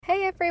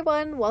Hey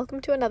everyone,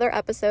 welcome to another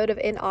episode of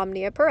In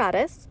Omnia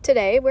Paratus.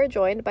 Today we're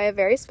joined by a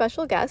very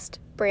special guest,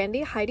 Brandy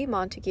Heidi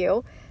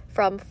Montague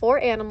from For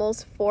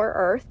Animals, For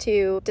Earth,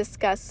 to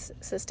discuss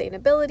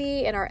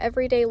sustainability in our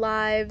everyday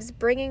lives,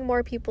 bringing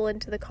more people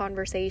into the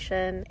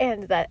conversation,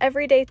 and that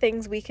everyday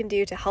things we can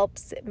do to help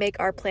make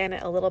our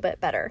planet a little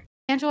bit better.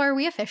 Angela, are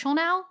we official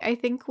now? I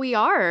think we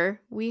are.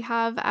 We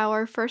have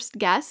our first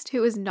guest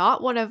who is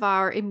not one of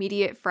our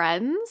immediate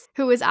friends,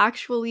 who is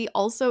actually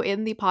also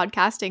in the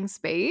podcasting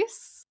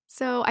space.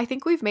 So I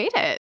think we've made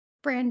it.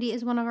 Brandy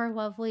is one of our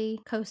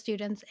lovely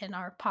co-students in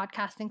our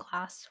podcasting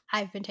class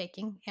I've been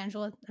taking.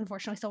 Angela,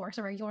 unfortunately, still works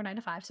a regular 9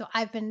 to 5, so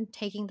I've been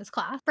taking this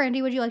class.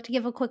 Brandy, would you like to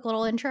give a quick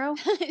little intro?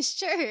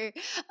 Sure.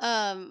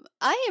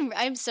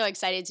 I'm so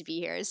excited to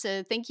be here.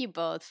 So thank you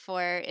both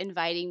for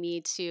inviting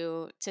me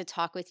to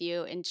talk with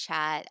you and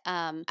chat.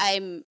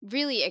 I'm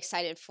really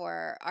excited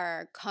for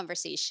our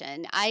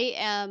conversation. I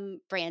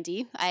am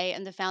Brandy. I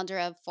am the founder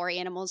of For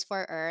Animals,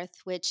 For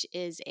Earth, which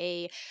is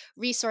a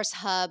resource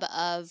hub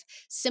of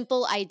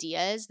simple ideas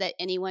that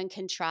anyone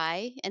can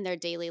try in their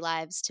daily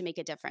lives to make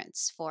a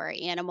difference for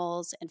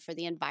animals and for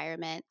the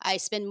environment. I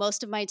spend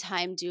most of my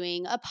time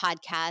doing a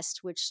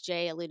podcast, which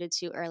Jay alluded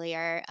to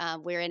earlier.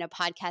 We're in a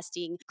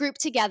podcasting group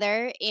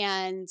together.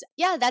 And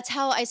yeah, that's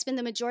how I spend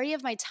the majority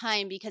of my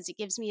time because it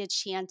gives me a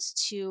chance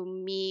to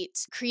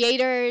meet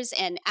creators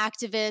and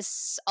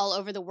activists all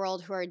over the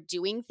world who are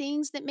doing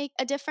things that make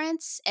a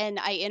difference. And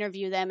I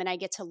interview them and I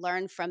get to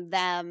learn from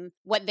them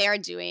what they're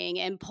doing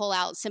and pull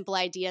out simple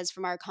ideas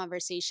from our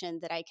conversation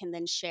that I can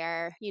then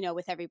share,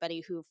 with everybody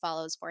who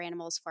follows For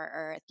Animals, For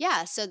Earth.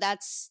 Yeah, so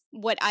that's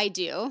what I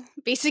do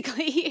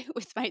basically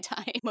with my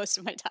time, most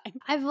of my time.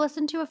 I've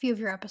listened to a few of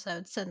your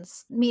episodes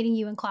since meeting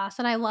you in class,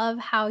 and I love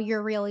how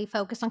you're really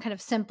focused on kind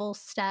of simple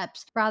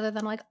steps rather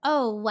than like,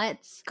 oh,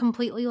 let's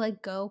completely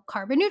go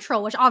carbon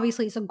neutral, which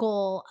obviously is a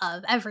goal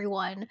of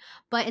everyone,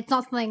 but it's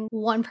not something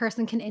one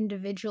person can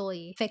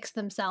individually fix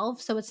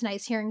themselves. So it's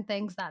nice hearing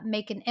things that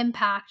make an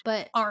impact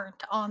but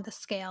aren't on the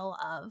scale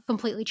of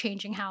completely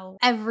changing how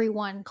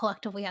everyone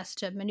collectively has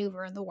to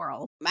maneuver in the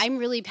world. I'm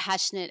really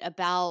passionate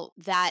about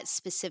that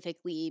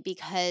specifically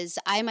because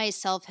I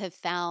myself have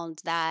found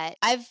that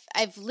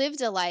I've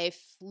lived a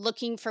life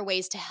looking for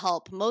ways to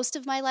help. Most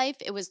of my life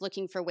it was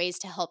looking for ways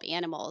to help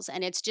animals,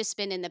 and it's just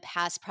been in the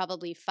past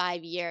probably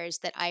 5 years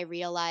that I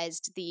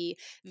realized the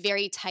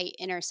very tight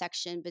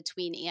intersection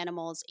between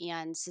animals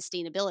and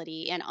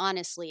sustainability and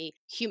honestly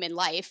human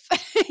life.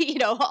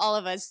 All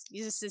of us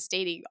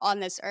sustaining on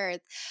this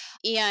earth.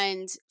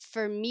 And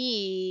for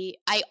me,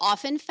 I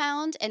often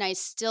found and I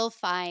still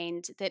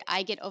find that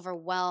I get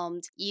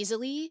overwhelmed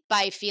easily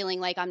by feeling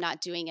like I'm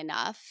not doing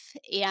enough.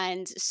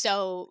 And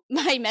so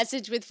my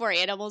message with For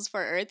Animals,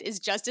 For Earth is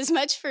just as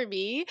much for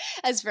me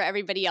as for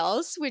everybody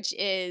else, which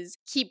is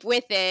keep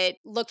with it,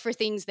 look for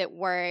things that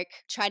work,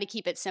 try to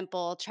keep it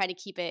simple, try to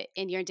keep it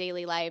in your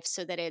daily life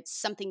so that it's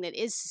something that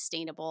is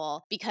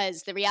sustainable.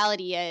 Because the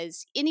reality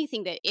is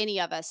anything that any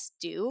of us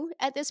do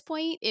at this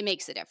point, it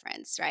makes a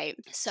difference, right?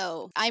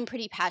 So I'm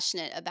pretty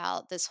passionate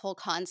about this whole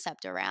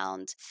concept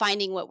around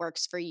finding what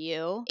works for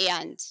you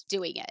and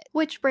doing it.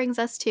 Which brings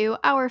us to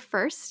our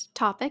first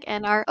topic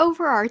and our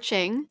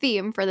overarching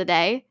theme for the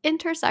day,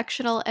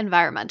 intersectional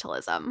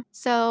environmentalism.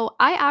 So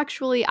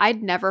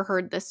I'd never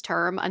heard this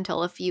term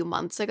until a few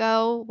months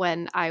ago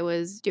when I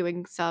was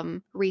doing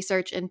some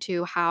research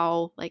into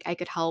how I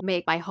could help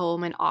make my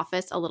home and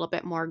office a little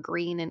bit more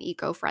green and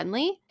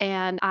eco-friendly.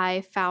 And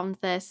I found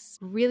this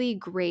really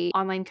great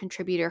online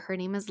contributor. Her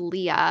name is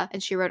Leah,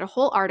 and she wrote a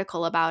whole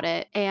article about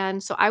it.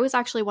 And so I was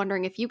actually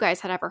wondering if you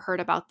guys had ever heard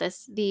about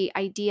this, the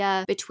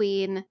idea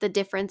between the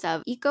difference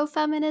of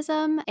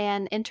ecofeminism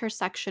and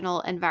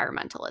intersectional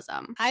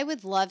environmentalism. I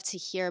would love to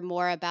hear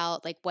more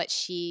about what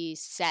she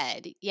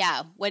said.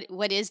 Yeah,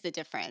 what is the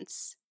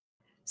difference?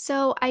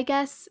 So I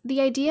guess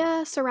the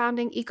idea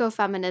surrounding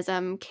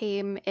ecofeminism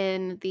came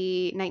in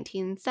the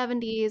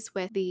 1970s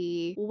with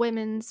the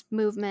women's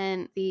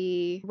movement,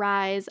 the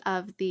rise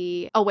of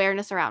the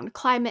awareness around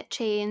climate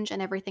change and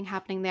everything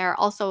happening there,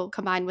 also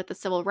combined with the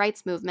civil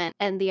rights movement.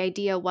 And the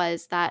idea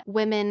was that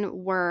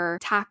women were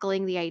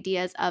tackling the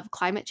ideas of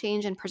climate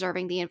change and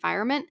preserving the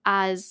environment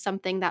as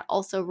something that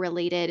also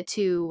related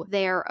to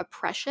their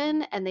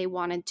oppression, and they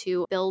wanted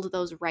to build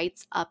those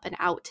rights up and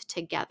out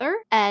together.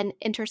 And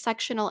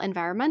intersectional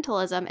environmentalism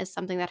is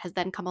something that has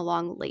then come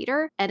along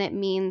later, and it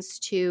means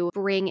to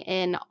bring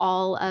in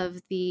all of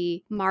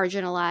the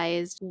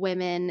marginalized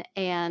women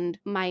and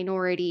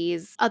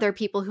minorities, other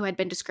people who had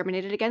been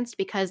discriminated against,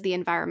 because the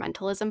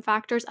environmentalism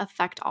factors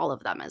affect all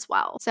of them as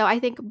well. So I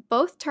think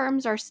both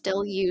terms are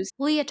still used.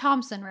 Leah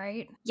Thompson,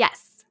 right?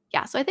 Yes.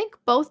 Yeah, so I think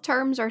both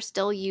terms are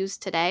still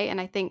used today, and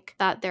I think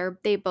that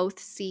they both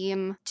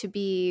seem to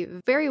be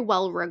very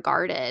well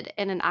regarded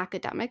in an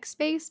academic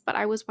space, but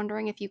I was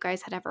wondering if you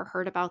guys had ever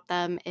heard about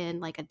them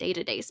in a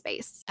day-to-day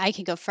space. I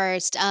can go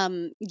first.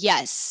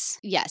 Yes,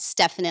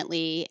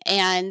 definitely.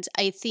 And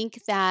I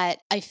think that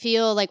I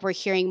feel like we're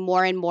hearing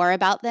more and more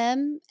about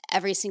them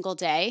every single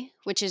day,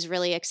 which is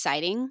really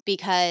exciting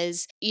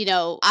because,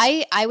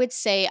 I would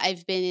say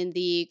I've been in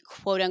the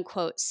quote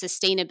unquote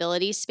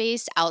sustainability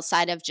space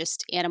outside of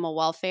just animal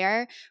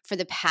welfare for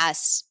the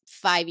past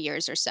 5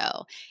 years or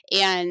so.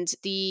 And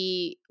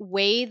the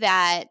way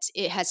that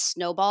it has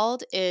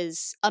snowballed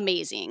is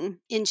amazing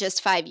in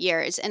just 5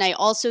 years. And I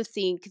also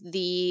think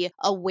the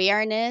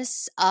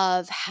awareness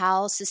of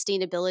how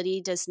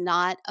sustainability does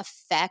not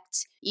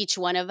affect each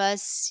one of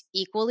us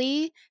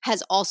equally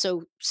has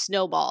also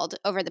snowballed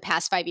over the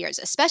past 5 years,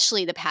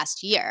 especially the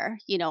past year,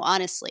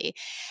 honestly.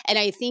 And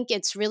I think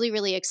it's really,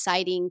 really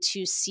exciting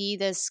to see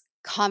this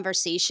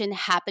conversation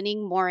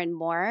happening more and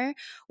more,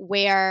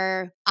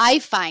 where I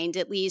find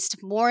at least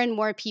more and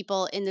more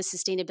people in the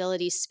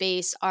sustainability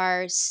space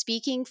are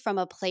speaking from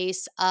a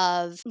place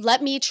of,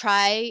 let me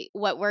try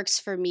what works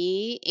for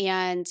me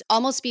and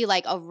almost be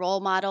like a role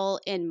model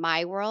in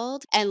my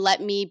world, and let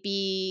me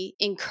be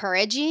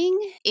encouraging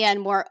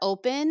and more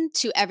open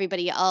to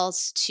everybody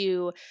else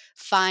to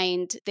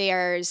find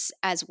theirs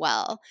as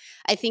well.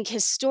 I think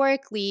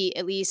historically,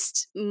 at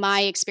least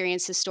my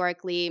experience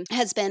historically,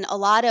 has been a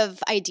lot of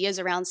ideas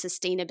around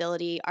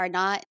sustainability are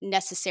not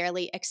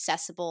necessarily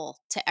accessible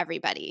to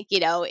everybody.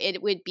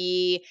 It would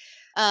be,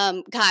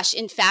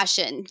 in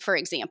fashion, for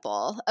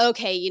example,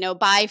 okay,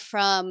 buy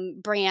from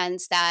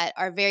brands that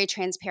are very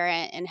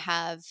transparent and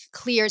have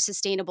clear,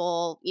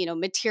 sustainable,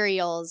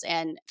 materials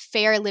and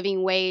fair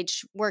living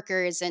wage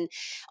workers and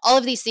all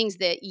of these things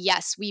that,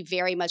 yes, we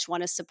very much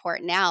want to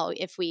support now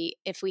if we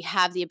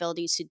have the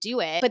ability to do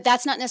it. But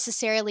that's not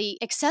necessarily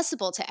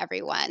accessible to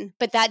everyone.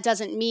 But that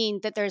doesn't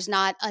mean that there's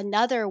not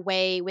another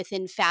way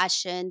within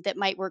fashion that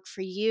might work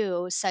for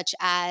you, such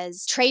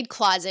as Trade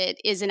Closet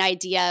is an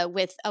idea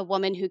with a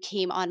woman who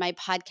came on my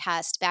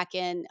podcast back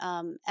in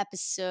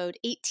episode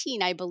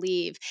 18, I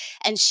believe.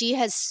 And she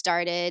has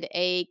started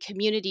a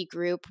community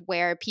group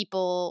where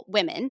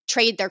women,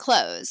 trade their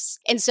clothes.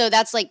 And so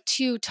that's like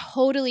two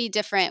totally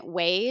different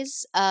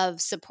ways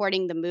of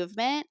supporting the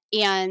movement.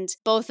 And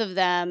both of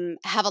them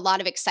have a lot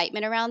of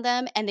excitement around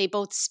them. And they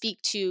both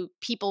speak to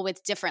people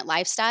with different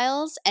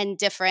lifestyles and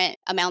different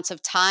amounts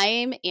of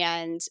time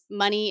and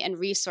money and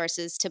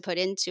resources to put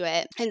into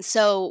it. And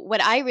so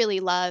what I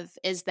really love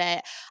is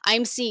that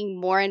I'm seeing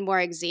more and more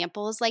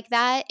examples like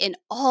that in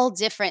all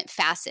different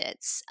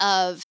facets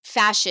of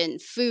fashion,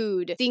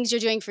 food, things you're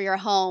doing for your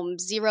home,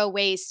 zero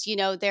waste.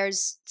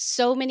 There's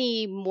so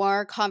many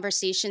more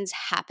conversations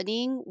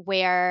happening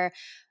where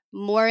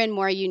more and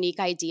more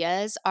unique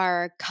ideas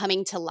are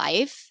coming to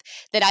life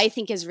that I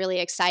think is really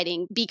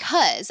exciting,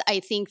 because I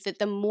think that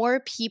the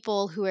more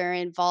people who are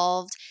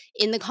involved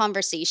in the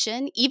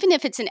conversation, even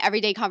if it's an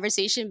everyday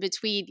conversation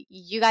between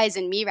you guys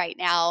and me right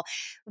now,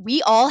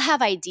 we all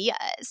have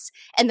ideas.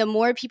 And the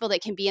more people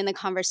that can be in the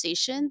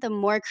conversation, the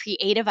more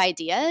creative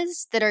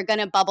ideas that are going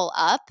to bubble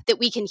up that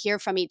we can hear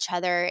from each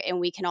other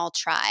and we can all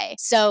try.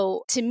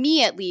 So to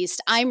me, at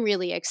least, I'm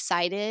really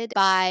excited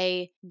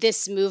by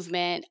this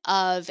movement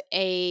of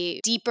a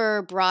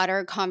deeper,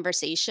 broader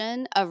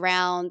conversation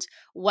around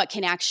what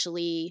can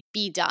actually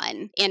be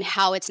done and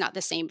how it's not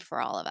the same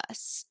for all of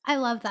us. I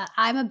love that.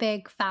 I'm a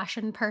big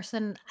fashion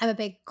person. I'm a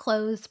big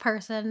clothes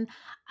person.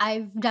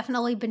 I've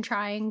definitely been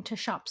trying to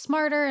shop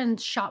smarter and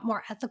shop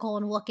more ethical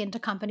and look into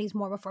companies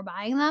more before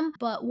buying them.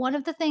 But one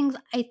of the things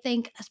I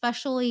think,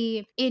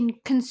 especially in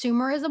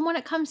consumerism when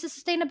it comes to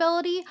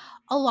sustainability,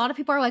 a lot of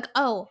people are like,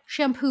 oh,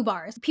 shampoo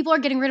bars. People are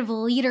getting rid of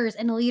liters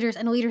and liters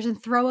and liters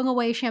and throwing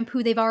away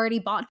shampoo they've already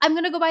bought. I'm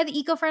going to go buy the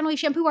eco-friendly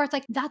shampoo bar. It's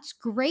like, that's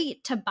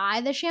great to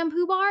buy the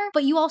shampoo bar,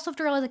 but you also have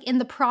to realize, like, in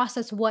the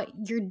process, what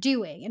you're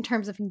doing in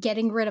terms of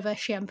getting rid of a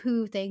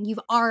shampoo thing you've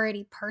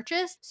already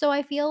purchased. So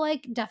I feel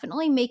like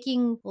definitely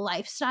making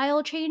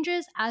lifestyle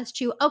changes as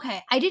to,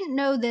 okay, I didn't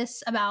know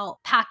this about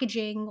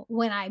packaging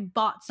when I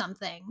bought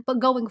something, but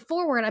going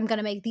forward, I'm going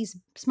to make these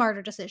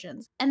smarter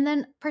decisions. And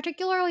then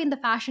particularly in the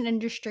fashion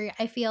industry,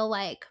 I feel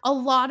like a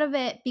lot of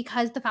it,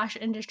 because the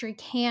fashion industry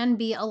can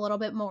be a little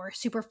bit more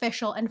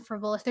superficial and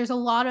frivolous, there's a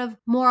lot of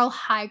moral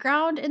high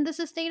ground in the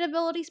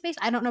sustainability space.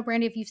 I don't know,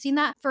 Brandy, if you've seen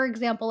that. For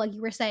example, like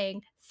you were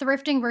saying,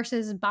 thrifting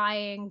versus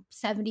buying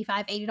 $75,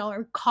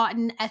 $80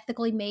 cotton,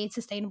 ethically made,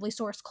 sustainably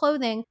sourced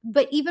clothing.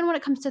 But even when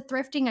it comes to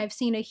thrifting, I've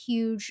seen a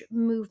huge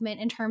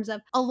movement in terms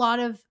of a lot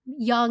of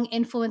young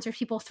influencers,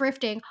 people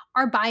thrifting,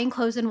 are buying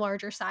clothes in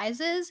larger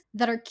sizes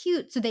that are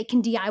cute so they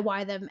can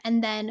DIY them.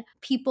 And then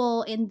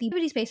people in the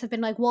beauty space have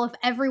been like, well, if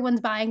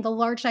everyone's buying the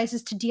large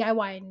sizes to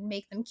DIY and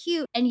make them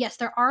cute, and yes,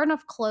 there are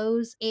enough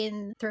clothes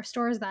in thrift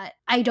stores that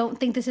I don't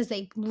think this is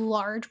a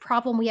large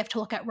problem we have to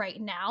look at right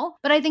now.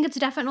 But I think it's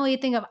definitely a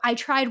thing of, I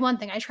tried one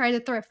thing, I tried the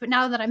thrift, but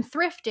now that I'm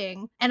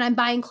thrifting and I'm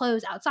buying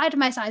clothes outside of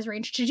my size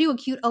range to do a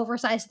cute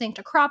oversized thing,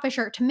 to crop a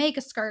shirt, to make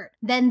a skirt,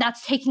 then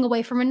that's taking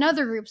away from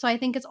another group. So I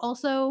think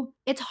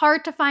it's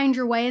hard to find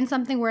your way in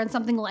something where in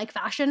something like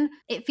fashion,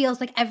 it feels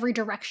like every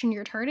direction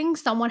you're turning,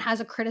 someone has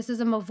a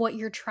criticism of what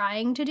you're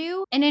trying to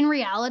do. And in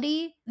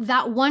reality,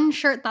 that one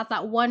shirt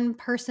that one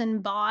person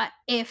bought,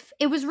 if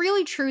it was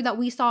really true that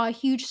we saw a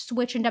huge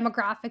switch in demographics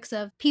demographics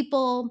of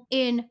people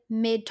in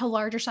mid to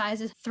larger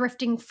sizes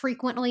thrifting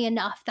frequently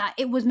enough that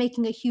it was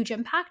making a huge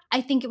impact.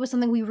 I think it was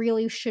something we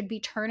really should be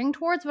turning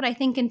towards, but I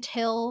think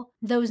until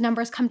those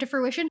numbers come to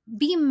fruition,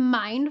 be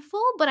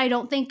mindful, but I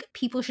don't think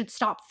people should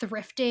stop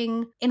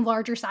thrifting in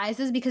larger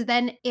sizes, because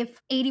then if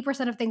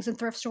 80% of things in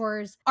thrift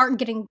stores aren't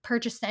getting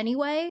purchased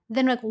anyway,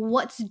 then like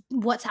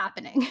what's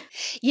happening?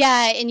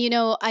 Yeah. And,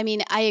 I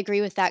mean, I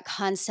agree with that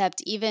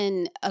concept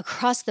even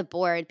across the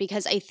board,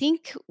 because I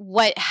think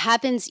what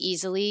happens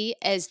easily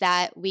is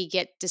that we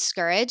get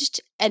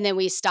discouraged and then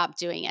we stop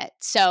doing it.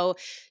 So,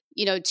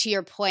 to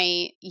your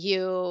point,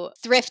 you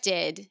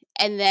thrifted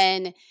and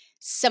then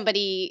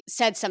somebody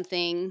said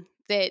something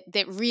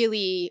that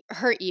really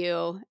hurt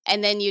you,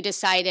 and then you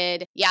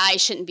decided, yeah, I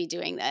shouldn't be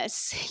doing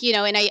this.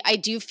 And I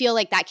do feel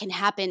like that can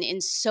happen in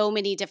so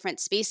many different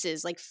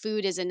spaces. Like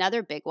food is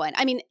another big one.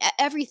 I mean,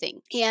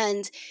 everything.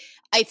 And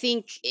I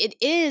think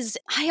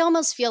I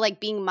almost feel like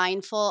being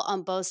mindful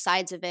on both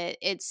sides of it.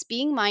 It's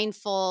being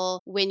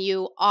mindful when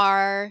you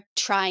are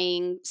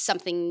trying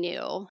something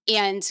new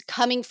and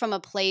coming from a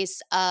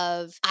place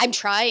of, I'm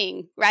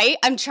trying, right?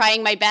 I'm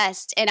trying my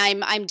best, and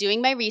I'm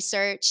doing my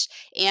research,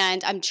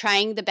 and I'm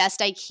trying the best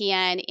I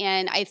can.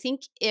 And I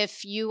think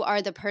if you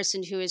are the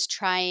person who is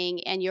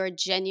trying and you're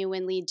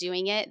genuinely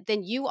doing it,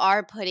 then you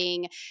are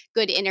putting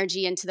good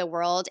energy into the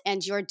world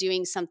and you're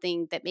doing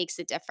something that makes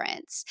a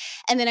difference.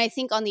 And then I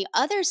think on the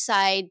other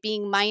side,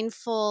 being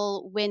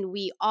mindful when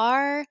we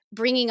are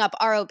bringing up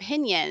our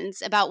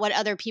opinions about what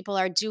other people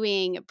are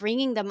doing,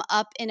 bringing them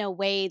up in a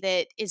way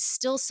that is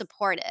still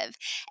supportive.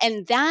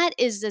 And that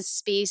is the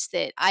space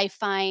that I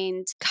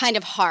find kind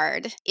of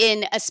hard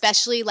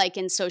especially like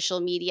in social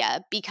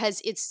media,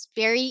 because it's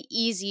very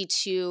easy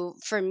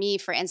for me,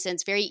 for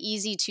instance, very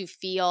easy to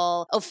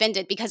feel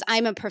offended because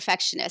I'm a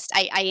perfectionist.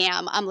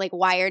 I'm like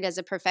wired as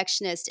a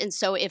perfectionist. And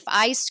so if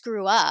I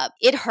screw up,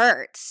 it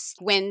hurts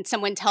when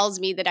someone tells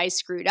me that I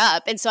screwed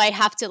up. And so I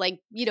have to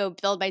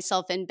build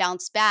myself and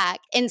bounce back.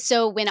 And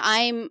so when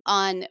I'm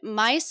on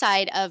my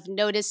side of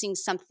noticing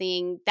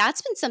something,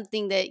 that's been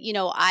something that,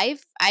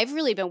 I've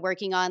really been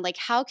working on. Like,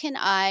 how can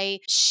I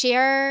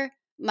share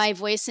my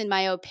voice and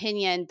my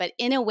opinion, but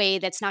in a way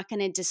that's not going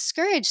to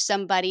discourage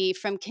somebody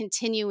from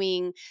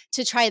continuing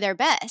to try their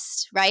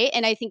best, right?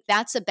 And I think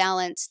that's a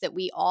balance that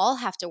we all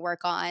have to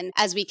work on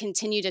as we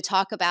continue to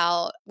talk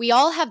about. We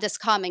all have this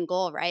common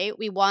goal, right?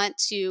 We want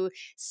to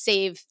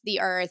save the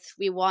earth.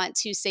 We want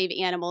to save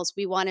animals.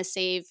 We want to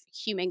save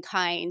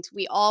humankind.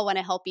 We all want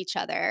to help each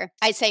other.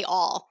 I say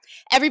all,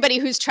 everybody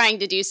who's trying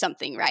to do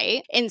something,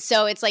 right? And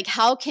so it's like,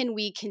 how can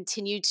we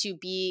continue to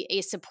be a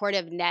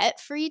supportive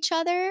net for each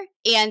other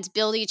and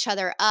build each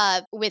other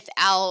up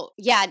without,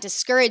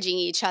 discouraging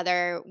each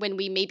other when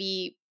we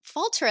maybe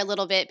falter a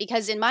little bit?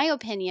 Because in my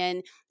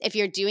opinion, if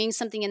you're doing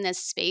something in this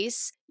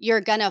space,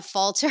 you're gonna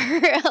falter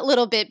a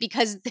little bit,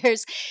 because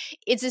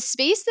it's a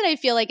space that I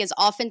feel like is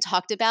often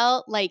talked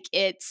about like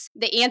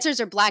the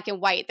answers are black and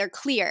white, they're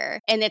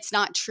clear, and it's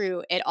not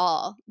true at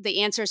all.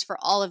 The answers for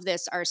all of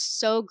this are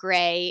so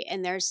gray,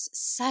 and there's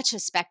such a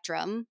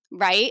spectrum,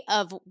 right,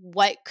 of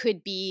what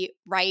could be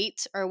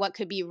right or what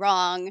could be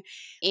wrong.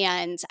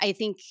 And I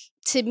think,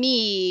 to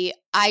me,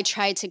 I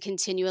try to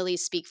continually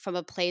speak from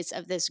a place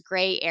of this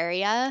gray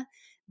area,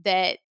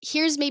 that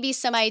here's maybe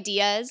some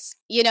ideas,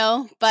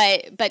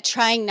 but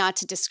trying not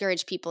to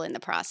discourage people in the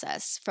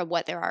process from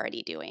what they're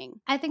already doing.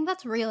 I think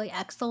that's really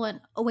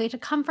excellent. A way to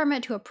come from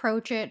it, to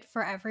approach it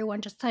for everyone,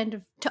 just kind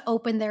of to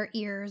open their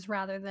ears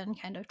rather than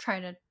kind of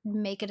try to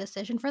make a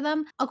decision for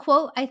them. A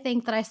quote I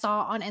think that I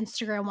saw on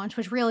Instagram once,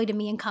 which really to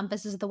me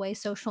encompasses the way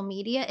social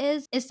media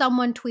is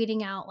someone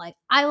tweeting out like,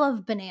 I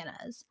love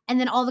bananas. And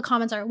then all the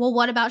comments are, well,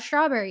 what about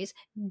strawberries?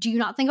 Do you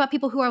not think about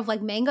people who have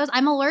like mangoes?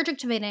 I'm allergic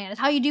to bananas.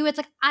 How you do? It's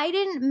like, I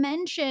didn't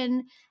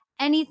mention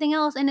anything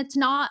else. And it's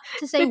not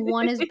to say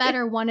one is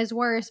better, one is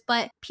worse,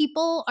 but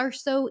people are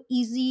so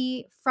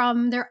easy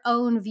from their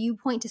own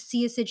viewpoint to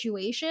see a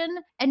situation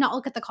and not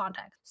look at the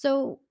context.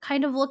 So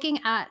kind of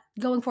looking at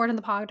going forward in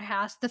the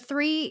podcast, the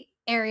three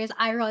areas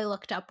I really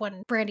looked up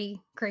when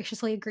Brandy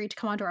graciously agreed to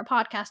come onto our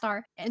podcast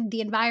are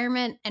the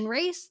environment and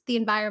race, the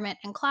environment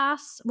and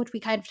class, which we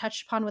kind of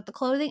touched upon with the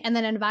clothing, and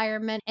then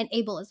environment and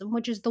ableism,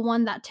 which is the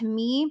one that to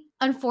me,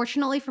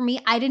 unfortunately for me,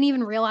 I didn't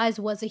even realize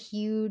was a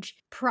huge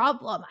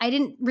problem. I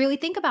didn't really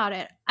think about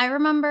it. I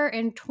remember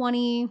in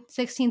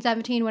 2016,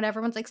 17, when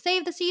everyone's like,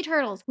 save the sea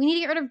turtles. We need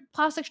to get rid of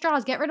plastic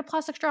straws, get rid of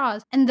plastic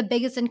straws. And the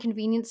biggest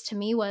inconvenience to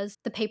me was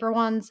the paper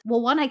ones.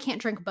 Well, one, I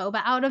can't drink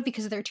boba out of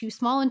because they're too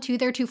small, and two,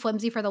 they're too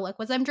flimsy for the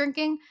liquids I'm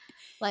drinking.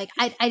 Like,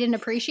 I didn't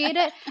appreciate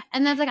it.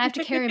 And then it's like, I have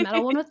to carry a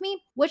metal one with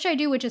me, which I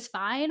do, which is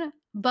fine.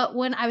 But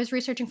when I was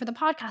researching for the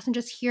podcast and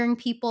just hearing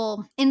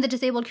people in the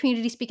disabled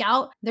community speak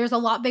out, there's a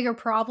lot bigger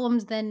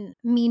problems than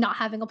me not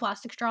having a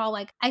plastic straw.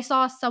 Like, I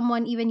saw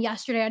someone even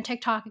yesterday on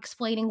TikTok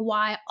explaining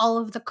why all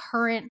of the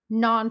current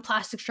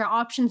non-plastic straw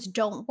options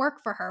don't work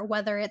for her,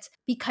 whether it's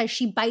because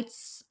she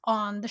bites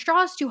on the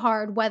straws too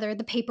hard, whether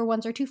the paper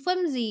ones are too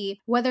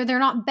flimsy, whether they're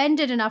not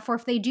bended enough, or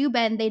if they do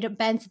bend, they don't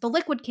bend so the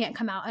liquid can't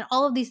come out, and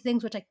all of these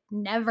things which like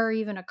never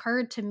even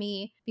occurred to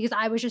me because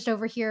I was just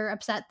over here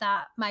upset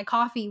that my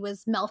coffee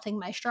was melting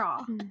my straw.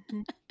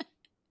 Mhm.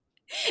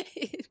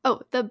 Oh,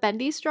 the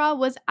bendy straw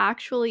was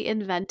actually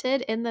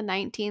invented in the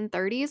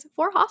 1930s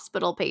for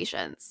hospital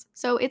patients.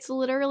 So it's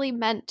literally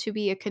meant to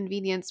be a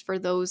convenience for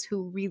those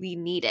who really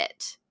need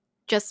it.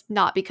 Just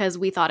not because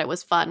we thought it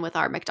was fun with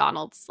our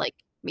McDonald's like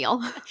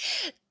meal.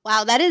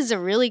 Wow, that is a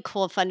really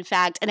cool fun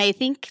fact. And I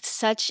think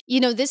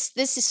this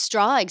is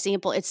straw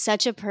example, it's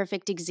such a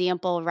perfect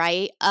example,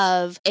 right?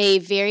 Of a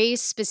very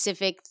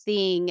specific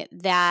thing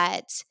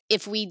that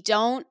if we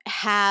don't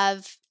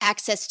have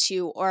access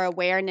to or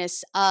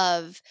awareness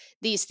of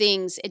these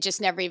things, it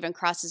just never even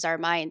crosses our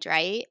mind,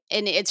 right?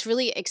 And it's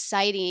really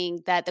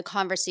exciting that the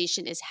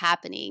conversation is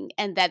happening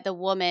and that the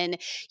woman,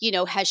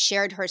 has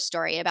shared her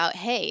story about,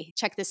 hey,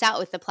 check this out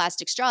with the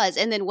plastic straws.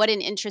 And then what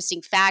an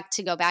interesting fact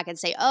to go back and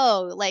say,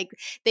 oh, like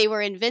they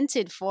were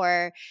invented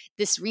for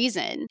this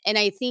reason. And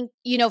I think,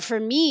 for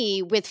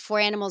me with For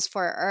Animals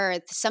for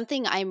Earth,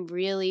 something I'm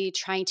really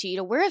trying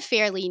to, we're a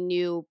fairly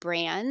new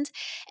brand,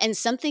 and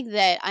something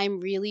that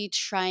I'm really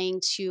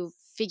trying to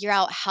figure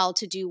out how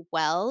to do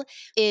well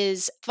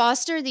is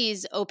foster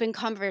these open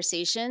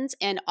conversations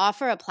and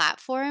offer a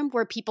platform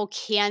where people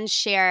can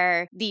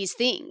share these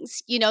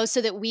things, so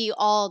that we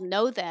all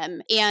know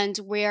them and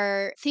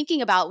we're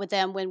thinking about with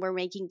them when we're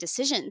making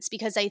decisions.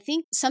 Because I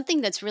think something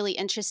that's really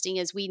interesting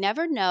is we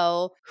never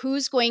know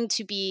who's going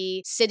to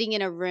be sitting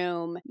in a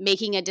room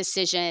making a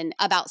decision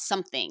about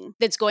something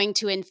that's going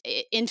to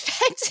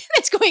infect,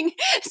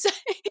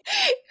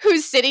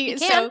 who's sitting.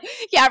 So,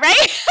 yeah,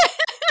 right?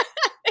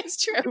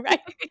 It's true, right?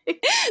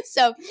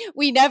 So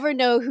we never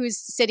know who's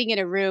sitting in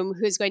a room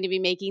who's going to be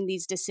making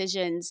these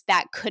decisions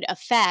that could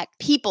affect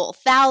people,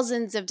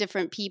 thousands of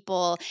different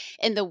people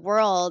in the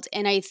world.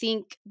 And I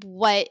think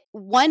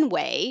one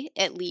way,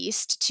 at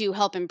least, to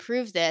help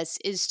improve this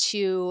is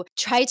to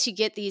try to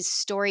get these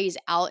stories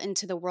out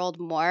into the world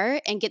more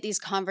and get these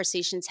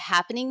conversations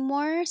happening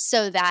more,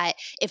 so that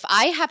if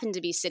I happen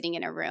to be sitting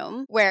in a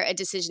room where a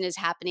decision is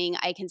happening,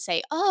 I can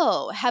say,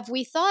 oh, have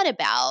we thought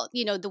about,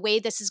 the way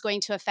this is going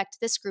to affect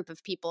this group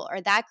of people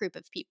or that group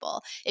of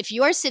people? If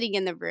you're sitting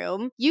in the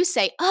room, you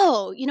say,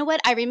 oh, you know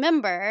what? I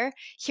remember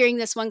hearing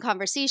this one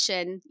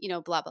conversation,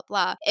 blah, blah,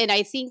 blah. And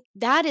I think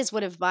that is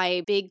one of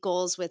my big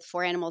goals with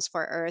For Animals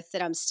for Earth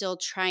that I'm still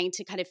trying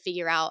to kind of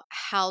figure out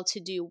how to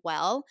do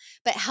well,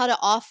 but how to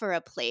offer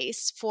a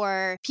place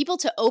for people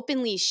to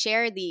openly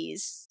share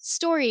these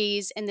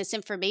stories and this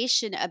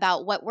information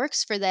about what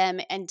works for them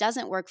and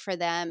doesn't work for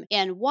them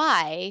and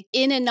why,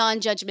 in a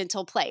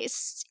non-judgmental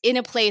place, in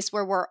a place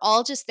where we're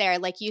all just there,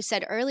 like you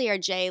said earlier,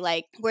 Jay,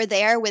 like we're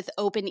there with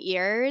open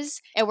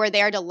ears and we're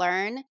there to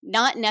learn,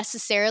 not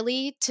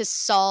necessarily to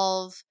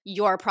solve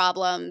your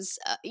problems.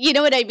 You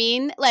know what I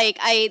mean? Like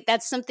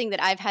that's something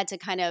that I've had to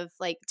kind of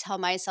like tell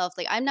myself,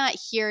 like I'm not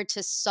here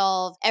to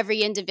solve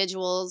every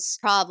individual's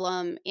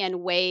problem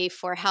and way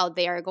for how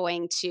they are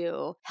going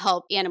to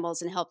help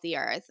animals and help the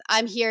earth.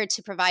 I'm here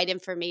to provide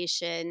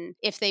information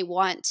if they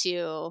want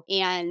to,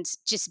 and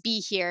just be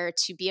here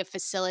to be a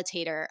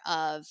facilitator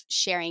of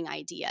sharing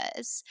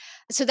ideas.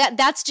 So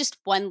that's just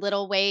one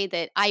little way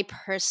that I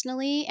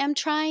personally am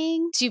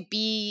trying to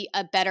be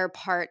a better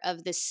part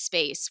of this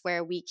space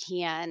where we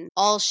can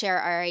all share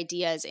our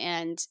ideas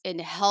and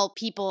help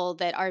people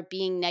that are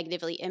being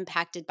negatively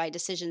impacted by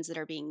decisions that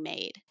are being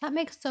made. That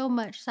makes so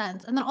much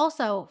sense. And then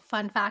also,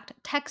 fun fact,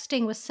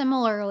 texting was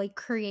similarly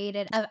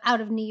created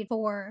out of need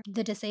for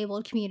the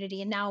disabled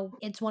community, and now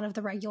it's one of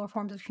the regular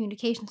forms of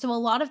communication. So a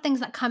lot of things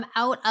that come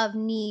out of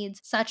needs,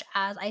 such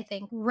as I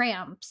think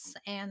ramps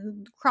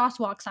and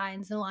crosswalk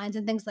signs and lines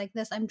and things like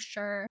this, I'm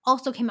sure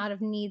also came out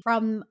of need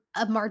from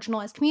a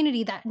marginalized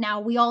community that now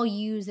we all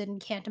use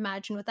and can't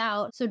imagine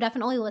without. So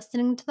definitely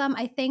listening to them.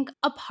 I think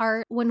a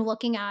part when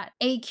looking at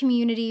a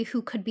community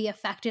who could be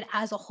affected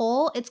as a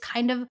whole, it's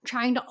kind of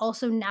trying to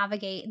also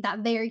navigate that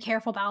very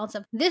careful balance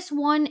of this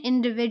one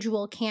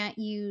individual can't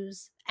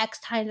use X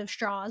kinds of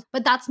straws,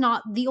 but that's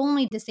not the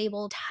only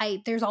disabled type.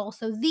 There's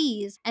also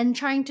these, and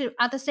trying to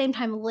at the same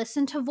time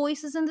listen to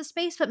voices in the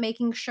space, but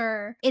making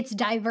sure it's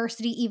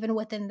diversity even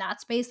within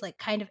that space, like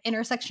kind of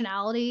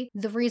intersectionality.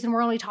 The reason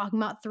we're only talking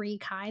about 3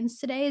 kinds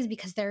today is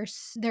because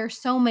there's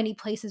so many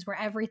places where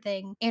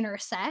everything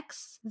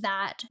intersects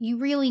that you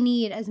really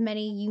need as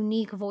many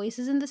unique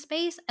voices in the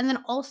space, and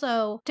then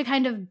also to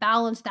kind of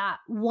balance that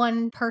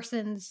one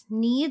person's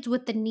needs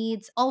with the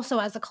needs also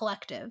as a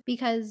collective,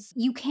 because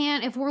you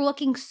can't, if we're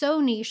looking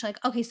so niche,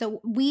 like, okay, so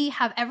we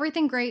have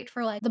everything great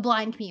for like the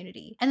blind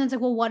community, and then it's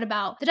like, well, what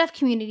about the deaf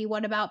community?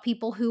 What about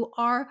people who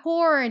are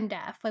poor and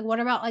deaf? Like, what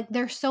about, like,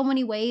 there's so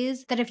many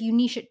ways that if you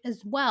niche it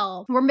as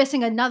well, we're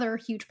missing another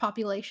huge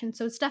population.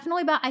 So it's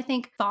definitely about, I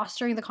think,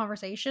 fostering the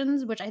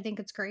conversations, which I think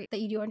it's great that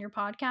you do on your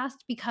podcast,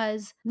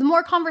 because the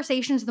more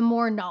conversations, the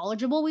more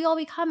knowledgeable we all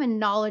become, and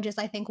knowledge is,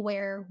 I think,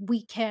 where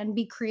we can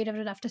be creative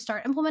enough to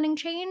start implementing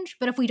change.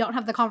 But if we don't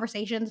have the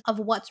conversations of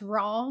what's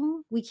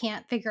wrong, we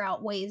can't figure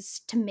out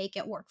ways to make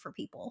it work for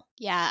people.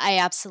 Yeah, I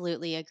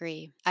absolutely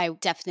agree. I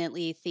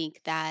definitely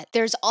think that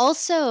there's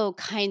also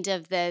kind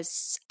of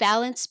this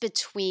balance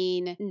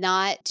between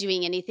not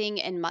doing anything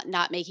and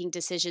not making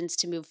decisions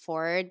to move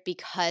forward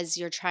because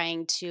you're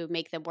trying to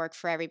make them work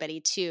for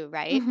everybody too,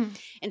 right? Mhm.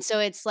 And so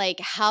it's like,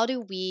 how do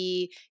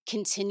we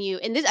continue?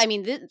 And this, I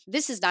mean,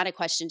 this is not a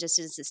question just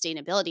in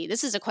sustainability.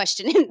 This is a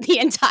question in the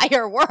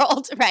entire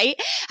world, right?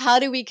 How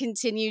do we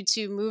continue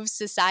to move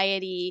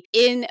society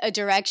in a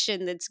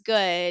direction that's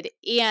good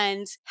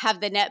and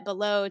have the net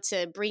below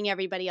to bring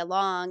everybody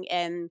along?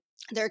 And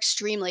they're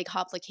extremely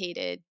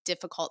complicated,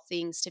 difficult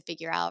things to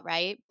figure out,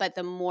 right? But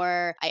the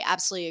more, I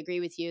absolutely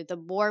agree with you, the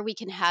more we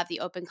can have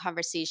the open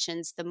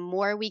conversations, the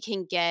more we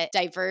can get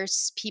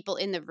diverse people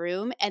in the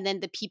room, and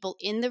then the people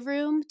in the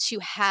room to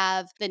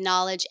have the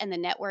knowledge and the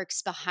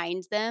networks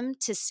behind them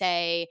to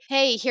say,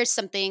 hey, here's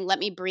something, let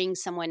me bring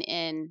someone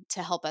in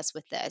to help us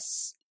with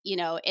this.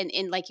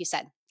 And like you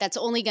said, that's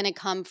only going to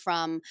come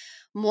from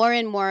more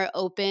and more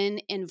open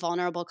and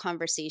vulnerable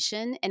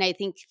conversation. And I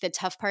think the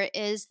tough part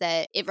is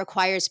that it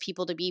requires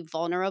people to be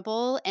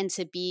vulnerable and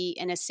to be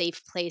in a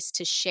safe place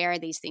to share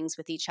these things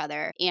with each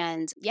other.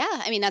 And yeah,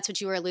 I mean, that's what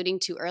you were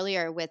alluding to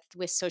earlier with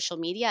social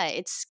media.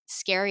 It's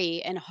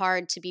scary and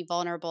hard to be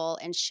vulnerable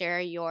and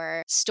share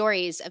your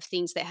stories of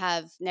things that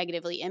have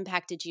negatively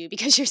impacted you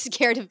because you're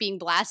scared of being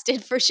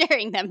blasted for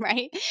sharing them,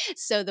 right?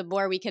 So the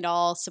more we can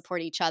all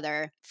support each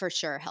other, for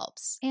sure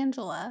helps.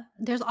 Angela,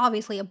 there's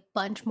obviously a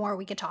bunch more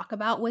we could talk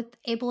about with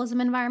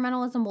ableism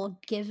environmentalism. We'll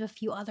give a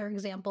few other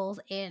examples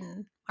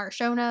in our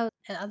show notes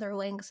and other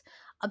links.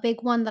 A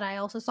big one that I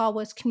also saw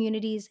was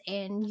communities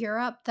in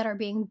Europe that are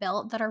being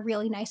built that are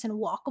really nice and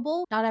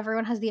walkable. Not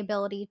everyone has the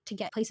ability to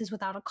get places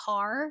without a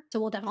car,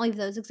 so we'll definitely have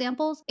those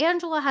examples.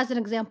 Angela has an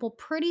example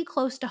pretty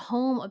close to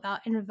home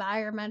about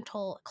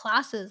environmental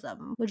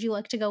classism. Would you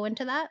like to go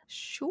into that?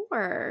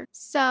 Sure.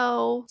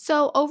 So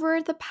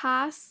over the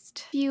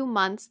past few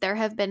months, there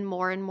have been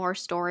more and more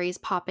stories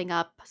popping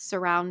up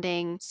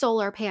surrounding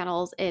solar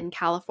panels in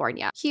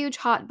California. Huge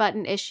hot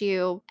button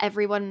issue.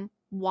 Everyone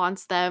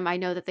wants them. I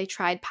know that they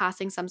tried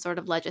passing some sort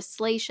of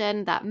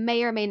legislation that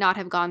may or may not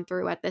have gone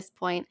through at this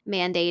point,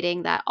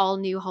 mandating that all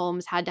new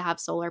homes had to have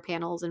solar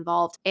panels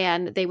involved,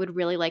 and they would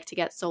really like to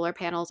get solar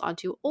panels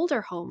onto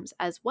older homes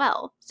as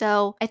well.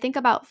 So I think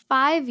about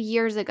 5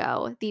 years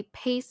ago, the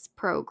PACE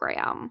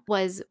program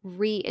was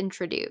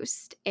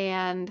reintroduced,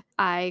 and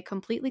I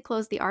completely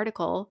closed the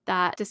article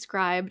that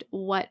described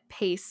what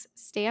PACE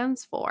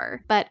stands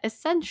for. But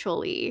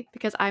essentially,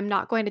 because I'm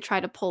not going to try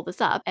to pull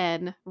this up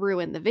and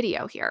ruin the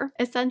video here,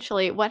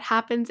 essentially what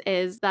happens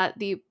is that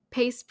the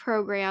PACE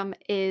program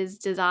is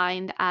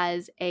designed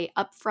as a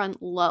upfront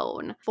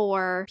loan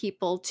for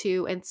people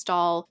to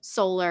install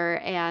solar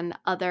and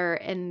other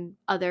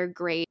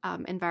great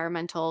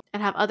environmental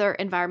and have other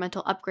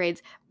environmental upgrades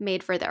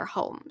made for their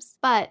homes.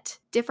 But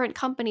different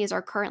companies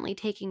are currently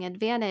taking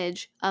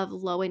advantage of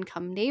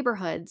low-income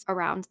neighborhoods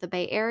around the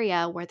Bay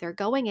Area where they're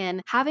going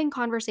in, having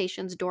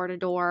conversations door to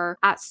door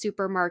at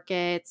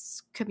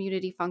supermarkets,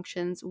 community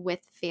functions with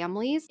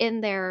families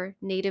in their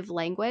native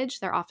language.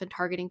 They're often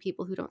targeting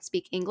people who don't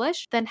speak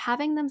English, then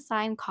having them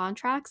sign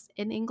contracts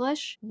in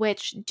English,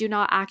 which do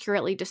not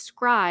accurately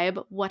describe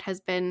what has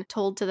been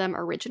told to them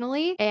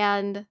originally.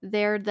 And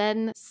they're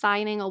then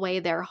signing away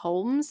their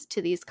homes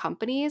to these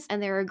companies,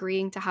 and they're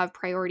agreeing to have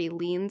priority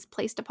liens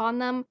placed upon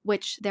them,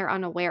 which they're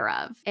unaware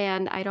of.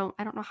 And I don't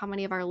know how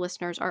many of our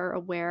listeners are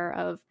aware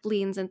of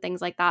liens and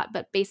things like that,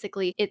 but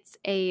basically it's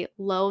a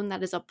loan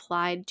that is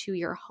applied to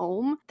your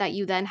home that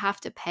you then have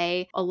to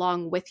pay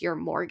along with your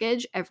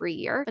mortgage every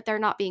year. But they're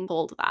not being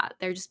told that.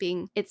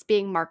 It's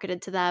being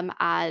marketed to them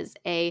as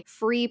a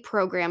free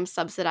program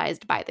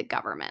subsidized by the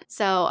government.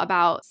 So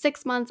about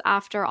 6 months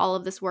after all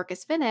of this work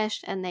is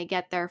finished and they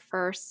get their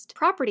first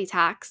property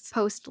tax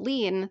post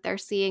lien, they're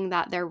seeing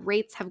that their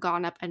rates have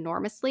gone up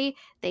enormously.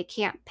 They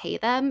can't pay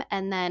them.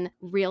 And then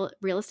real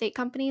estate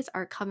companies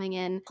are coming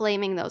in,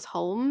 claiming those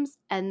homes,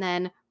 and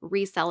then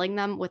reselling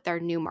them with their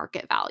new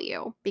market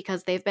value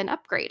because they've been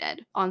upgraded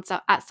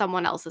at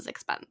someone else's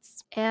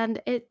expense. And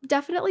it's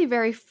definitely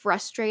very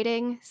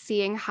frustrating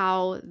seeing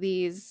how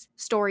these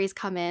stories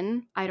come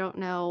in. I don't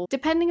know,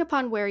 depending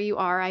upon where you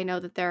are, I know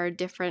that there are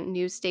different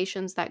news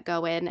stations that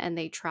go in and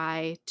they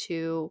try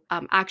to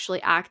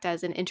actually act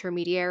as an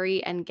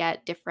intermediary and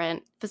get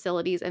different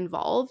facilities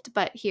involved.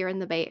 But here in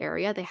the Bay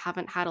Area, they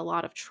haven't had a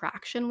lot of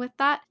traction with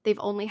that. They've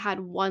only had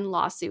one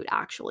lawsuit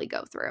actually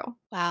go through.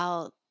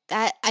 Wow.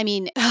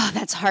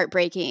 That's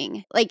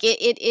heartbreaking. Like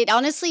it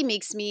honestly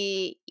makes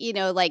me,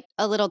 like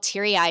a little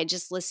teary eyed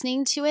just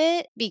listening to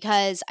it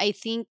because I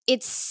think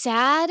it's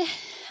sad.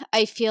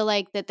 I feel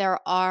like that there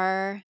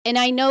are, and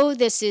I know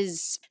this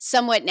is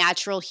somewhat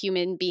natural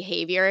human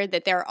behavior,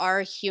 that there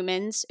are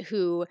humans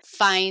who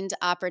find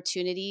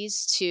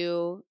opportunities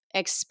to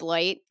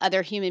exploit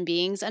other human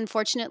beings,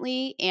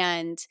 unfortunately,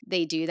 and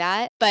they do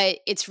that. But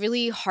it's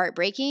really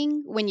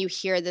heartbreaking when you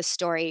hear the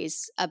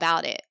stories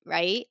about it,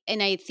 right?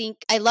 And I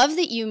think I love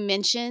that you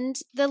mentioned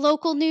the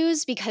local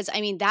news, because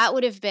I mean, that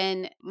would have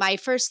been my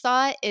first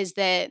thought, is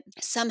that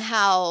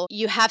somehow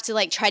you have to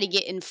like try to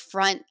get in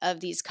front of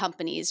these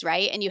companies,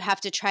 right? And you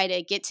have to try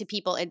to get to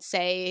people and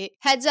say,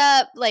 heads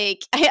up,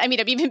 like, I mean,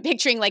 I'm even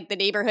picturing like the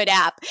neighborhood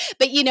app,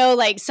 but you know,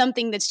 like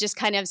something that's just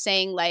kind of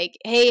saying like,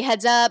 hey,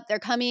 heads up, they're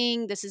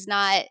coming. This is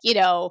not, you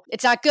know,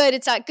 it's not good.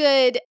 It's not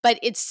good. But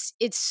it's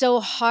so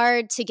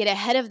hard to get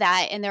ahead of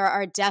that. And there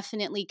are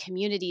definitely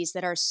communities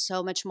that are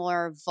so much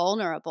more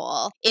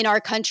vulnerable in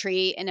our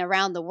country and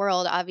around the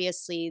world,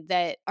 obviously,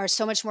 that are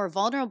so much more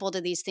vulnerable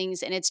to these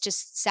things. And it's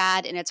just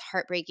sad and it's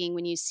heartbreaking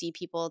when you see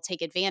people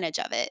take advantage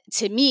of it.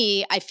 To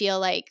me, I feel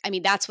like, I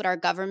mean, that's what our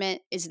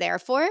government is there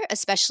for,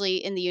 especially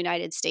in the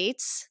United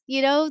States.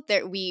 You know,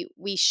 that we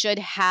should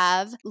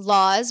have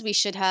laws, we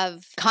should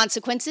have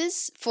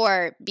consequences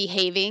for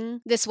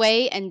behaving this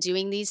way and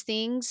doing these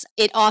things.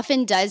 It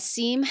often does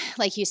seem,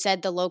 like you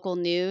said, the local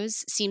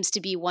news seems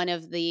to be one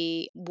of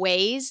the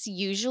ways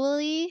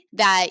usually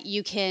that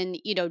you can,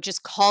 you know,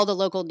 just call the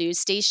local news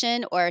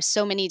station, or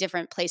so many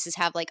different places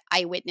have like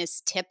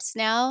eyewitness tips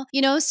now,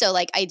 you know? So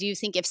like, I do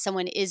think if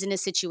someone is in a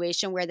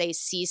situation where they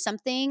see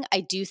something,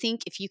 I do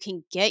think if you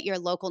can get your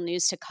local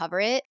news to cover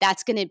it,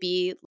 that's going to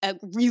be a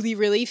really,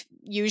 really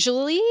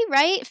usually,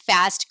 right,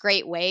 fast,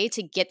 great way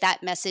to get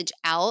that message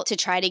out, to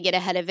try to get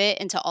ahead of it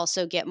and to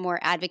also get more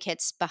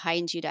advocates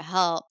behind you to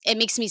help. It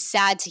makes me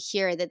sad to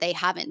hear that they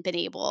haven't been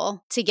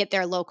able to get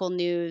their local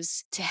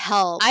news to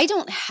help. I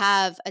don't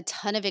have a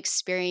ton of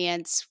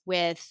experience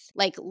with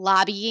like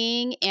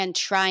lobbying and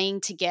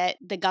trying to get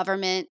the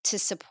government to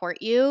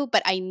support you,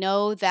 but I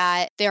know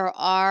that there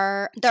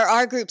are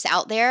groups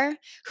out there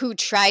who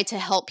try to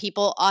help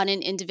people on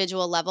an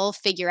individual level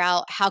figure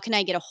out, how can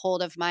I get a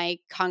hold of my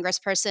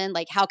congressperson?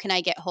 Like, how can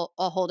I get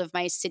a hold of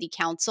my city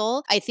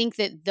council? I think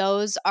that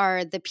those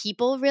are the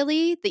people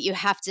really that you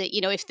have to,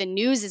 you know, if the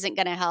news isn't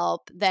going to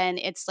help, then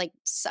it's like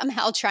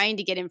somehow trying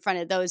to get in front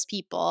of those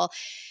people.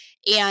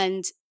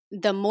 And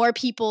the more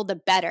people, the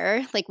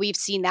better. Like we've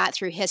seen that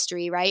through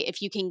history, right?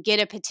 If you can get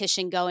a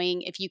petition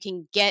going, if you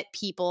can get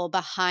people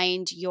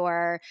behind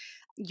your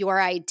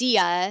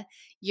idea,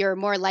 you're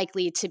more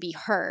likely to be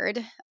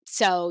heard.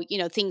 So, you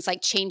know, things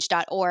like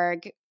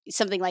change.org,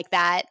 something like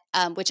that,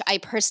 which I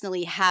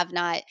personally have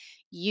not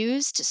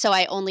used. So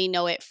I only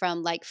know it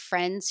from like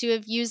friends who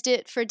have used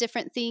it for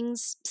different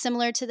things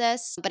similar to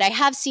this. But I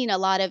have seen a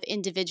lot of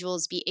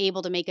individuals be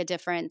able to make a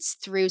difference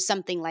through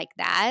something like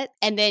that,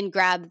 and then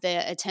grab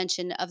the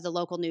attention of the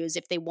local news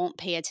if they won't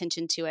pay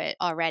attention to it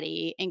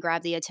already, and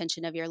grab the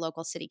attention of your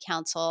local city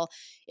council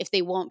if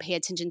they won't pay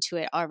attention to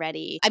it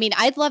already. I mean,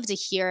 I'd love to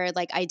hear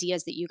like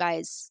ideas that you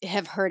guys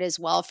have heard as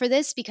well for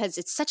this, because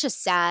it's such a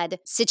sad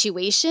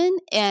situation.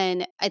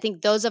 And I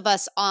think those of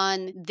us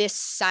on this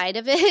side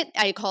of it,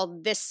 I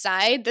call this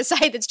side, the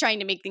side that's trying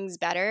to make things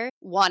better,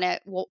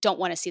 don't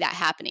want to see that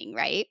happening,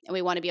 right? And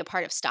we want to be a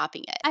part of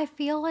stopping it. I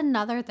feel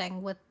another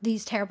thing with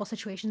these terrible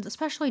situations,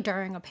 especially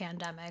during a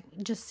pandemic,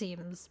 just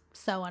seems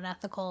so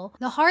unethical.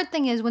 The hard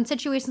thing is when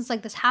situations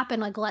like this happen,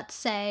 like let's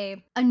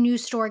say a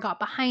news story got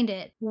behind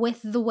it,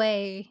 with the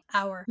way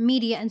our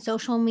media and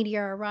social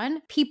media are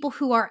run, people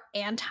who are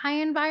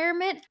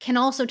anti-environment can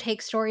also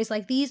take stories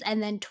like these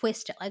and then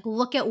twist it. Like,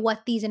 look at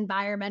what these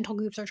environmental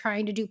groups are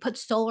trying to do, put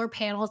solar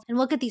panels, and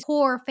look at these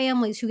poor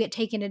families who get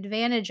taken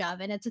advantage of.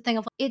 And it's a thing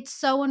of, it's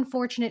so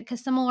unfortunate,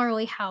 because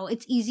similarly how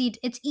it's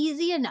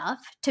easy enough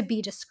to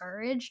be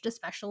discouraged,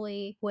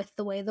 especially with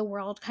the way the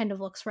world kind of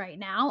looks right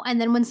now. And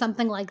then when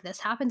something like this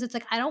happens, it's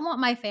like, I don't want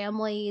my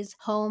family's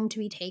home to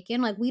be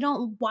taken. Like,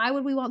 why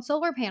would we want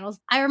solar panels?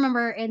 I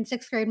remember in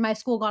 6th grade, my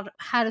school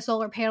had a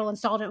solar panel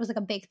installed. It was like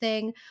a big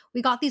thing.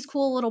 We got these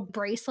cool little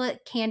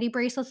candy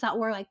bracelets that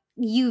were like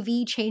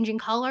UV changing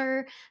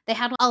color. They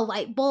had a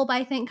light bulb,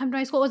 I think, come to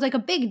my school. It was like a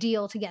big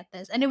deal to get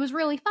this, and it was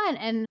really fun.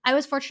 And I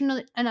was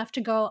fortunate enough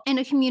to go in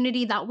a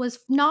community that was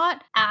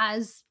not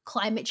as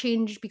climate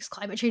change, because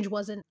climate change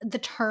wasn't the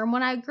term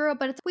when I grew up,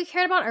 but we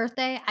cared about Earth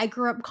Day. I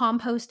grew up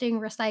composting,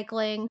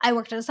 recycling. I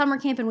worked at a summer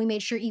camp, and we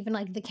made sure even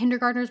like the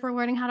kindergartners were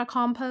learning how to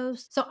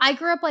compost. So I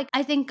grew up like,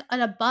 I think,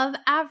 an above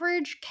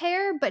average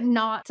care, but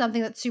not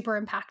something that super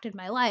impacted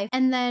my life.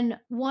 And then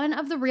one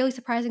of the really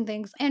surprising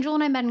things, Angela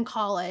and I met in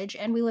college,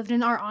 and we lived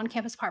in our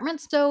on-campus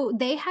apartments. So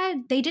they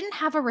didn't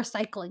have a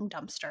recycling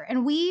dumpster,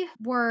 and we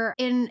were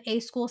in a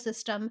school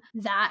system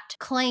that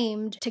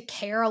claimed to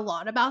care a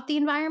lot about the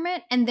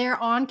environment, and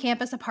their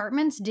on-campus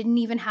apartments didn't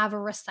even have a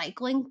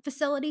recycling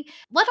facility,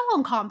 let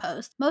alone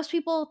compost. Most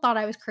people thought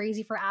I was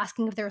crazy for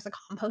asking if there was a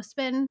compost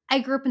bin. I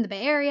grew up in the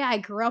Bay Area. I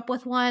grew up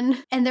with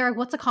one, and they're like,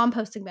 what's a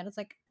composting bin? It's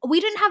like, we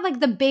didn't have like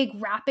the big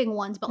wrapping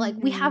ones, but like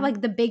we have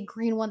like the big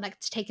green one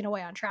that's taken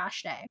away on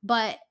trash day.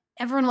 But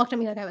everyone looked at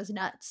me like I was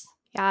nuts.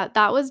 Yeah,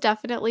 that was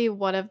definitely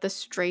one of the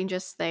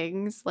strangest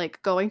things. Like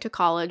going to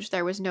college,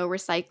 there was no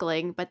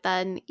recycling, but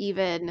then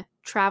even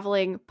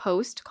traveling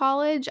post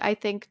college. I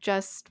think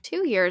just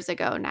 2 years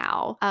ago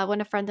now,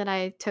 when a friend and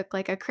I took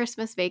like a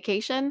Christmas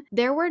vacation,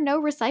 there were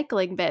no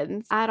recycling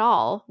bins at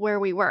all where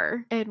we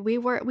were, and we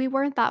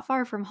weren't that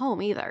far from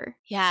home either.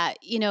 Yeah,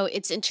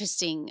 it's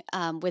interesting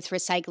with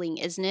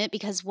recycling, isn't it?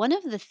 Because one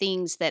of the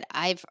things that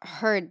I've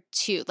heard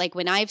too, like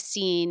when I've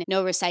seen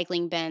no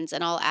recycling bins,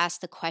 and I'll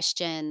ask the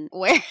question,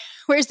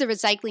 where's the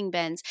recycling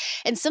bins?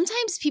 And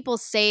sometimes people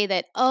say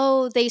that,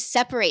 oh, they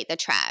separate the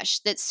trash,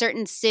 that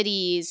certain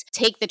cities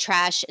take the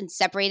trash and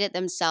separate it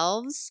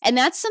themselves. And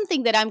that's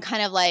something that I'm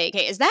kind of like,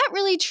 okay, is that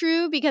really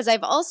true? Because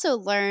I've also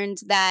learned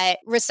that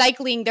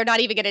recycling, they're not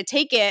even going to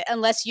take it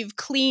unless you've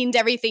cleaned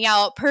everything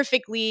out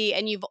perfectly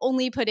and you've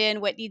only put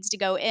in what needs to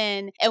go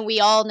in. And we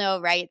all know,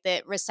 right,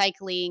 that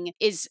recycling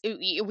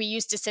we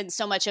used to send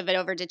so much of it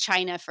over to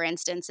China, for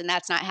instance, and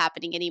that's not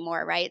happening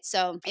anymore, right?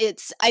 So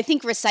I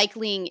think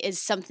recycling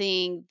is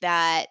something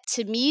that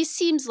to me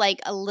seems like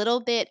a little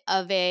bit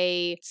of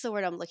what's the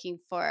word I'm looking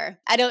for?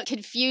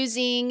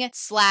 Confusing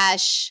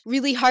 /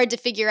 really hard to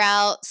figure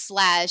out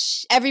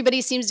 /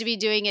 everybody seems to be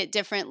doing it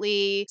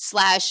differently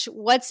 /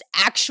 what's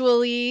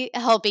actually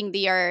helping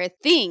the earth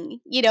thing,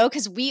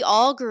 because we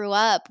all grew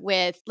up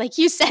with, like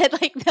you said,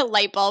 like the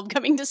light bulb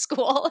coming to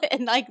school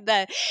and like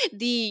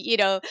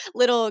the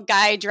little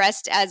guy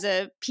dressed as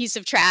a piece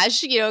of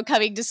trash,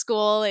 coming to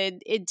school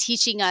and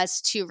teaching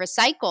us to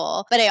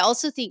recycle. But I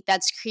also think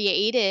that's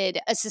created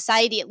a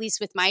society, at least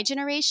with my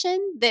generation,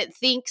 that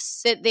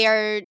thinks that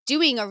they're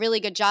doing a really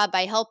good job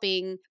by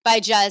helping by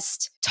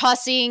just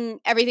tossing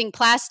everything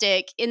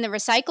plastic in the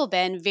recycle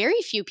bin.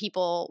 Very few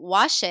people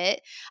wash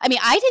it. I mean,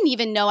 I didn't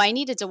even know I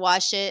needed to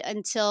wash it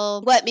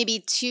until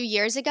maybe 2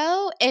 years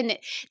ago. And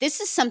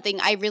this is something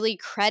I really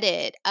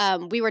credit.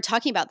 We were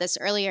talking about this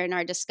earlier in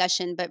our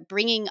discussion, but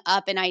bringing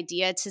up an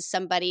idea to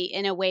somebody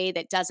in a way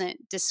that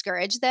doesn't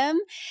discourage them.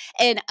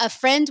 And a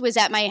friend was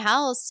at my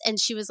house and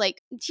she was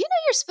like, do you know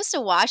you're supposed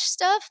to wash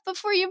stuff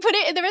before you put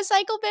it in the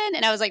recycle bin?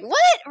 And I was like, what?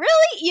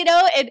 Really?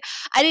 And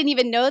I didn't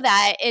even know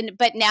that.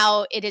 But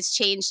now it has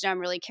changed and I'm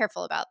really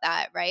careful about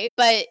that, right?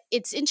 But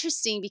it's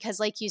interesting because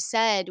like you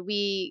said,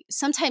 we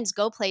sometimes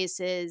go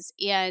places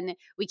and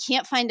we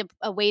can't find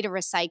a way to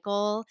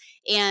recycle.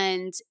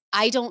 And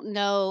I don't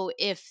know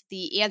if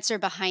the answer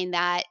behind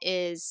that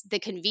is the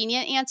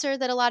convenient answer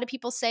that a lot of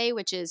people say,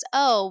 which is,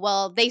 oh,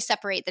 well, they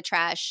separate the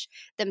trash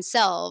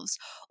themselves,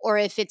 or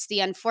if it's the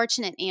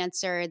unfortunate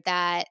answer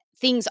that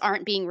things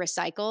aren't being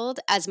recycled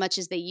as much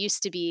as they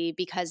used to be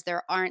because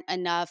there aren't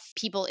enough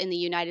people in the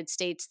United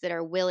States that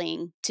are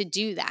willing to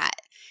do that.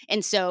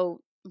 And so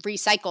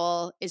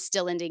recycle is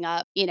still ending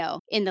up,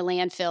 in the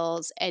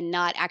landfills and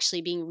not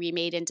actually being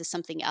remade into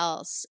something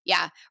else.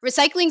 Yeah.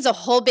 Recycling is a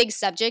whole big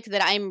subject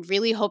that I'm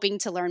really hoping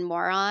to learn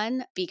more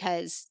on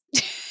because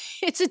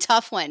it's a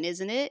tough one,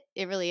 isn't it?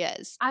 It really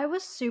is. I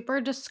was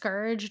super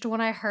discouraged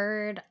when I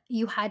heard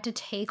you had to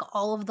take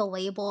all of the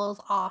labels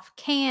off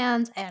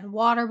cans and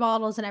water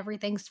bottles and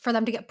everything for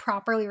them to get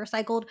properly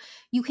recycled.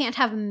 You can't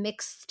have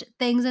mixed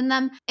things in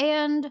them.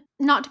 And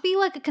not to be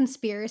like a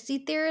conspiracy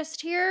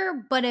theorist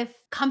here, but if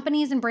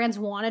companies and brands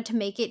wanted to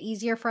make it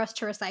easier for us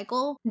to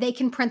recycle, they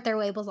can print their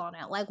labels on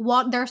it. Like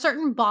there are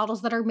certain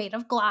bottles that are made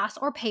of glass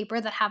or paper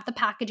that have the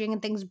packaging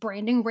and things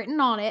branding written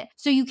on it.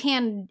 So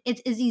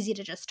it's easy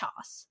to just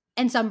toss.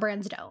 And some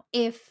brands don't.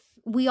 If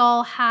we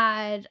all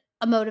had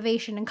a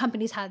motivation and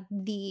companies had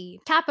the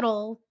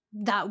capital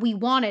that we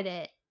wanted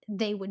it,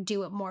 they would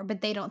do it more,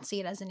 but they don't see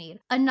it as a need.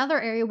 Another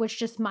area which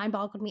just mind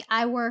boggled me,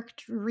 I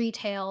worked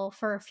retail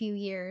for a few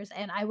years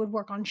and I would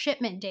work on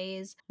shipment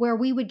days where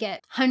we would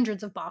get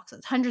hundreds of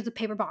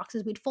paper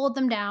boxes. We'd fold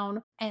them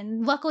down,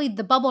 and luckily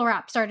the bubble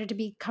wrap started to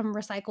become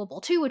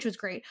recyclable too, which was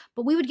great.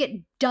 But we would get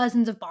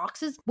dozens of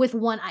boxes with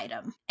one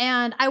item.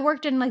 And I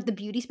worked in like the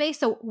beauty space,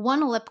 so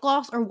one lip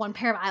gloss or one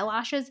pair of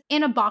eyelashes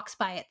in a box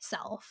by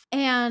itself.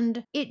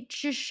 And it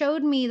just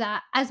showed me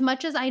that as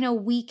much as I know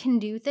we can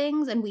do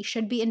things and we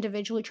should be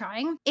individually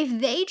trying,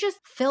 if they just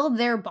filled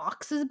their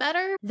boxes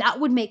better, that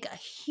would make a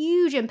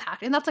huge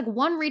impact. And that's like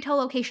one retail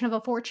location of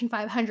a Fortune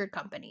 500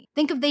 company.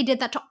 Think if they did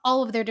that to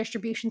all of their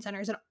distribution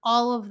centers and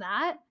all of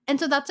that. And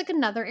so that's like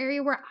another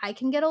area where I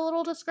can get a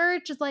little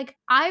discouraged. Is like,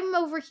 I'm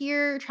over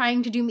here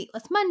trying to do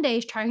Meatless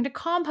Mondays, trying to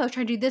compost,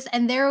 trying to do this,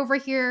 and they're over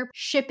here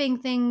shipping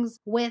things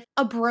with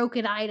a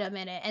broken item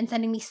in it and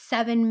sending me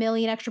 7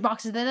 million extra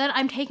boxes that then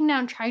I'm taking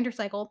down trying to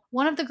recycle.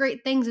 One of the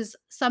great things is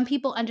some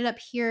people ended up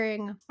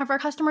hearing, if our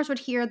customers would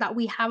hear that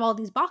we have all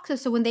these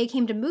boxes, so when they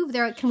came to move,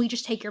 they're like, can we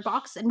just take your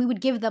boxes? And we would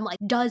give them like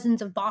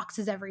dozens of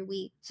boxes every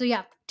week. So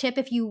yeah, tip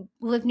if you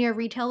live near a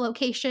retail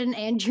location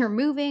and you're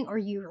moving or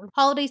you're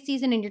holiday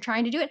season and you're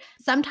trying to do it,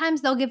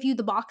 sometimes they'll give you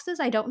the boxes.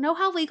 I don't know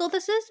how legal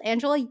this is.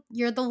 Angela,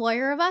 you're the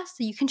lawyer of us,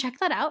 so you can check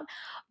that out.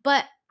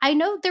 But I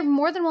know they're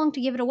more than willing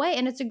to give it away,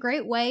 and it's a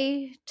great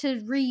way to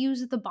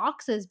reuse the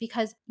boxes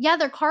because, yeah,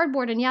 they're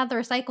cardboard and yeah,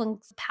 the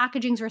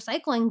packaging's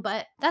recycling,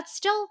 but that's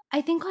still,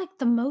 I think, like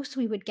the most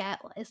we would get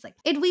is like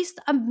at least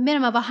a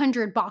minimum of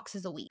 100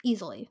 boxes a week,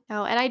 easily.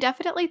 Oh, and I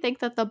definitely think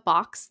that the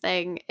box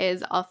thing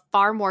is a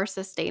far more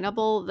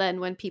sustainable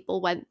than when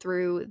people went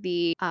through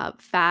the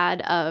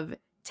fad of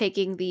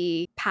taking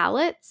the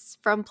pallets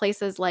from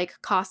places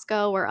like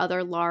Costco or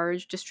other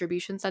large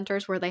distribution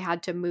centers where they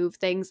had to move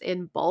things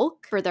in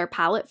bulk for their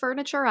pallet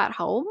furniture at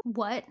home.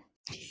 What?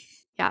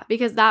 Yeah,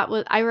 because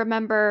I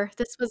remember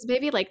this was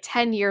maybe like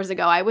 10 years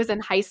ago. I was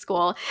in high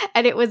school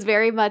and it was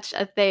very much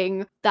a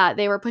thing that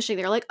they were pushing.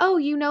 They're like, oh,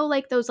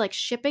 like those like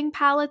shipping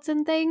pallets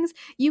and things,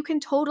 you can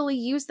totally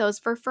use those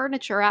for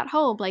furniture at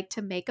home, like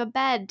to make a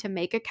bed, to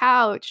make a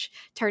couch,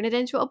 turn it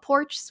into a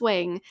porch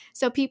swing.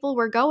 So people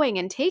were going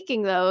and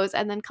taking those,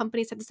 and then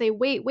companies had to say,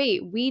 wait,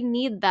 we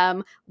need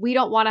them. We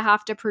don't want to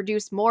have to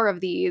produce more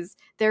of these.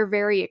 They're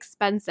very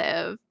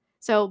expensive.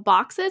 So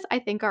boxes, I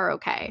think, are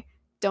okay.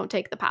 Don't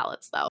take the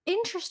pallets, though.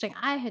 Interesting.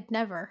 I had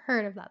never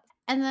heard of that.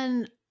 And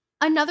then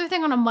another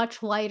thing on a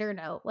much lighter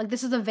note, like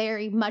this is a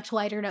very much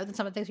lighter note than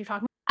some of the things you're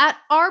talking about. At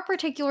our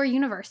particular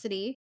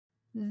university,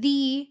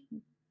 the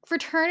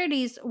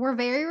fraternities were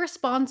very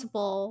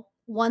responsible.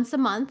 Once a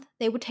month,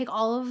 they would take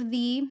all of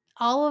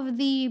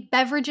the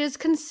beverages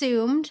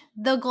consumed,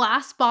 the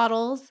glass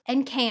bottles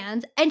and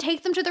cans, and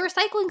take them to the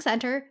recycling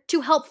center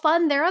to help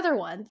fund their other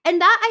ones. And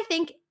that, I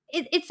think,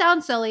 it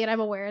sounds silly, and I'm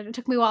aware it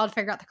took me a while to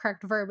figure out the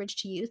correct verbiage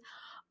to use,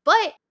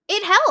 but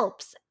it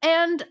helps.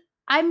 And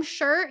I'm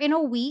sure in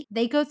a week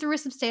they go through a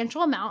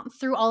substantial amount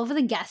through all of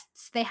the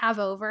guests they have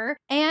over,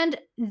 and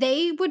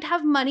they would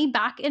have money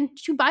back in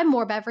to buy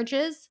more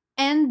beverages,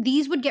 and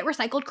these would get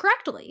recycled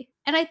correctly.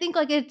 And I think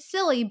like it's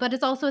silly, but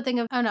it's also a thing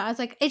of, oh no, it's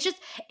like,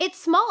 it's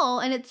small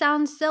and it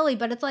sounds silly,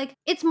 but it's like,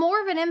 it's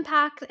more of an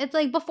impact. It's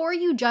like before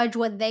you judge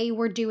what they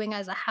were doing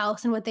as a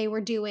house and what they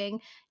were doing,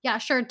 yeah,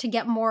 sure, to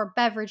get more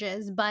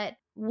beverages, but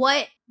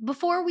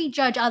before we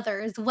judge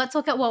others, let's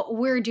look at what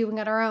we're doing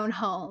at our own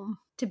home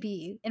to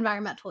be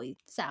environmentally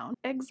sound.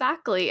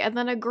 Exactly. And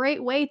then a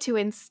great way to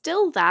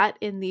instill that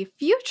in the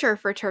future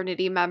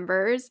fraternity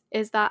members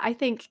is that I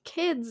think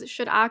kids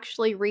should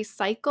actually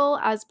recycle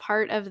as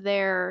part of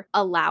their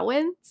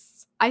allowance.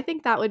 I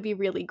think that would be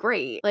really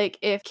great. Like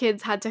if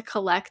kids had to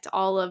collect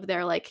all of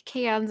their like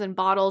cans and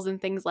bottles and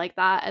things like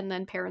that, and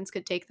then parents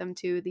could take them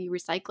to the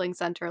recycling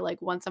center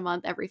like once a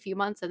month, every few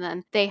months, and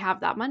then they have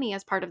that money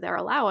as part of their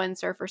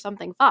allowance or for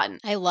something fun.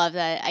 I love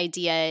that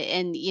idea.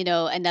 And,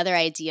 another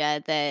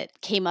idea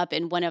that came up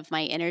in one of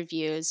my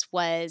interviews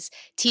was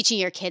teaching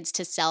your kids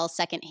to sell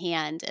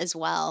secondhand as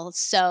well.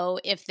 So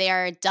if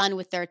they're done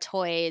with their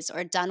toys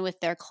or done with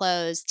their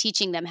clothes,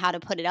 teaching them how to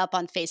put it up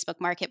on Facebook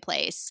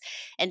Marketplace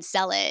and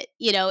sell it,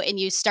 and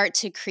you start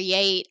to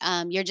create,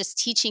 you're just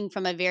teaching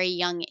from a very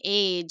young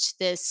age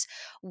this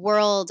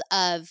world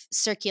of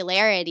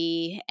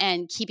circularity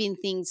and keeping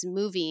things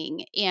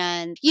moving.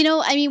 And,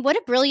 what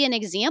a brilliant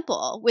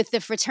example with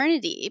the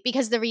fraternity,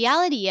 because the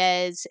reality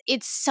is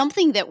it's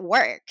something that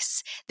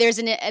works. There's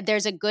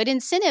a good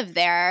incentive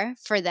there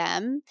for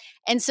them.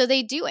 And so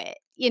they do it.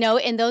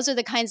 And those are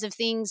the kinds of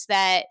things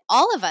that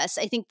all of us,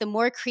 I think the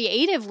more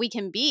creative we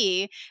can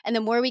be and the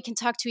more we can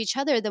talk to each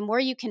other, the more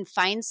you can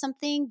find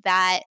something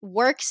that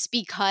works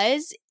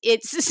because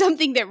it's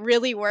something that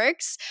really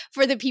works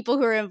for the people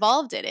who are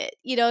involved in it.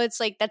 It's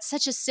like that's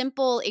such a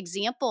simple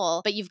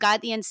example, but you've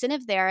got the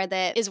incentive there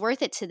that is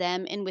worth it to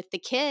them. And with the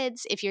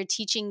kids, if you're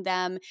teaching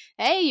them,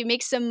 hey, you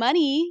make some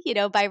money,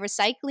 by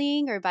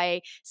recycling or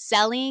by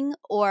selling,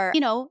 or,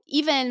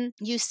 even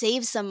you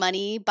save some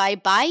money by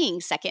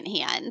buying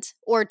secondhand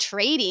or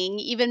trading,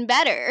 even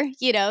better,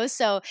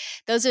 So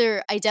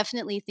I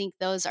definitely think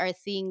those are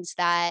things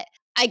that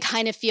I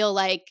kind of feel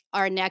like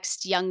our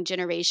next young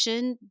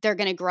generation, they're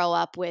going to grow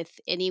up with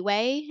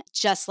anyway,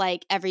 just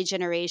like every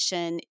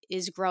generation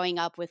is growing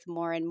up with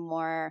more and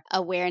more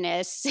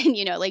awareness. And,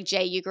 like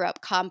Jay, you grew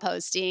up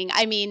composting.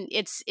 I mean,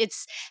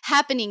 it's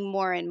happening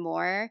more and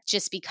more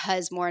just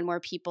because more and more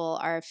people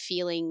are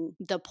feeling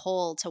the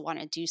pull to want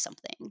to do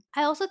something.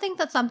 I also think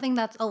that's something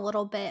that's a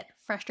little bit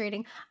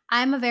frustrating.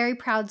 I'm a very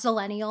proud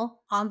Zillennial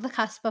on the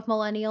cusp of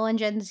millennial and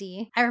Gen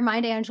Z. I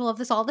remind Angela of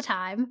this all the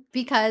time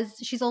because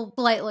she's a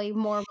slightly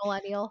more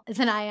millennial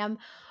than I am.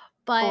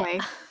 But Boy.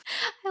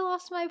 I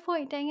lost my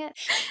point, dang it.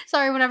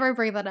 Sorry, whenever I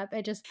bring that up,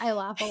 I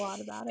laugh a lot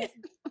about it.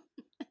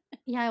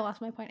 Yeah, I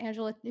lost my point.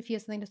 Angela, if you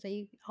have something to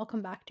say, I'll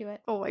come back to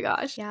it. Oh my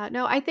gosh. Yeah,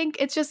 no, I think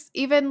it's just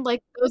even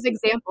like those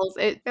examples,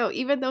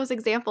 even those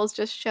examples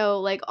just show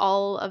like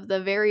all of the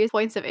various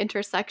points of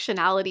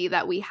intersectionality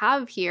that we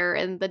have here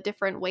and the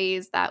different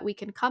ways that we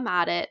can come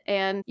at it.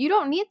 And you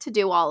don't need to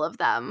do all of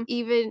them.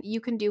 Even you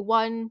can do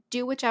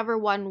whichever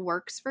one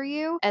works for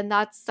you. And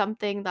that's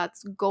something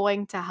that's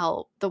going to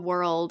help the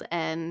world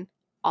and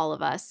all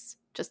of us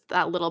just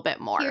that little bit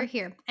more.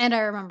 Here. And I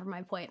remember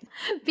my point.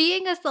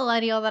 Being a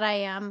millennial that I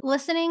am,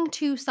 listening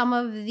to some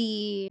of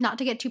the, not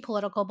to get too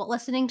political, but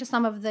listening to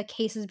some of the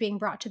cases being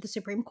brought to the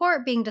Supreme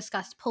Court, being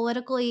discussed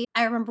politically.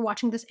 I remember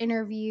watching this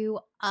interview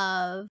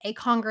of a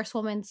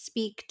congresswoman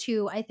speak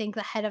to, I think,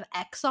 the head of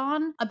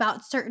Exxon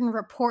about certain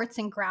reports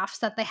and graphs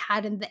that they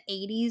had in the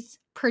 80s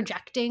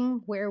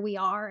projecting where we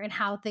are and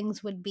how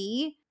things would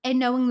be. And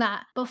knowing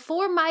that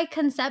before my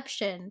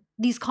conception,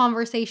 these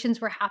conversations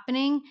were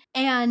happening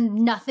and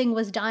nothing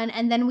was done.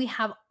 And then we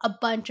have a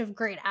bunch of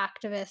great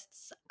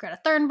activists. Greta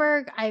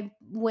Thunberg, I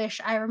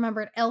wish I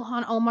remembered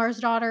Ilhan Omar's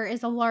daughter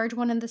is a large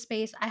one in the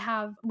space.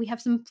 We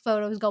have some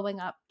photos going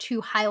up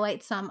to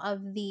highlight some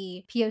of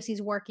the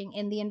POCs working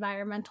in the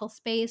environmental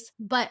space,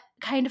 but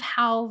kind of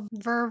how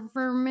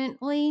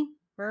vehemently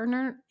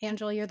Werner,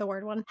 Angela, you're the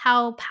word one,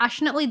 how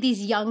passionately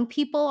these young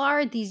people,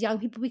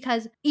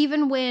 because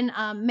even when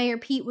Mayor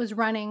Pete was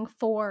running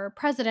for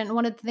president,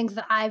 one of the things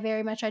that I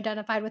very much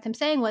identified with him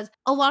saying was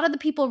a lot of the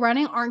people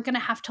running aren't going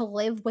to have to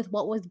live with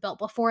what was built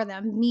before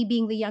them. Me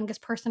being the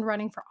youngest person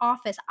running for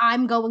office,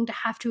 I'm going to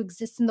have to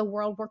exist in the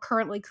world we're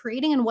currently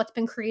creating and what's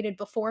been created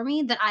before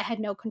me that I had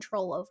no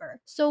control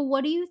over. So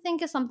what do you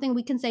think is something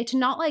we can say to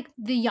not like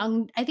the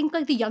young, I think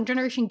like the young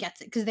generation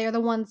gets it because they're the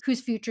ones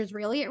whose future is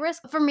really at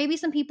risk. For maybe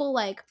some people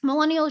like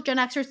millennials, Gen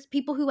Xers,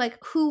 people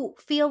who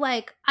feel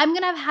like I'm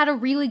gonna have had a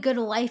really good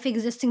life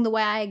existing the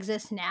way I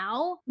exist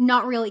now,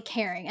 not really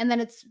caring. And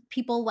then it's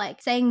people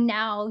like saying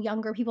now,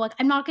 younger people like,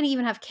 I'm not gonna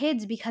even have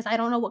kids because I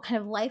don't know what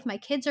kind of life my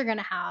kids are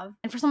gonna have.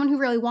 And for someone who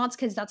really wants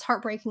kids, that's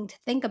heartbreaking to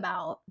think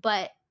about.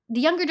 But the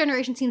younger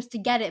generation seems to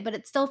get it, but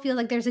it still feels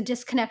like there's a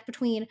disconnect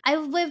between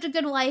I've lived a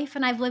good life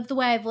and I've lived the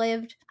way I've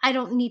lived. I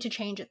don't need to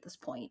change at this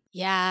point.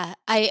 Yeah,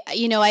 I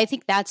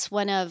think that's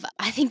one of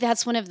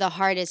the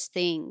hardest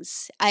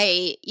things.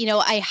 I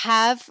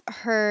have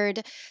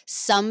heard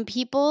some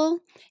people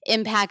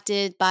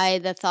impacted by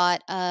the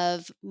thought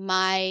of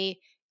my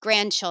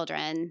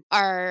grandchildren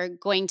are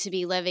going to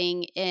be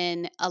living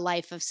in a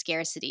life of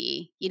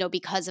scarcity,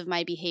 because of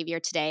my behavior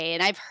today.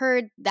 And I've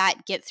heard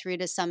that get through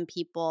to some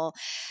people.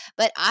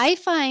 But I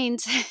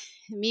find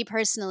me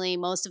personally,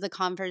 most of the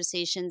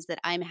conversations that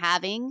I'm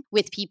having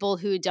with people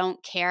who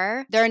don't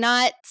care, they're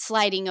not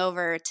sliding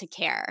over to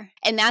care.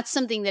 And that's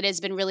something that has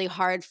been really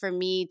hard for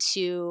me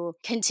to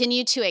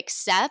continue to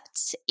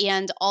accept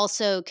and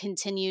also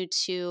continue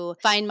to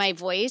find my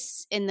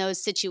voice in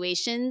those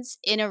situations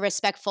in a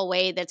respectful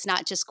way that's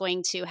not just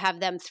going to have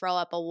them throw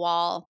up a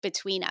wall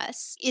between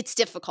us. It's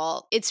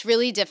difficult. It's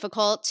really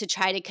difficult to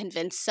try to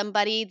convince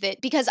somebody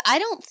that, because I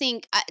don't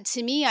think,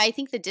 to me, I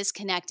think the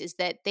disconnect is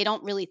that they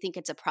don't really think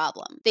it's a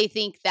problem. They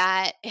think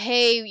that,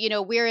 hey,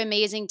 we're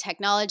amazing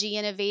technology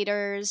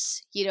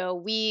innovators.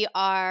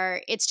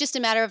 It's just a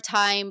matter of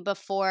time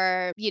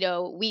before,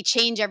 we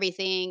change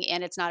everything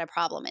and it's not a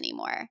problem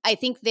anymore. I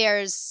think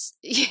there's,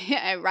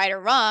 right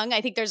or wrong,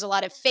 I think there's a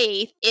lot of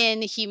faith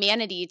in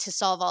humanity to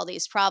solve all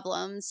these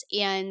problems.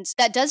 And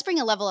that does bring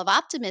a level of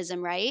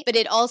optimism, right? But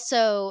it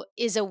also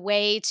is a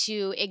way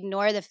to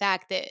ignore the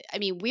fact that,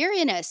 we're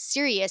in a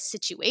serious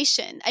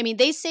situation.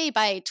 They say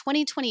by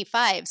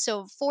 2025,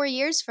 so 4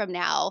 years from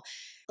now,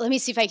 let me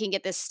see if I can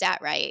get this stat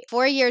right.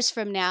 4 years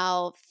from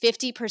now,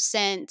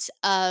 50%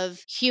 of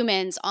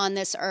humans on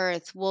this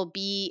earth will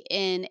be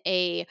in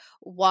a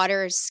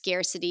water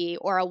scarcity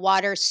or a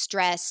water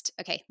stressed.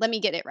 Okay, let me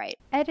get it right.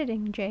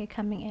 Editing Jay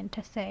coming in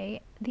to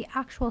say the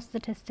actual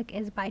statistic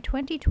is by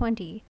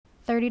 2020,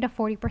 30 to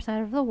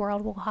 40% of the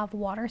world will have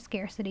water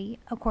scarcity,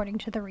 according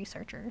to the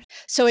researchers.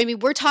 So,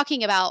 we're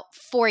talking about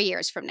 4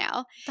 years from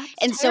now. That's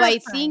and terrifying.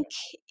 So I think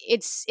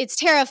it's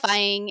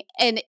terrifying.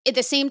 And at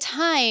the same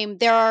time,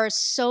 there are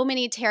so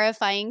many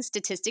terrifying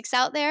statistics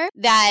out there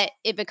that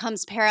it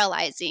becomes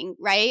paralyzing,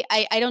 right?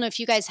 I don't know if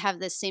you guys have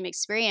this same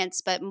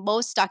experience, but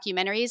most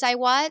documentaries I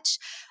watch,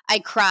 I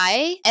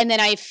cry and then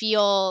I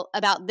feel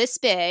about this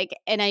big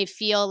and I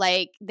feel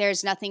like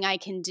there's nothing I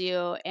can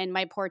do and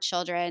my poor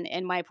children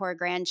and my poor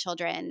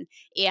grandchildren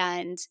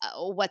and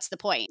what's the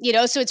point?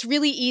 So it's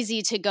really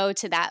easy to go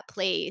to that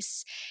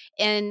place.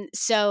 And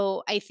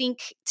so I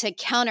think to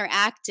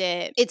counteract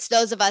it, it's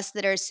those of us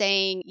that are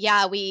saying,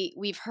 yeah,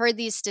 we've heard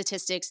these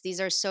statistics. These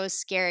are so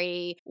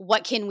scary.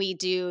 What can we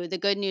do? The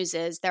good news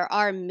is there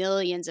are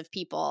millions of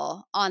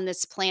people on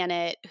this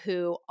planet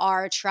who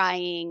are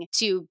trying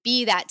to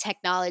be that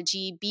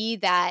technology, be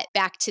that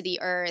back to the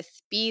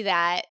earth, be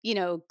that,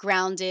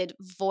 grounded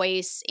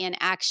voice and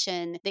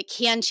action that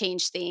can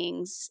change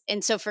things.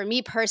 And so for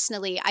me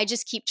personally, I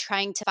just keep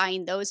trying to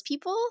find those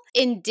people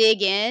and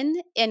dig in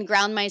and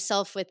ground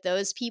myself with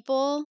those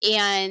people.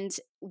 And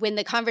when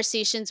the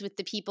conversations with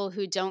the people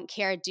who don't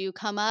care do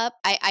come up,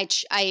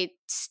 I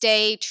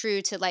stay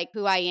true to like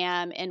who I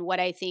am and what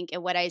I think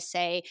and what I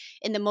say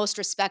in the most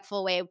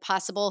respectful way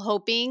possible,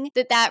 hoping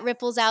that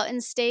ripples out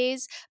and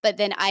stays. But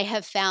then I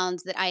have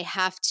found that I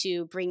have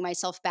to bring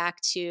myself back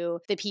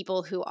to the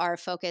people who are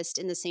focused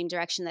in the same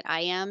direction that I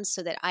am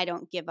so that I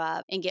don't give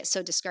up and get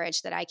so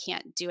discouraged that I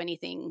can't do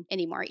anything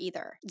anymore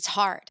either. It's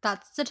hard.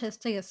 That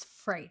statistic is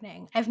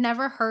frightening. I've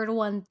never heard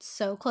one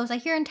so close. I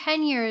hear in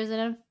 10 years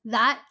and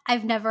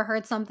I've never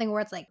heard something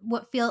where it's like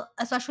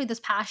especially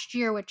this past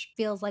year, which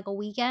feels like a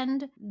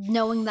weekend,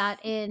 knowing that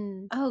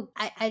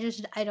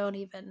I don't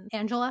even,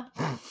 Angela,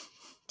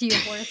 do you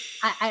have words?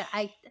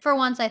 I for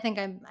once, I think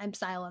I'm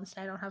silenced.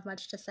 I don't have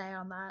much to say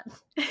on that.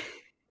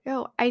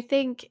 No, I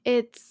think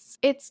it's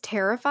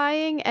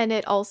terrifying, and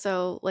it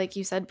also, like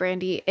you said,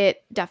 Brandy,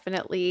 it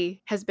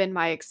definitely has been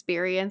my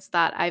experience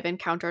that I've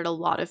encountered a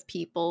lot of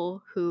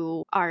people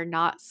who are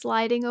not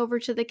sliding over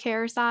to the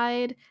care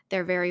side.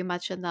 They're very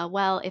much in the,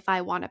 well, if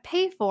I want to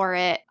pay for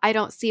it, I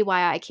don't see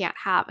why I can't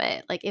have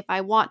it. Like, if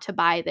I want to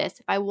buy this,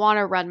 if I want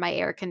to run my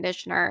air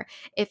conditioner,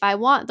 if I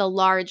want the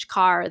large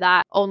car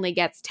that only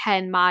gets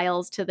 10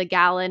 miles to the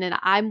gallon and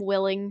I'm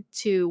willing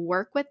to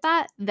work with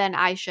that, then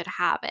I should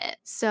have it.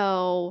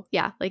 So,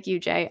 yeah, like you,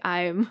 Jay,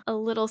 I'm a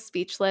little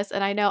speechless.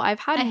 And I know I've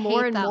had I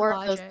more hate and that more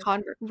of those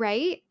logic.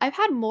 right? I've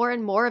had more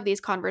and more of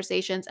these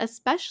conversations,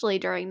 especially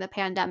during the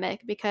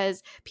pandemic,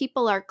 because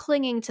people are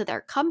clinging to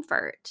their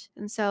comfort.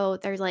 And so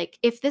they're like,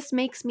 if this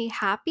makes me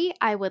happy,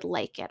 I would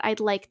like it. I'd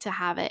like to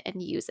have it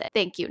and use it.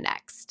 Thank you,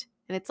 next.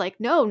 And it's like,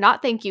 no,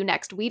 not thank you,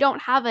 next. We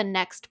don't have a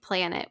next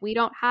planet. We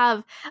don't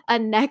have a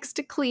next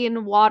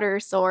clean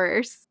water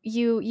source.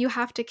 You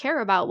have to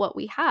care about what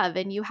we have,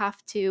 and you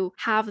have to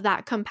have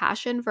that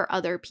compassion for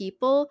other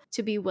people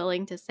to be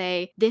willing to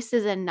say, this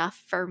is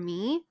enough for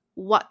me.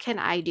 What can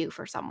I do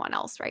for someone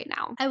else right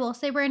now? I will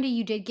say, Brandy,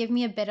 you did give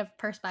me a bit of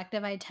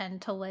perspective. I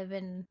tend to live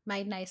in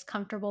my nice,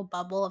 comfortable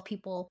bubble of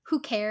people who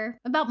care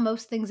about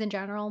most things in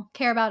general,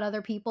 care about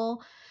other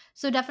people.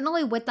 So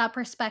definitely with that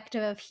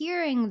perspective of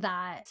hearing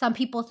that, some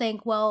people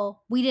think,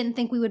 well, we didn't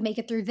think we would make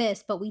it through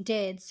this, but we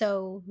did.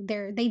 So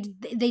they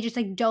just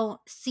like don't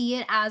see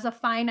it as a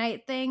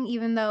finite thing,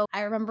 even though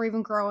I remember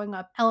even growing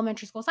up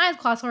elementary school science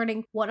class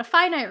learning what a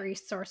finite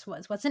resource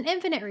was, what's an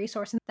infinite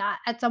resource, and that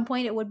at some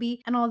point it would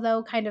be. And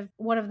although kind of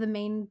one of the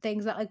main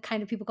things that like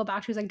kind of people go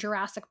back to is like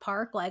Jurassic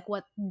Park, like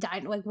like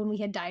when we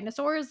had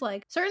dinosaurs,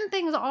 like certain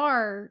things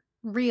are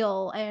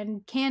real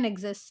and can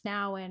exist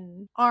now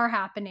and are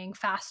happening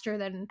faster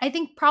than I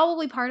think.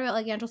 Probably part of it,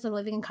 like Angela said,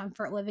 living in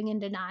comfort, living in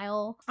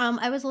denial.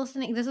 I was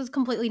listening, this is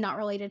completely not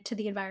related to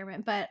the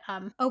environment, but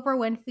Oprah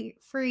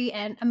Winfrey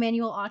and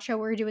Emmanuel Acho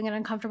were doing an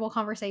uncomfortable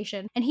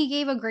conversation, and he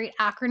gave a great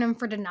acronym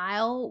for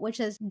denial,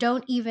 which is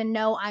don't even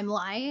know I'm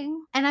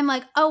lying. And I'm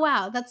like, oh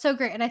wow, that's so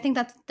great. And I think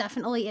that's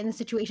definitely in a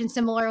situation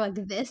similar like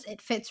this,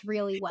 it fits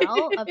really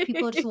well, of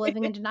people just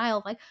living in denial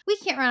of like, we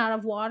can't run out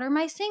of water,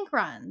 my sink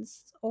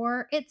runs,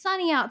 or it's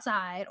sunny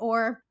outside,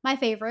 or my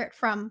favorite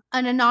from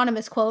an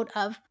anonymous quote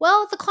of,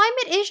 well, the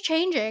climate is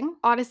changing.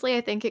 Honestly,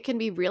 I think it can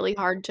be really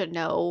hard to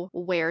know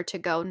where to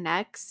go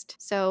next.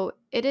 So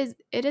it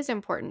is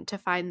important to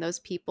find those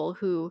people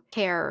who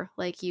care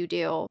like you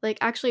do. Like,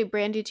 actually,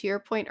 Brandy, to your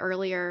point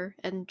earlier,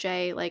 and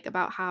Jay, like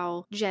about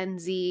how Gen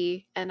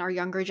Z and our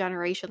younger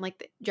generation, like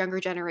the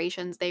younger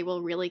generations, they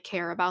will really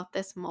care about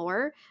this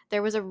more.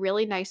 There was a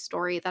really nice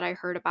story that I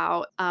heard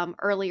about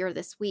earlier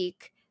this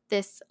week.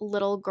 This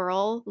little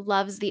girl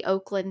loves the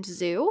Oakland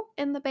Zoo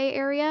in the Bay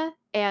Area,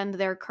 and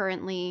they're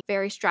currently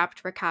very strapped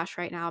for cash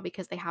right now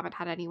because they haven't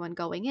had anyone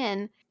going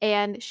in.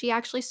 And she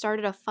actually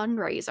started a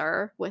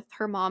fundraiser with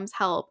her mom's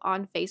help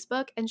on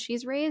Facebook, and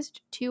she's raised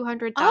Oh,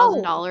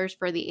 $200,000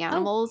 for the oh,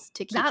 animals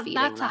to keep feeding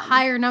that's a them.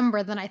 higher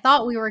number than I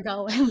thought we were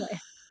going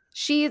with.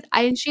 She's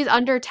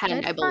under 10,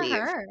 Good I for believe.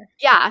 her.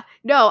 Yeah.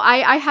 No,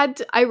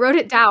 I wrote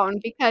it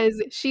down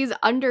because she's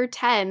under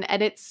 10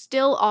 and it's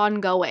still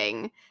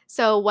ongoing.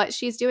 So what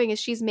she's doing is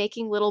she's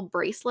making little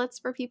bracelets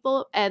for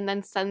people and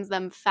then sends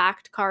them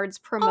fact cards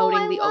Oh, promoting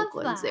I the love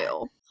Oakland that.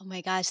 Zoo. Oh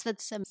my gosh,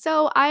 that's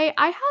So I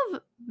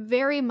have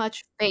very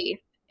much faith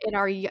in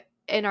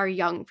our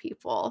young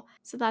people.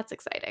 So that's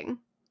exciting.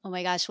 oh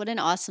my gosh, what an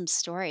awesome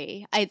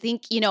story. I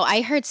think,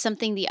 I heard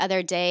something the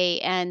other day,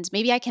 and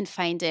maybe I can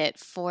find it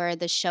for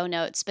the show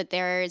notes, but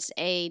there's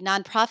a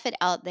nonprofit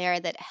out there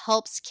that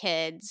helps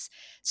kids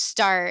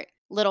start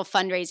little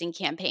fundraising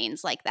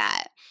campaigns like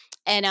that.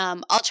 And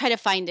I'll try to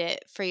find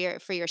it for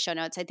your show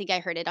notes. I think I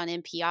heard it on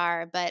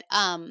NPR, but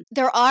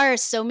there are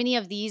so many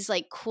of these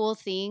like cool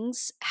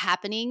things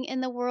happening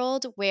in the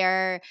world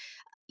where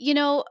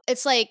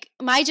it's like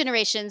my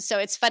generation. So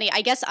it's funny.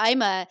 I guess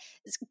I'm a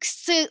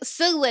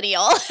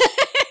millennial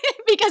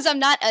because I'm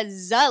not a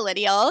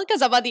zillennial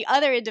because I'm on the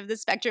other end of the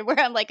spectrum where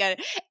I'm like a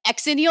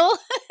exennial.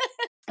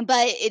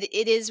 But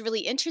it is really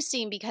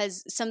interesting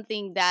because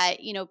something that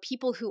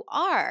people who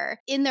are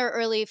in their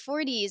early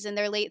 40s and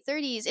their late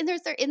 30s, in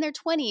their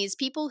 20s,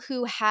 people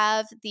who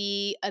have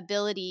the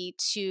ability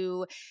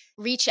to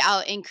reach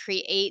out and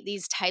create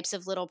these types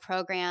of little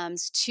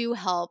programs to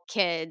help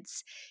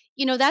kids,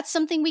 that's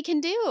something we can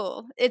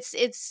do.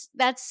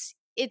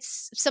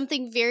 It's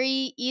something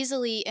very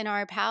easily in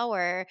our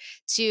power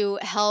to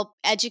help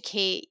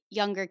educate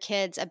younger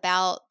kids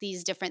about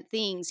these different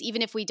things,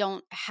 even if we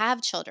don't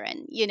have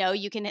children.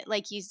 You can,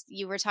 like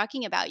you were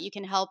talking about, you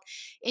can help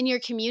in your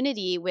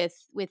community with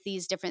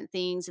these different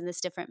things and this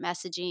different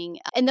messaging.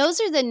 And those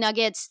are the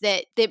nuggets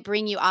that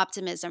bring you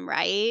optimism,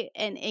 right?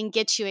 And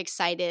get you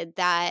excited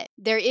that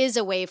there is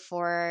a way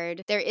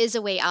forward, there is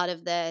a way out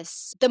of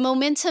this. The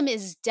momentum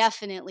is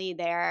definitely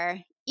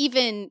there.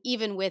 Even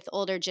with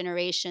older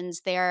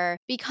generations, they're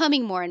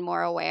becoming more and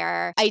more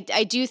aware.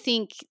 I do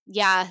think,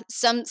 yeah,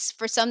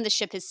 for some the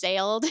ship has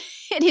sailed.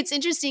 And it's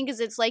interesting because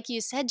it's like you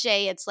said,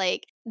 Jay, it's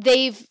like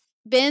they've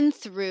been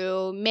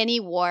through many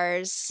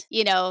wars,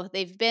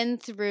 they've been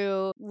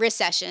through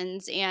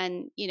recessions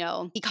and,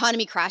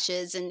 economy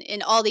crashes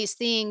and all these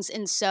things.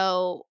 And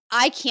so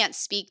I can't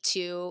speak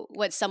to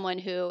what someone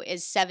who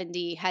is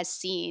 70 has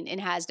seen and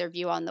has their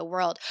view on the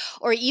world.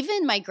 Or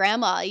even my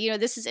grandma,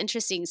 this is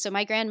interesting. So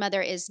my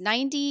grandmother is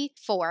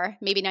 94,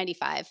 maybe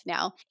 95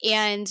 now.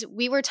 And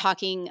we were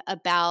talking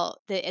about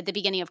at the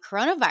beginning of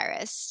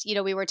coronavirus,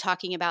 we were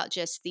talking about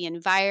just the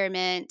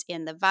environment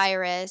and the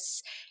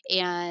virus.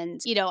 And,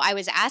 I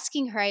was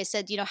asking her, I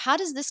said, how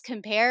does this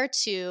compare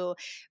to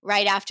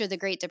right after the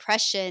Great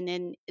Depression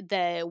and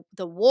the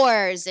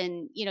wars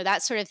and,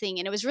 that sort of thing.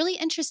 And it was really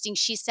interesting.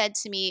 She said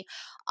to me,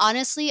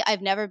 honestly,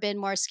 I've never been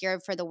more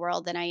scared for the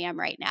world than I am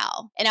right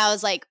now. And I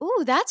was like,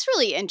 ooh, that's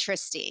really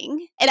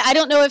interesting. And I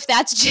don't know if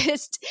that's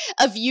just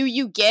a view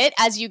you get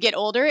as you get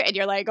older and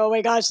you're like, oh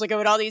my gosh, look at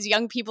what all these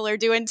young people are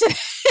doing to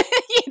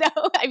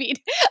I mean,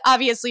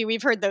 obviously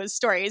we've heard those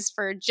stories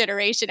for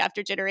generation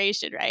after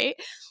generation, right?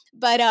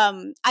 But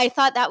I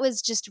thought that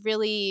was just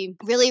really,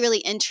 really, really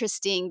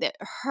interesting that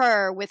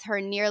with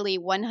her nearly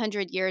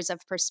 100 years of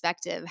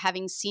perspective,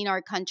 having seen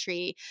our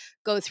country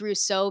go through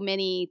so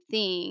many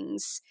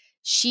things,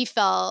 she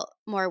felt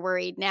more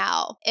worried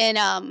now.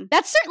 And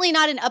that's certainly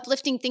not an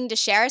uplifting thing to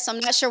share. So I'm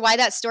not sure why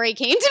that story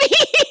came to me.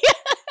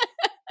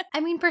 I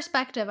mean,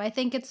 perspective. I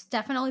think it's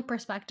definitely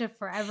perspective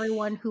for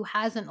everyone who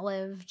hasn't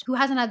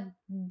had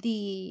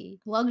the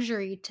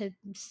luxury to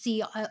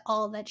see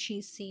all that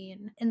she's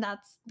seen. And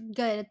that's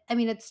good. I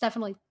mean, it's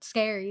definitely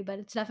scary, but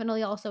it's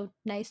definitely also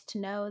nice to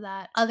know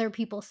that other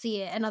people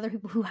see it and other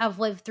people who have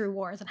lived through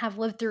wars and have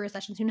lived through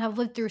recessions and have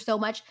lived through so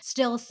much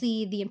still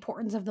see the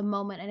importance of the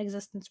moment and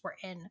existence we're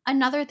in.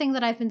 Another thing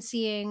that I've been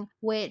seeing,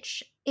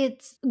 which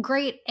it's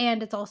great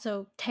and it's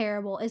also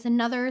terrible, is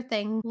another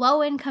thing.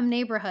 Low income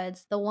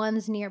neighborhoods, the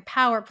ones near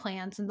power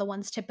plants and the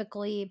ones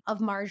typically of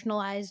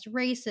marginalized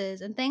races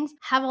and things,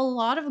 have a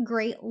lot of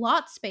great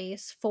lot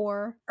space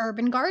for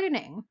urban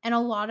gardening. And a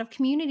lot of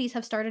communities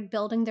have started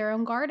building their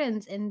own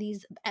gardens in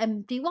these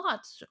empty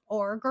lots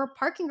or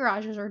parking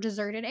garages or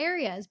deserted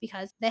areas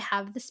because they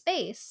have the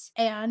space.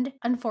 And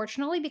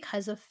unfortunately,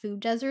 because of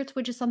food deserts,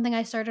 which is something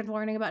I started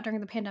learning about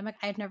during the pandemic,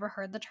 I had never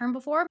heard the term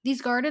before,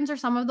 these gardens are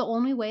some of the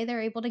only way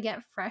they're able to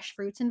get fresh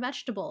fruits and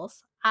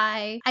vegetables.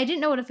 I didn't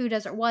know what a food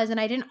desert was, and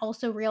I didn't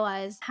also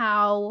realize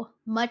how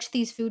much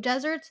these food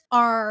deserts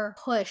are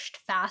pushed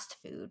fast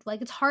food.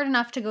 Like, it's hard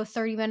enough to go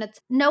 30 minutes.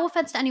 No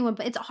offense to anyone,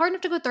 but it's hard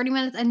enough to go 30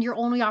 minutes and your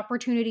only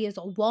opportunity is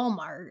a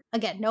Walmart.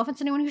 Again, no offense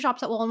to anyone who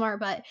shops at Walmart,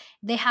 but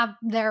they have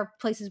their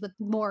places with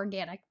more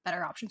organic,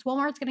 better options.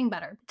 Walmart's getting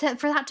better.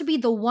 For that to be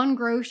the one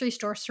grocery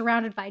store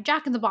surrounded by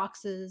Jack in the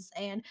Boxes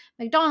and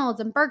McDonald's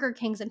and Burger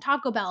Kings and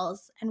Taco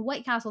Bells and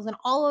White Castles and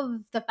all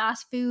of the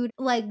fast food,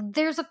 like,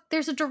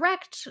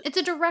 it's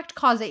a direct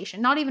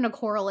causation, not even a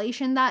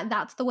correlation,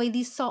 that's the way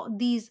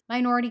these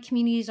minority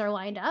communities are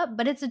lined up,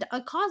 but it's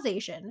a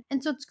causation.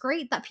 And so it's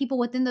great that people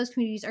within those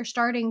communities are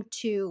starting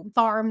to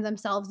farm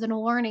themselves and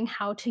learning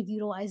how to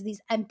utilize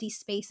these empty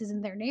spaces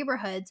in their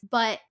neighborhoods.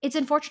 But it's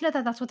unfortunate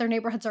that that's what their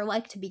neighborhoods are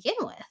like to begin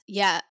with.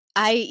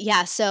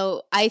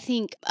 So I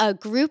think a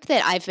group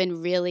that I've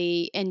been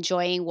really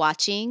enjoying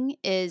watching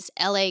is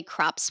LA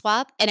Crop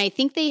Swap. And I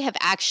think they have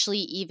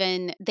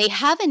they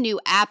have a new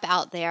app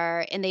out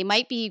there and they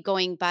might be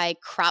going by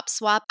Crop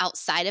Swap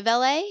outside of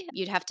LA.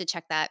 You'd have to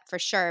check that for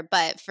sure.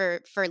 But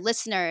for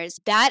listeners,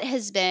 that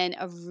has been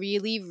a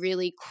really,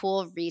 really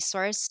cool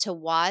resource to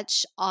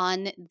watch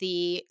on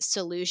the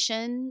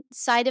solution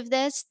side of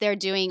this. They're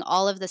doing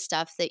all of the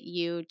stuff that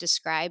you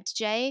described,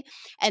 Jay,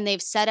 and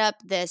they've set up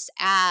this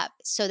app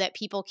so that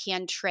people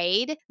can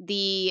trade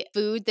the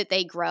food that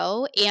they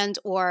grow and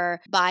or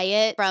buy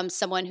it from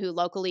someone who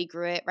locally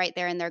grew it right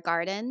there in their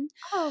garden.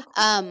 Oh,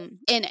 cool.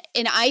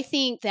 And I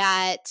think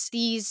that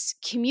these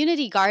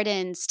community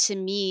gardens to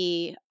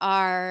me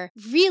are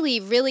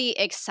really, really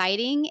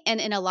exciting and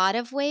in a lot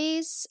of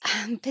ways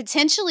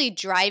potentially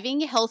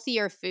driving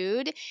healthier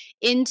food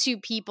into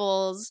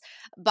people's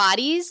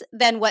bodies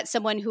than what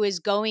someone who is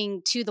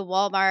going to the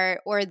Walmart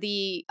or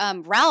the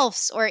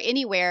Ralph's or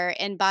anywhere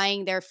and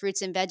buying their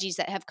fruits and veggies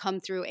that have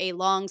come through a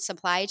long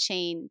supply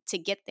chain to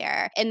get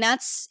there. And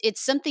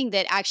it's something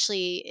that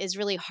actually is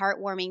really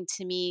heartwarming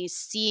to me,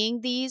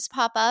 seeing these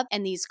pop up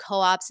and these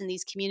co-ops and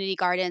these community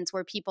gardens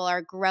where people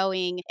are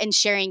growing and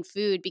sharing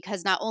food,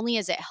 because not only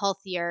is it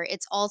healthier,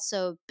 it's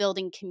also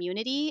building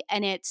community.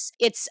 And it's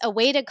a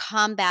way to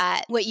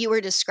combat what you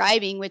were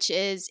describing, which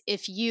is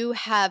if you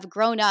have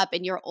grown up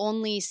and you're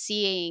only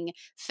seeing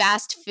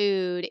fast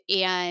food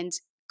and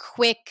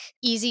quick,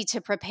 easy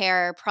to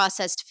prepare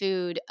processed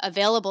food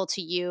available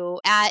to you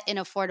at an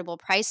affordable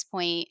price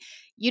point,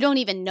 you don't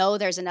even know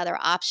there's another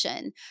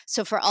option.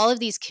 So for all of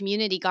these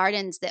community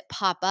gardens that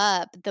pop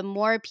up, the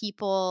more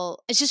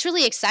people, it's just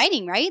really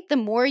exciting, right? The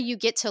more you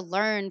get to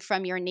learn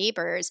from your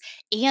neighbors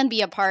and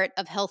be a part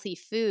of healthy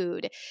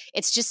food,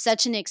 it's just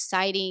such an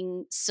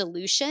exciting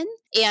solution.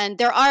 And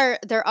there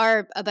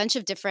are a bunch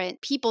of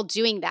different people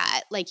doing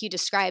that, like you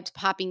described,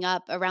 popping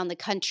up around the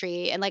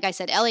country. And like I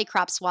said, LA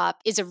Crop Swap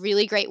is a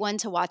really great one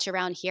to watch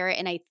around here.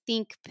 And I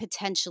think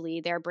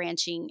potentially they're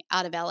branching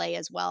out of LA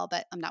as well,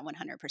 but I'm not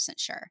 100%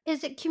 sure.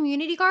 Is it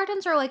community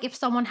gardens, or like if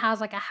someone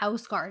has like a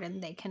house garden,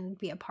 they can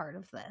be a part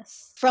of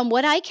this? From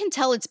what I can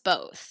tell, it's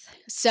both.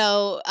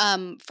 So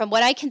from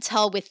what I can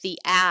tell with the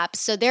app,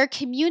 so their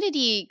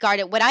community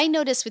garden, what I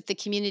notice with the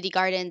community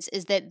gardens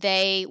is that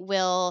they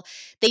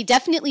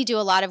definitely do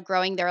a lot of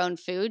growing their own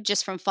food.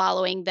 Just from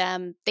following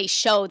them, they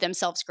show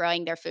themselves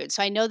growing their food.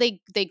 So I know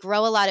they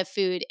grow a lot of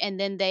food, and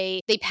then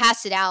they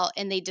pass it out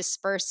and they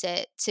disperse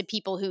it to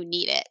people who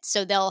need it.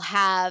 So they'll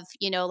have,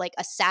 like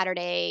a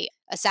Saturday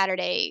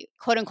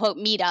quote unquote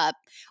meetup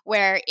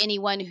where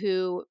anyone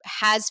who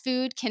has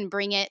food can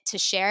bring it to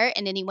share,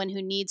 and anyone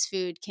who needs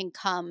food can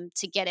come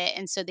to get it.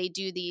 And so they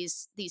do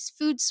these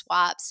food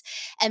swaps.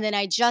 And then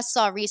I just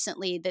saw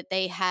recently that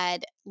they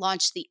had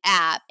launched the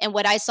app. And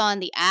what I saw in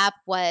the app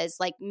was,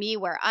 like me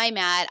where I'm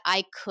at,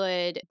 I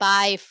could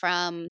buy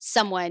from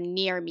someone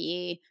near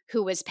me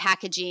who was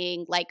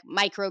packaging like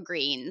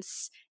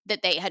microgreens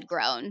that they had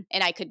grown,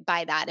 and I could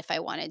buy that if I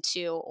wanted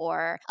to,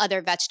 or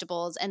other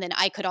vegetables. And then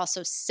I could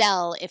also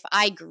sell, if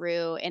I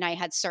grew and I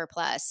had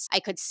surplus, I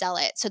could sell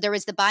it. So there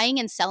was the buying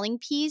and selling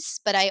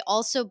piece, but I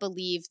also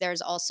believe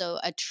there's also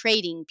a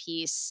trading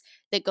piece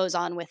that goes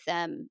on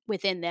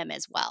within them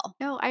as well.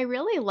 No, I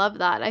really love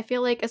that. I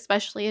feel like,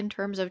 especially in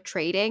terms of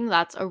trading,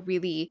 that's a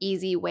really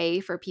easy way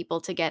for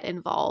people to get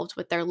involved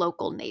with their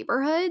local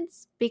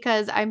neighborhoods,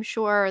 because I'm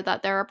sure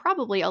that there are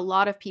probably a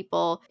lot of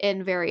people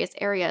in various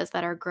areas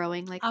that are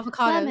growing like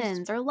Avocados.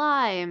 lemons or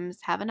limes,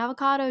 have an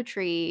avocado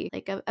tree,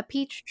 like a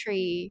peach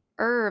tree,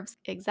 herbs,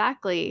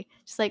 exactly.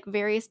 Just like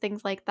various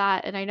things like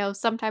that. And I know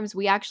sometimes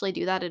we actually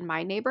do that in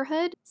my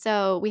neighborhood.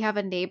 So we have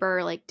a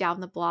neighbor like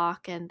down the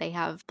block, and they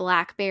have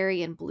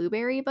blackberry and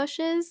blueberry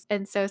bushes.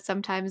 And so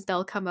sometimes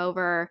they'll come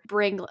over,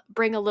 bring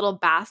a little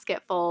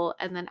basket full,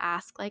 and then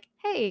ask like,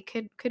 hey,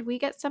 could we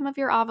get some of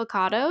your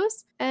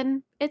avocados?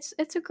 And it's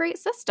a great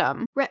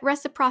system.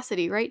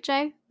 Reciprocity, right,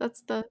 Jay?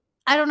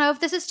 I don't know if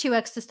this is too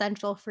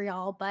existential for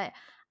y'all, but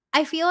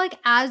I feel like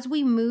as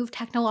we move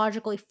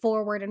technologically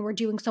forward and we're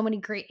doing so many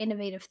great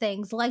innovative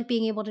things, like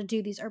being able to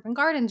do these urban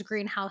gardens,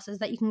 greenhouses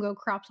that you can grow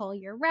crops all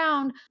year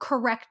round,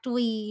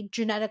 correctly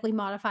genetically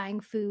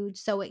modifying food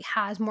so it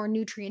has more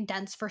nutrient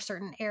dense for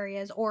certain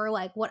areas, or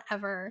like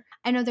whatever.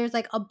 I know there's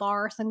like a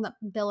bar or something that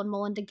Bill and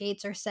Melinda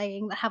Gates are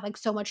saying that have like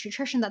so much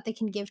nutrition that they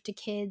can give to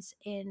kids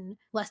in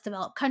less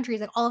developed countries,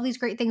 like all of these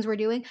great things we're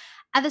doing.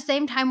 At the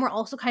same time, we're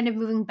also kind of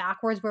moving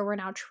backwards where we're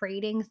now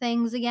trading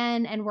things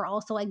again, and we're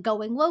also like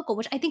going local,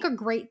 which I think are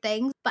great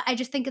things. But I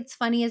just think it's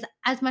funny,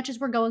 as much as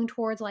we're going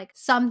towards like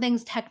some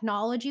things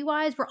technology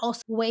wise, we're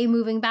also way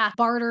moving back,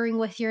 bartering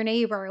with your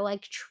neighbor,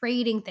 like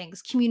trading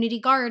things, community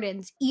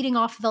gardens, eating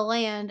off the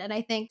land. And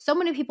I think so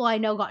many people I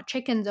know got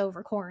chickens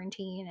over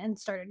quarantine and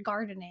started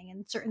gardening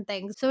and certain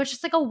things. So it's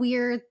just like a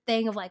weird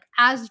thing of like,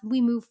 as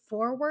we move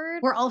forward,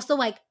 we're also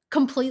like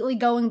completely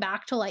going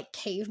back to like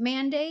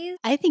caveman days.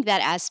 I think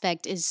that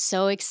aspect is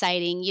so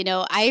exciting.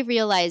 I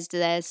realized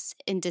this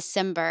in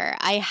December.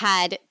 I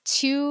had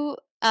two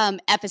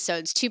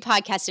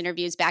podcast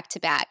interviews back to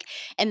back.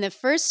 And the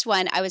first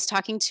one, I was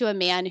talking to a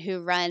man who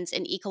runs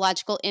an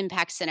ecological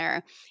impact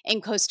center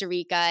in Costa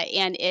Rica,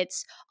 and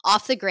it's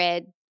off the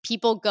grid.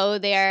 People go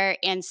there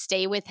and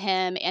stay with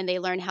him, and they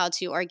learn how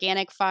to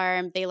organic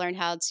farm. They learn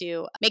how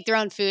to make their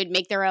own food,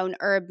 make their own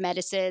herb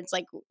medicines,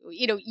 like,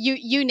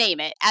 you name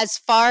it, as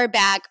far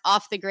back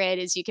off the grid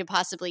as you could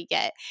possibly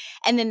get.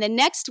 And then the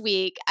next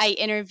week, I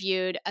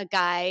interviewed a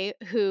guy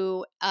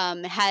who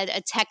had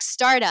a tech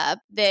startup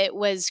that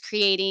was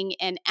creating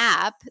an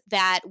app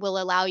that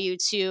will allow you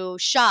to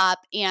shop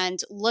and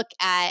look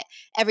at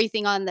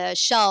everything on the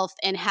shelf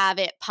and have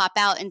it pop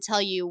out and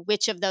tell you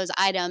which of those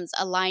items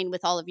align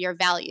with all of your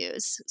values.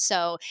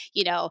 So,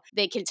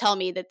 they can tell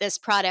me that this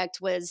product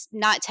was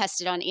not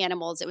tested on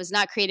animals. It was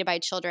not created by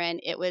children.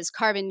 It was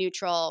carbon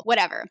neutral,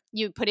 whatever.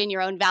 You put in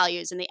your own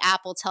values, and the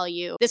app will tell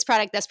you this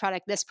product, this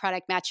product, this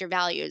product match your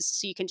values.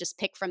 So you can just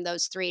pick from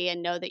those three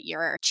and know that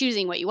you're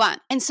choosing what you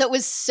want. And so it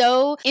was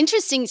so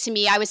interesting to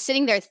me. I was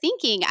sitting there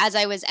thinking, as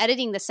I was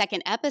editing the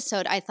second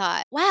episode, I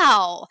thought,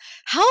 wow,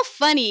 how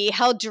funny,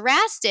 how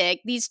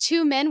drastic these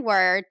two men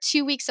were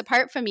 2 weeks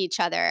apart from each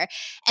other.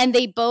 And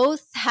they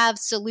both have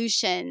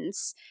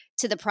solutions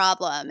to the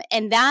problem.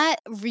 And that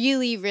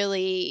really,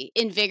 really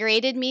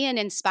invigorated me and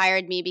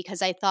inspired me,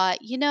 because I thought,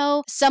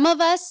 some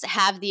of us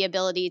have the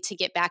ability to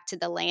get back to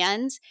the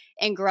land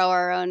and grow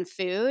our own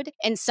food.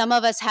 And some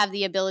of us have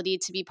the ability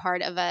to be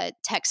part of a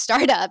tech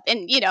startup.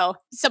 And,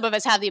 some of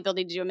us have the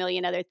ability to do a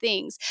million other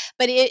things.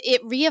 But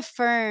it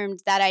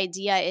reaffirmed that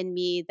idea in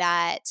me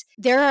that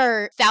there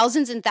are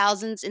thousands and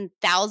thousands and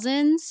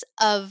thousands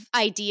of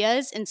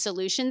ideas and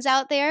solutions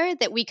out there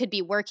that we could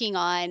be working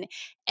on.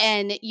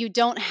 And you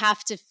don't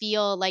have to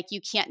feel like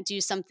you can't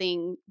do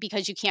something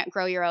because you can't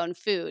grow your own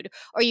food,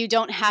 or you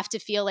don't have to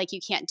feel like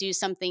you can't do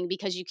something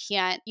because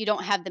you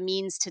don't have the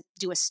means to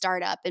do a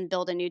startup and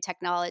build a new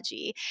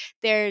technology.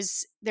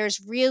 There's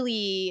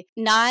really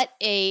not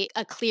a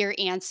clear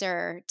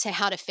answer to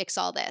how to fix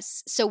all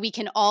this. So we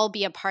can all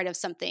be a part of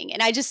something.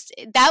 And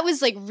that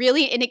was like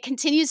really, and it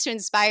continues to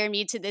inspire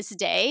me to this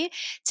day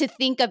to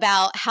think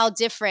about how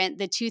different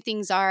the two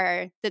things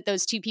are that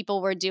those two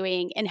people were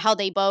doing and how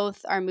they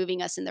both are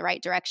moving us in the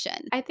right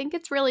direction. I think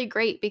it's really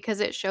great because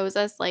it shows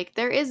us like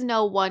there is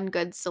no one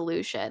good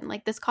solution.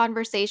 Like this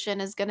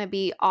conversation is going to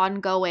be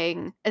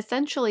ongoing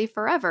essentially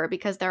forever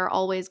because there are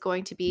always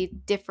going to be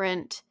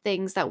different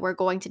things that we're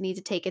going to need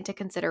to take into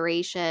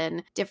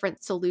consideration,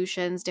 different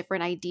solutions,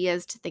 different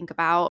ideas to think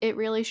about. It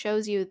really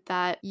shows you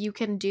that you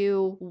can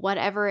do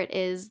whatever it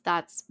is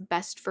that's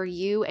best for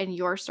you and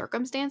your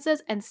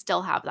circumstances and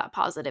still have that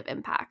positive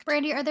impact.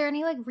 Brandy, are there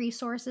any like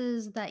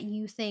resources that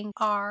you think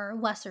are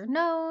lesser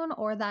known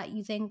or that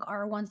you think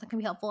are ones that can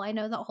be helpful? I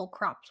know that whole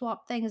crop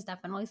swap thing is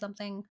definitely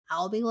something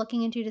I'll be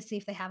looking into to see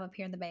if they have up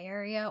here in the Bay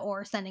Area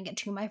or sending it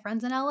to my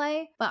friends in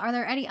LA. But are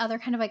there any other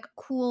kind of like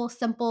cool,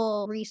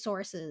 simple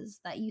resources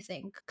that you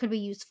think could be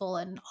useful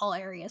in all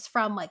areas,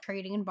 from like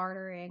trading and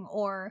bartering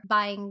or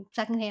buying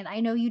secondhand? I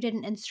know you did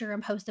an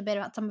Instagram post a bit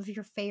about some of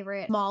your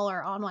favorite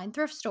smaller online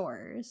thrift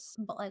stores,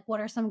 but like what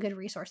are some good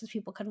resources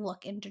people could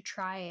look into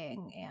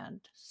trying and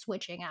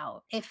switching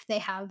out if they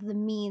have the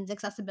means,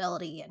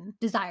 accessibility, and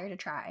desire to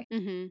try?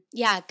 Mm-hmm.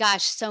 Yeah,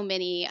 gosh, so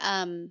many.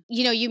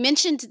 You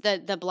mentioned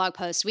the blog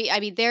post.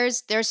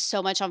 There's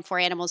so much on For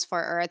Animals for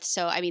Earth.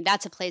 So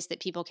that's a place that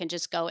people can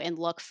just go and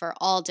look for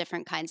all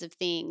different kinds of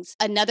things.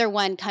 Another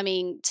one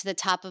coming to the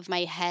top of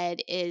my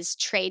head is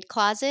Trade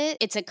Closet.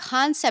 It's a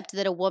concept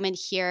that a woman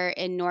here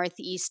in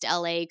Northeast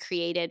LA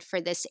created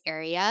for this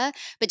area,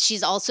 but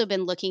she's also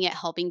been looking at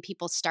helping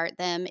people start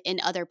them in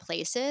other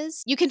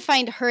places. You can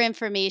find her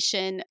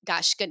information.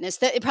 Gosh, goodness,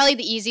 probably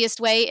the easiest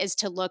way is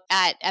to look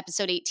at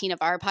episode 18 of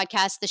our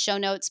podcast, the show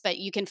notes, but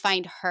you can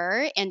find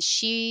her, and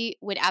she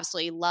would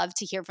absolutely love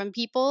to hear from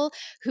people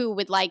who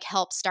would like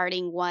help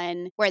starting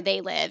one where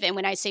they live. And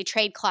when I say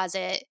Trade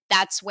Closet,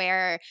 that's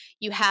where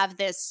you have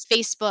this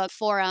Facebook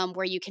forum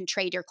where you can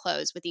trade your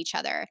clothes with each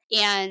other.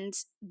 And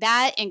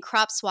that and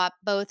Crop Swap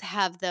both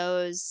have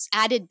those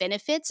added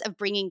benefits of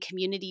bringing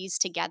communities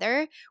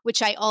together,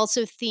 which I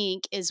also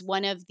think is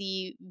one of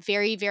the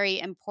very, very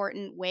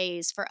important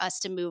ways for us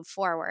to move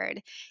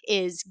forward,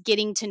 is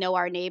getting to know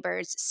our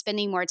neighbors,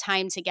 spending more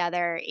time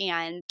together,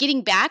 and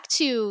getting back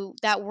to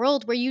that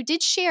world where you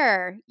did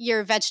share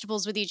your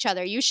vegetables with each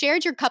other. You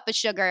shared your cup of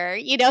sugar.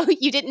 You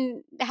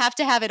didn't have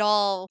to have it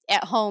all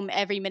at home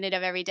every minute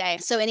of every day.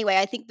 So anyway,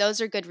 I think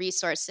those are good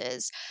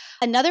resources.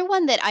 Another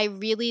one that I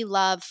really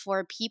love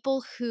for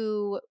people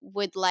who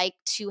would like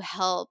to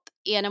help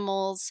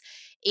animals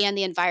and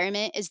the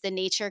environment is the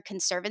Nature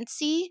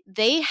Conservancy.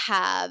 They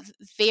have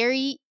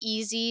very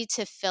easy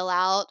to fill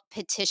out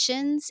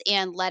petitions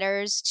and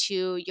letters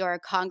to your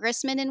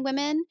congressmen and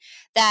women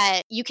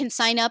that you can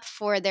sign up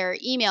for their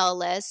email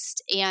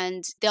list,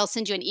 and they'll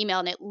send you an email,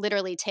 and it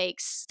literally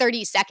takes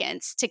 30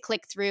 seconds to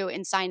click through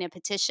and sign a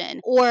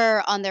petition.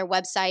 Or on their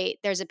website,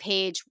 there's a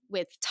page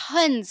with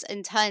tons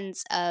and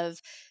tons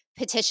of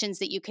petitions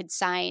that you could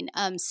sign.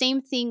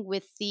 Same thing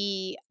with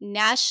the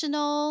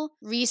National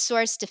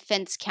Resource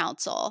Defense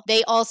Council.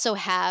 They also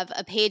have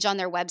a page on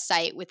their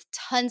website with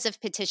tons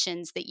of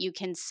petitions that you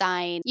can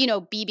sign,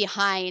 be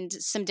behind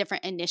some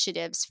different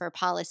initiatives for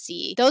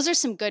policy. Those are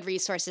some good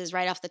resources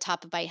right off the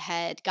top of my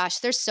head. Gosh,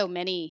 there's so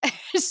many,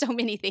 so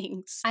many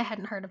things. I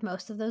hadn't heard of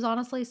most of those,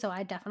 honestly, so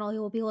I definitely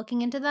will be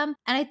looking into them.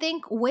 And I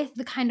think with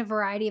the kind of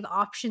variety of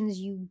options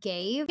you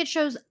gave, it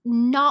shows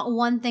not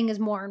one thing is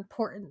more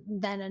important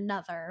than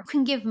another.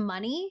 Can give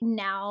money.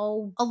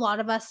 Now, a lot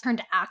of us turn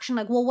to action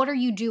like, well, what are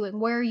you doing?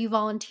 Where are you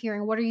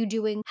volunteering? What are you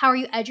doing? How are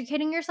you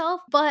educating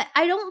yourself? But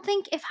I don't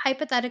think if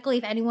hypothetically,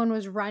 if anyone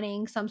was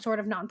running some sort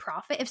of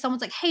nonprofit, if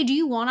someone's like, hey, do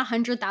you want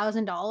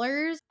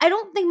 $100,000? I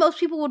don't think most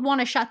people would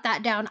want to shut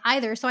that down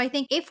either. So I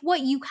think if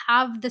what you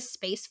have the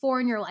space for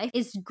in your life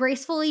is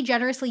gracefully,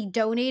 generously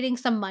donating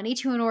some money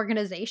to an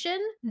organization,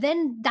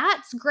 then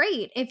that's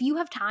great. If you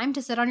have time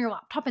to sit on your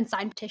laptop and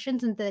sign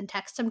petitions and then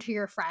text them to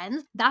your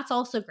friends, that's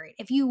also great.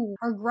 If you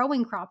are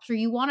growing crops or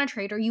you want to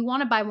trade or you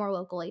want to buy more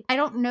locally. I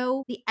don't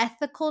know the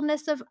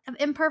ethicalness of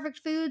imperfect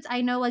foods.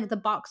 I know like the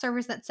box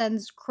service that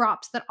sends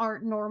crops that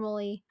aren't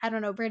normally, I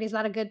don't know, Brady, is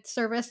that a good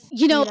service?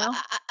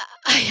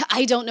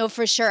 I don't know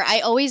for sure.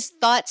 I always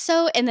thought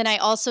so. And then I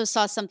also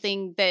saw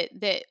something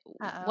that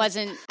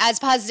wasn't as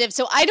positive.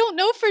 So I don't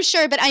know for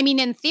sure. But I mean,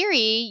 in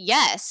theory,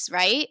 yes,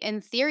 right?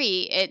 In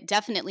theory, it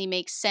definitely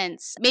makes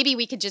sense. Maybe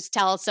we could just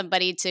tell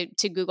somebody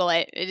to Google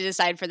it and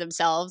decide for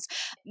themselves.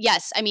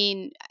 Yes. I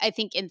mean, I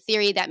think in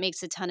theory, that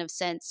makes a ton of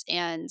sense.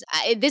 And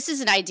this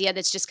is an idea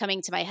that's just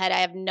coming to my head. I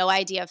have no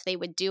idea if they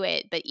would do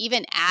it. But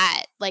even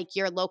at like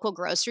your local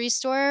grocery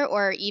store,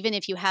 or even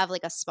if you have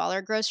like a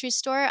smaller grocery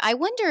store, I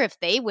wonder if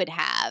they would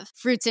have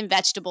fruits and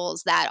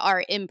vegetables that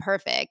are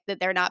imperfect, that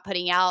they're not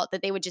putting out,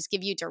 that they would just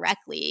give you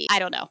directly. I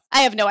don't know.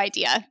 I have no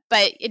idea,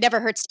 but it never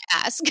hurts to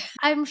ask.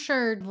 I'm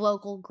sure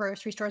local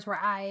grocery stores where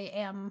I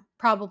am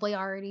probably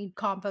already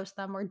compost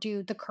them or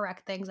do the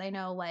correct things. I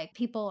know like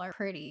people are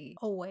pretty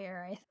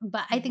aware,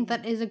 but I think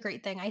that is a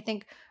great thing. I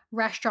think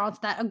restaurants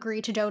that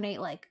agree to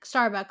donate, like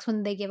Starbucks,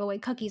 when they give away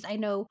cookies. I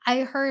know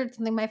I heard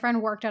something, my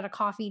friend worked at a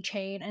coffee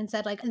chain and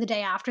said like the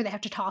day after they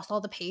have to toss all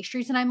the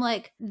pastries, and I'm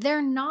like,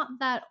 they're not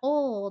that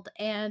old.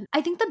 And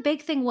I think the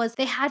big thing was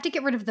they had to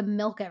get rid of the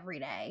milk every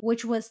day,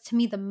 which was to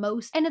me the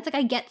most. And it's like,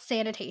 I get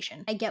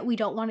sanitation, I get we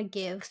don't want to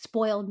give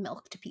spoiled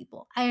milk to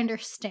people, I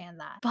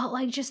understand that, but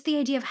like just the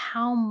idea of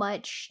how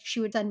much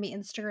she would send me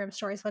Instagram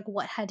stories like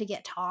what had to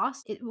get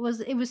tossed, it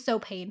was so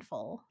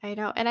painful. I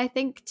know. And I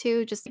think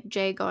too, just like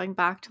Jay, going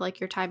back to like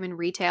your time in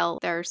retail,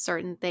 there are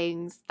certain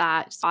things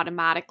that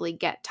automatically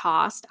get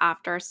tossed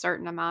after a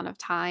certain amount of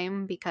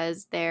time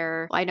because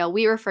I know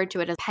we refer to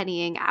it as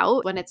pennying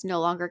out, when it's no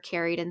longer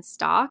carried in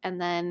stock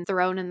and then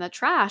thrown in the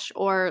trash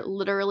or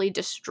literally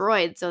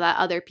destroyed so that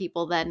other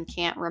people then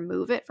can't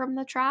remove it from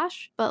the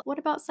trash. But what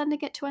about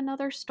sending it to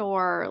another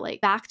store, like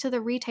back to the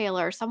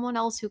retailer, someone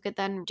else who could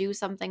then do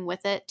something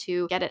with it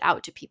to get it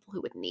out to people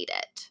who would need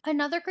it?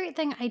 Another great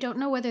thing, I don't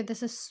know whether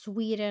this is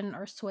Sweden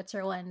or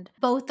Switzerland.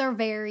 Both are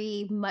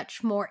very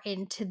much more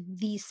into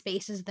these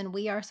spaces than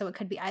we are, so it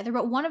could be either.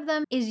 But one of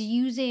them is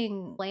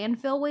using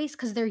landfill waste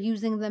because they're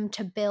using them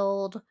to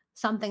build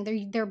something.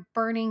 They're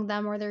burning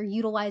them, or they're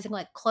utilizing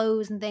like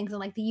clothes and things, and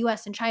like the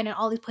US and China and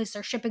all these places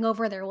are shipping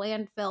over their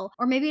landfill,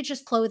 or maybe it's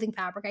just clothing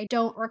fabric, I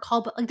don't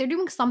recall, but like they're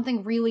doing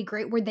something really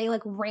great where they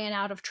like ran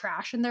out of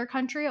trash in their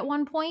country at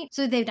one point,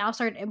 so they've now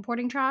started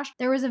importing trash.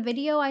 There was a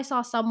video I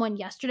saw someone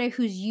yesterday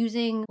who's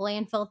using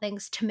landfill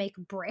things to make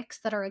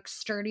bricks that are like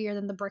sturdier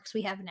than the bricks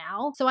we have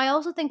now. So I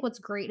also think what's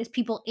great is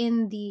people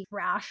in the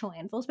trash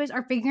landfill space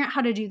are figuring out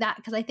how to do that,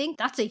 because I think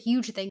that's a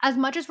huge thing. As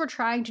much as we're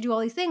trying to do all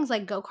these things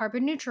like go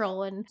carbon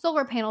neutral and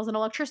solar panels and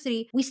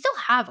electricity, we still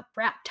have a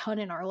crap ton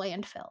in our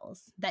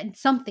landfills that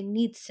something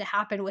needs to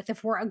happen with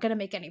if we're going to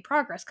make any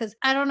progress. Because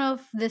I don't know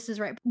if this is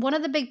right. One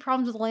of the big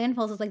problems with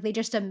landfills is like they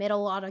just emit a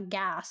lot of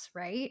gas,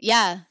 right?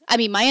 Yeah. I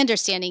mean, my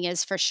understanding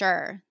is for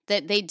sure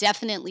that they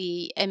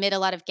definitely emit a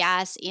lot of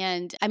gas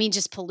and, I mean,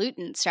 just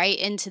pollutants, right?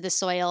 Into the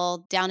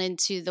soil, down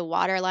into the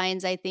water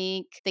lines, I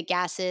think. The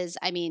gases,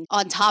 I mean,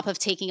 on top of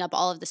taking up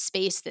all of the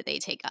space that they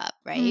take up,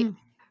 right?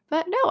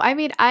 But no, I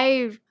mean,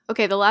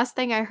 okay, the last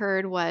thing I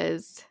heard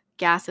was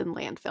gas in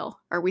landfill.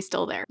 Are we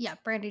still there? Yeah,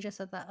 Brandy just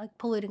said that, like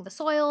polluting the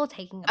soil,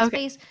 taking up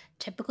space.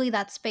 Typically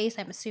that space,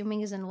 I'm assuming,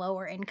 is in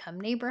lower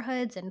income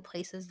neighborhoods and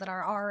places that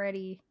are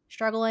already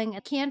struggling. I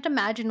can't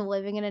imagine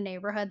living in a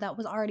neighborhood that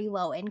was already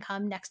low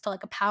income next to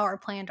like a power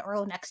plant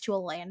or next to a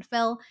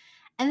landfill,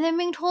 and then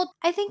being told,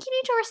 I think you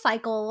need to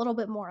recycle a little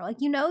bit more. Like,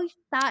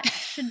 that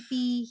should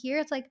be here.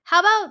 It's like, how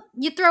about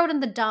you throw it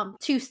in the dump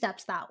 2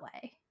 steps that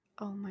way?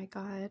 Oh my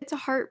God. It's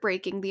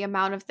heartbreaking the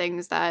amount of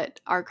things that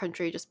our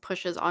country just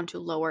pushes onto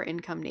lower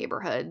income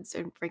neighborhoods.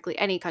 And frankly,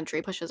 any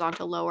country pushes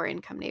onto lower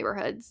income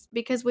neighborhoods.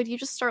 Because when you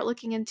just start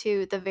looking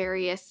into the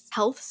various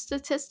health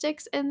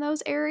statistics in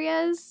those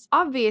areas,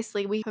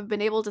 obviously we have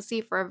been able to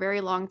see for a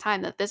very long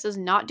time that this is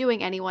not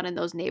doing anyone in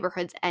those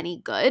neighborhoods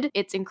any good.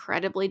 It's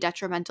incredibly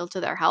detrimental to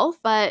their health,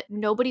 but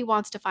nobody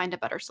wants to find a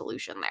better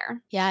solution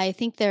there. Yeah, I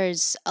think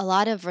there's a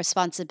lot of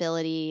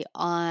responsibility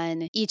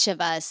on each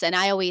of us. And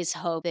I always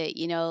hope that,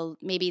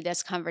 maybe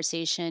this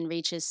conversation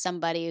reaches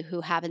somebody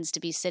who happens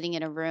to be sitting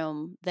in a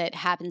room that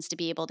happens to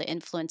be able to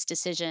influence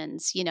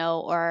decisions,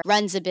 or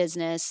runs a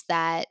business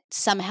that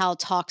somehow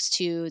talks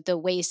to the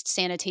waste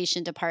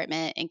sanitation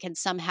department and can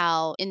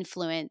somehow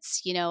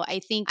influence. I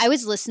think I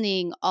was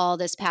listening all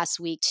this past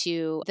week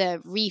to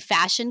the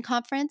Refashion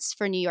conference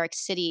for New York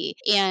City.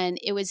 And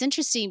it was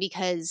interesting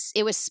because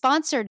it was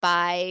sponsored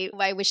by,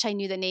 I wish I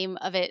knew the name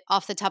of it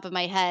off the top of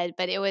my head,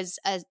 but it was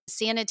a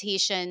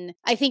sanitation,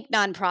 I think,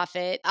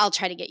 nonprofit. I'll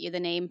try to get you the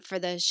name for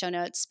the show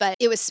notes, but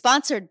it was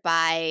sponsored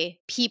by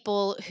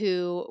people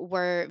who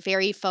were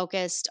very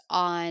focused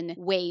on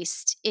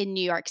waste in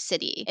New York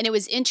City. And it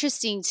was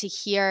interesting to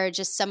hear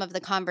just some of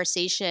the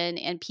conversation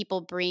and people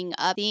bring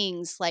up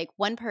things like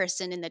one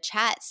person in the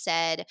chat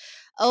said,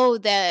 oh,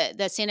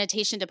 the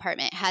sanitation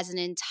department has an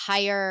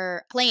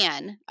entire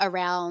plan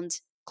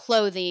around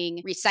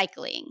clothing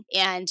recycling,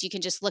 and you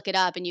can just look it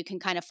up and you can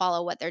kind of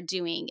follow what they're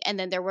doing. And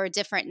then there were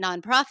different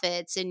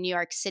nonprofits in New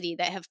York City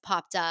that have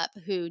popped up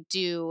who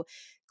do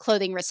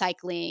clothing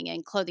recycling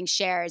and clothing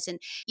shares. And,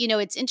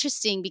 it's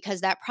interesting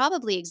because that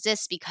probably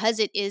exists because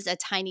it is a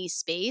tiny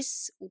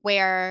space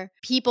where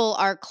people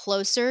are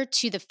closer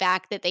to the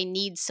fact that they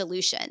need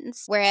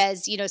solutions.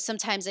 Whereas,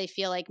 sometimes I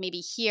feel like maybe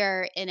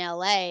here in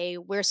LA,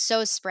 we're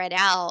so spread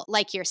out.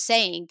 Like you're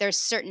saying, there's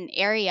certain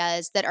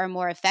areas that are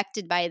more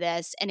affected by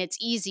this. And it's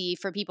easy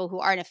for people who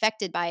aren't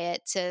affected by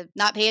it to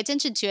not pay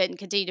attention to it and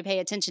continue to pay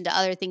attention to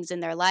other things in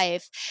their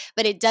life.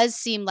 But it does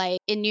seem like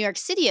in New York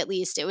City, at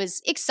least, it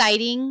was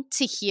exciting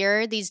to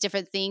hear these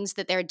different things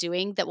that they're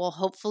doing that will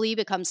hopefully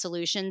become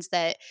solutions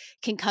that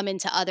can come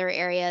into other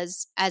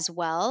areas as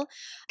well.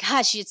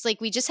 Gosh, it's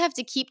like we just have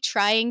to keep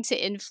trying to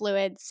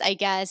influence, I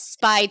guess,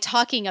 by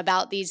talking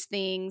about these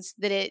things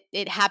that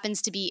it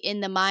happens to be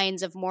in the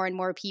minds of more and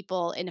more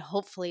people. And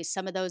hopefully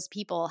some of those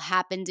people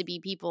happen to be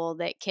people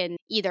that can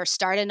either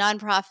start a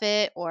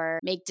nonprofit or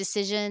make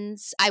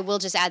decisions. I will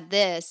just add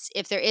this.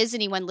 If there is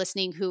anyone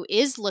listening who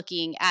is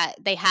looking at,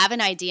 they have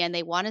an idea and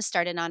they want to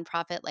start a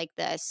nonprofit like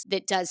this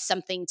that does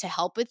something to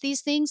help with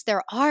these things,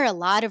 there are a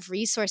lot of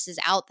resources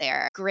out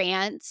there,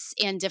 grants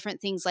and different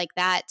things like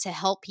that to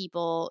help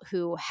people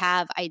who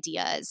have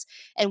ideas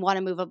and want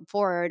to move them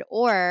forward.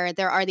 Or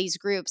there are these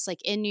groups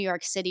like in New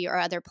York City or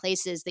other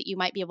places that you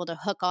might be able to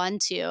hook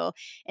onto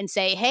and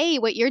say, hey,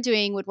 what you're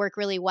doing would work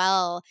really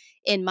well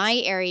in my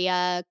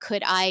area.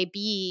 Could I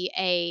be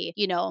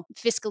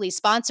fiscally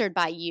sponsored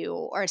by you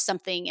or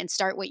something and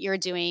start what you're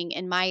doing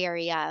in my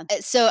area?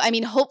 So, I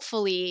mean,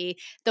 hopefully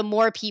the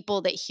more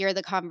people that hear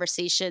the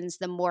conversations,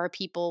 the more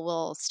people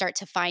will start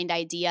to find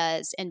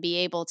ideas and be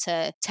able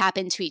to tap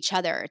into each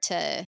other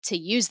to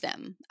use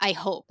them, I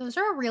hope. Those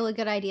are really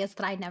good ideas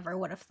that I never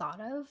would have thought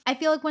of. I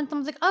feel like when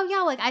someone's like, oh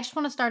yeah, like I just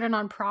want to start a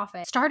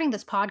nonprofit. Starting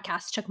this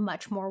podcast took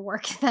much more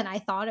work than I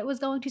thought it was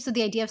going to. So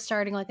the idea of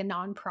starting like a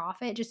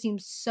nonprofit just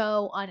seems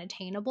so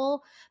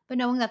unattainable. But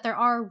knowing that there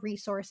are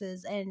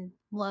resources and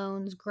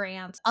loans,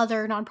 grants,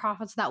 other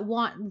nonprofits that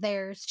want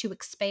theirs to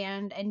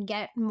expand and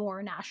get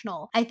more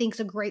national, I think is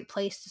a great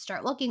place to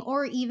start looking,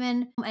 or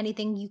even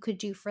anything you could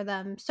do for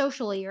them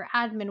socially or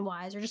admin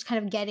wise, or just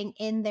kind of getting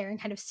in there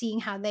and kind of seeing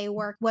how they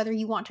work. Whether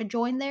you want to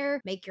join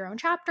there, make your own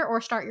chapter,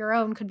 or start your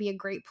own could be a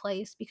great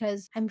place,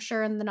 because I'm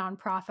sure in the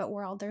nonprofit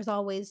world, there's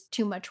always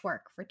too much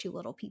work for too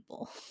little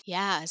people.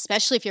 Yeah,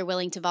 especially if you're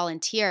willing to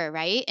volunteer,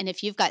 right? And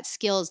if you've got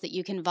skills that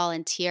you can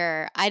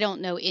volunteer, I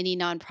don't know any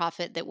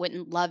nonprofit that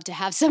wouldn't love to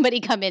have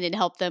somebody come in and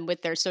help them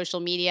with their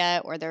social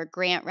media or their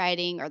grant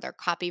writing or their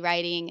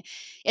copywriting,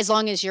 as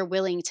long as you're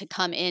willing to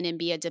come in and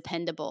be a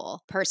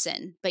dependable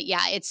person. But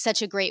yeah, it's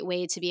such a great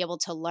way to be able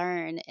to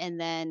learn and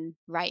then,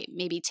 right,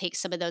 maybe take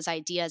some of those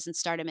ideas and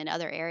start them in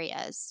other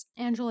areas.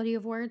 Angela, do you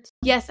have words?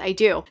 Yes, I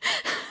do.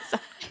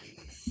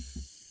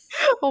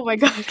 Oh my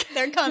God.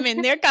 They're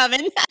coming. They're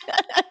coming.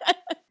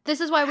 This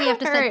is why we have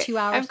to All spend right, 2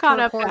 hours I'm to caught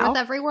up record now. with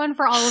everyone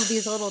for all of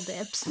these little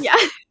dips. Yeah.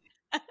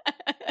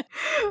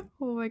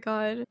 Oh my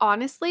God.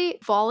 Honestly,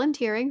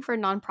 volunteering for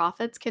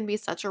nonprofits can be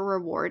such a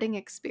rewarding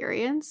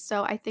experience.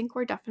 So I think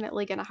we're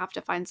definitely going to have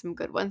to find some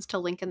good ones to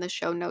link in the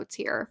show notes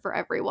here for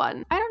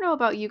everyone. I don't know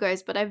about you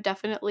guys, but I've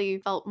definitely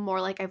felt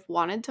more like I've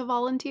wanted to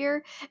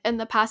volunteer in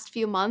the past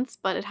few months,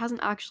 but it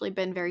hasn't actually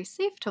been very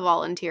safe to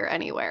volunteer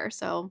anywhere.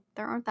 So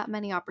there aren't that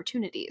many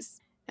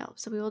opportunities. No,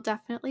 so we will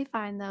definitely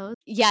find those.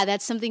 Yeah,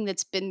 that's something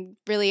that's been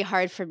really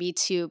hard for me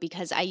too,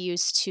 because I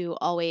used to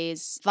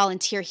always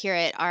volunteer here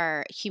at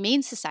our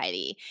Humane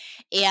Society.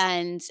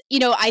 And,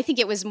 I think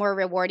it was more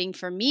rewarding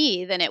for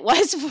me than it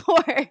was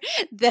for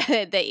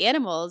the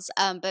animals.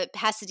 But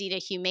Pasadena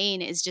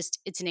Humane is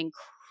it's an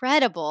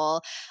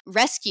incredible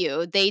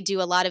rescue. They do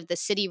a lot of the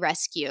city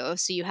rescue.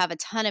 So you have a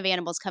ton of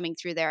animals coming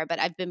through there, but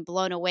I've been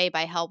blown away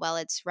by how well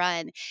it's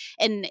run.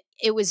 And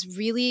it was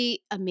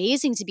really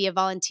amazing to be a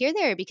volunteer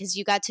there because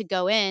you got to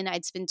go in.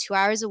 I'd spend 2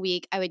 hours a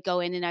week. I would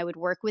go in and I would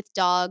work with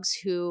dogs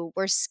who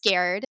were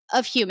scared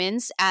of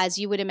humans, as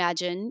you would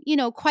imagine.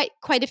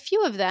 Quite a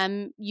few of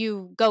them,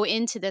 you go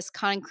into this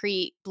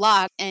concrete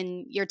block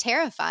and you're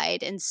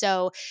terrified. And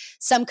so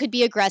some could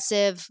be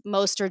aggressive.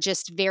 Most are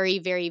just very,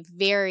 very,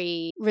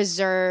 very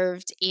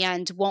reserved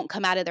and won't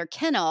come out of their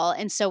kennel.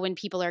 And so when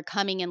people are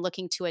coming and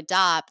looking to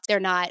adopt, they're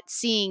not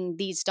seeing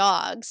these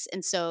dogs.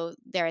 And so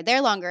they're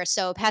there longer.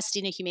 So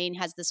Pasadena Humane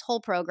has this whole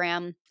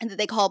program that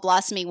they call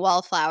Blossoming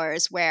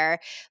Wallflowers, where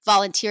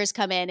volunteers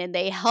come in and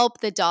they help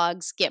the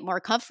dogs get more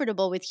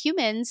comfortable with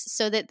humans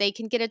so that they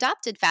can get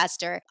adopted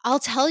faster. I'll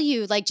tell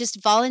you,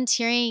 just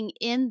volunteering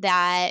in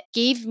that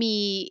gave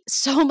me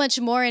so much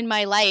more in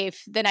my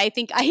life than I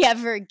think I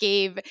ever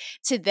gave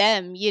to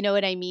them. You know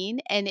what I mean?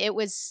 And it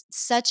was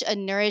such a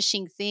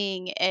nourishing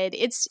thing. And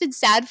it's been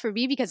sad for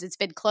me because it's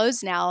been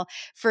closed now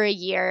for a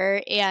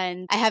year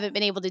and I haven't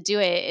been able to do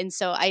it. And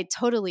so I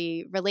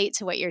totally relate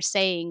to what you're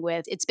saying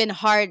with it's been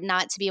hard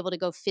not to be able to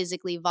go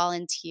physically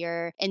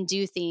volunteer and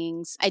do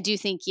things. I do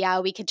think,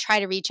 we could try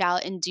to reach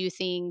out and do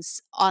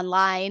things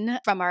online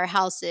from our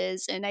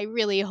houses. And I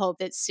really hope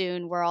that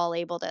soon we're all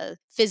able to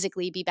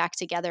physically be back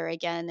together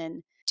again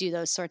and do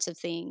those sorts of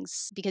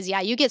things. Because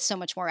yeah, you get so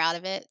much more out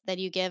of it than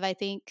you give, I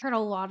think. Heard a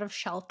lot of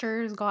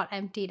shelters got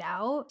emptied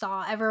out.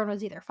 Saw everyone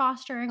was either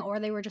fostering or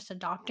they were just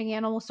adopting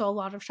animals. So a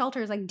lot of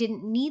shelters like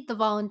didn't need the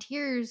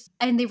volunteers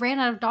and they ran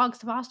out of dogs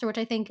to foster, which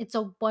I think it's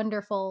a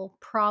wonderful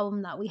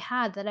problem that we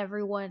had, that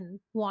everyone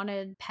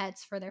wanted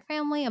pets for their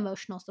family,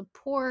 emotional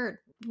support,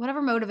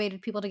 whatever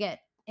motivated people to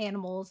get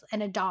animals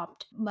and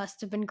adopt must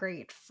have been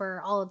great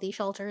for all of these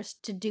shelters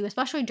to do,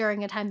 especially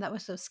during a time that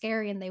was so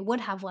scary and they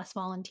would have less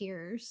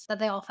volunteers, that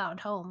they all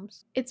found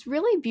homes. It's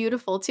really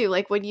beautiful too.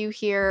 Like when you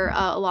hear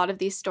a lot of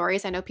these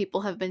stories, I know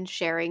people have been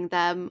sharing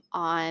them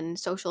on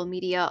social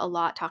media a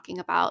lot, talking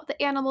about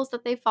the animals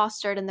that they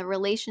fostered and the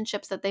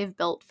relationships that they've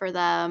built for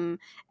them.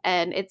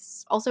 And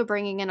it's also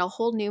bringing in a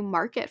whole new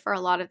market for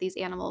a lot of these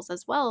animals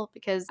as well,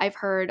 because I've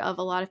heard of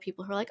a lot of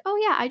people who are like, oh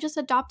yeah, I just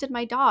adopted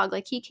my dog.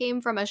 Like he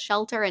came from a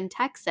shelter in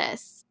Texas,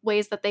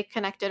 ways that they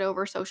connected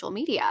over social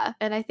media.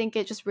 And I think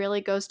it just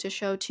really goes to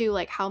show too,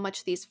 like how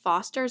much these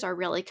fosters are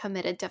really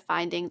committed to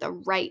finding the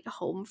right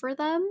home for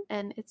them.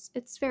 And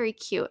it's very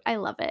cute. I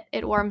love it.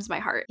 It warms my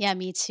heart. Yeah,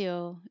 me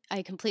too.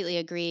 I completely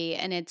agree.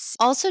 And it's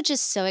also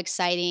just so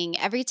exciting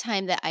every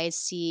time that I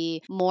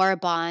see more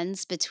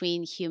bonds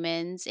between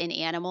humans and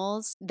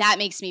animals. That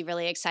makes me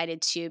really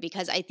excited too,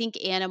 because I think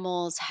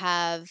animals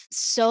have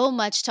so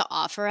much to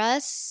offer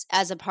us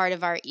as a part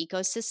of our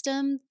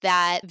ecosystem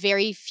that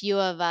very few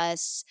of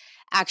us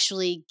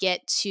actually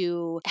get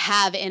to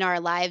have in our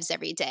lives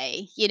every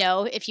day. You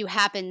know, if you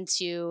happen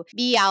to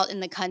be out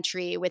in the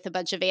country with a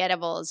bunch of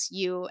animals,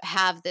 you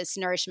have this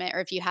nourishment, or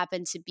if you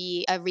happen to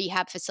be a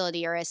rehab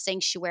facility or a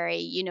sanctuary,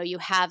 you know, you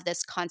have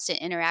this constant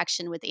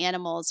interaction with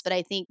animals. But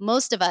I think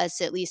most of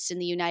us, at least in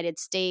the United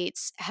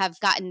States, have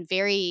gotten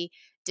very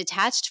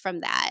detached from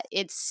that.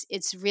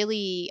 It's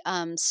really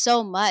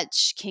so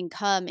much can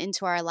come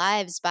into our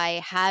lives by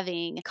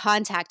having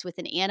contact with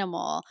an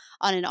animal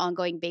on an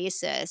ongoing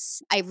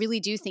basis. I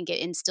really do think it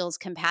instills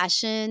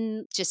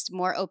compassion, just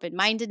more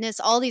open-mindedness,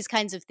 all these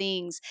kinds of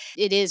things.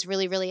 It is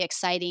really, really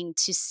exciting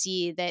to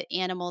see that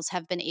animals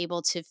have been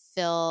able to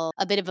fill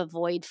a bit of a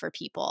void for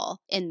people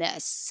in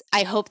this.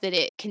 I hope that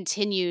it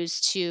continues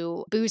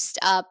to boost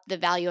up the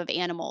value of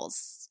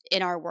animals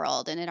in our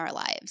world and in our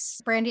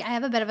lives. Brandy, I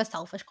have a bit of a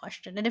selfish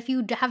question. And if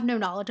you have no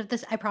knowledge of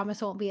this, I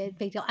promise it won't be a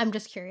big deal. I'm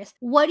just curious.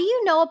 What do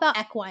you know about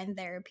equine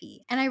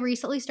therapy? And I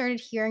recently started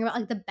hearing about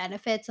like the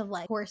benefits of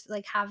like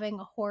having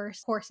a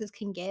horses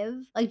can give.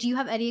 Like, do you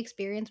have any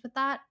experience with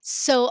that?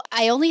 So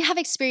I only have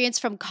experience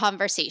from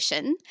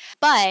conversation,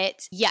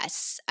 but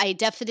yes, I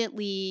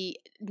definitely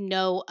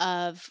know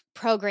of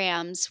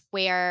programs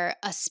where,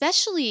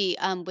 especially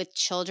with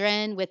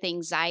children with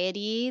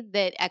anxiety,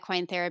 that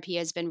equine therapy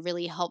has been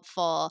really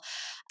helpful.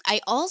 I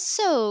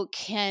also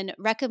can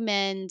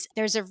recommend,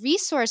 there's a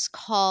resource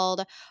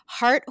called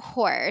Heart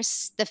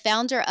Horse. The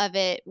founder of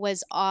it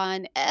was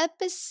on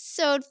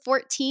episode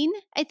 14,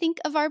 I think,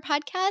 of our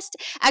podcast.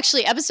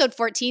 Actually, episode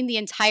 14, the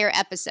entire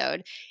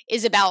episode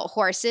is about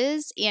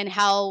horses and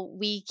how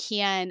we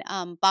can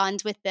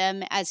bond with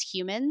them as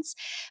humans.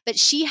 But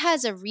she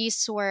has a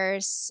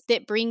resource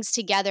that brings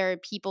together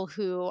people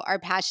who are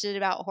passionate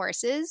about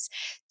horses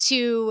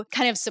to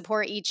kind of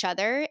support each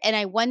other. And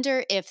I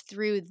wonder if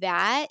through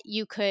that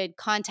you could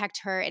contact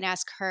her and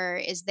ask her,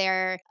 is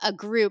there a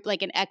group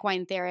like an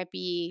equine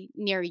therapy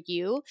near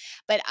you?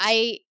 But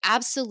I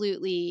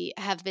absolutely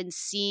have been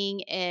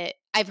seeing it.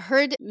 I've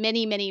heard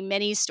many, many,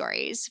 many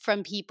stories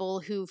from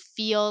people who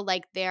feel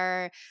like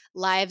their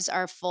lives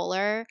are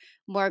fuller,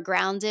 more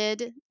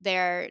grounded,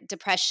 their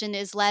depression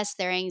is less,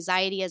 their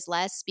anxiety is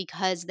less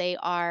because they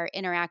are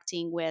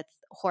interacting with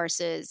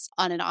horses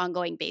on an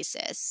ongoing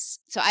basis.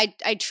 So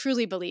I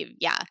truly believe,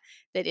 yeah,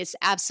 that it's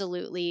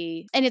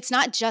absolutely, and it's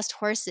not just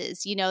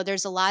horses. You know,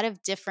 there's a lot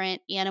of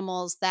different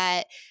animals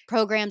that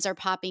programs are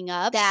popping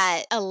up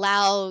that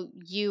allow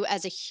you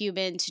as a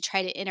human to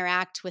try to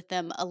interact with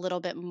them a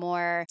little bit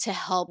more to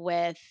help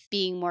with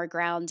being more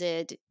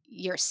grounded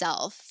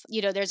yourself.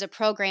 You know, there's a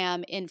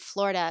program in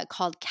Florida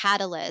called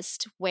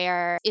Catalyst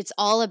where it's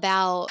all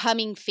about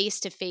coming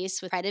face to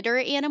face with predator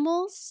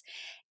animals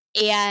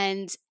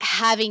and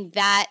having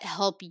that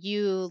help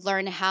you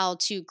learn how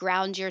to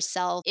ground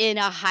yourself in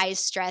a high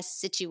stress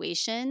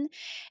situation.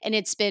 And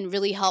it's been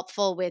really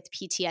helpful with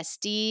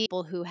PTSD,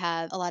 people who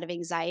have a lot of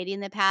anxiety in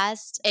the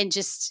past. And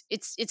just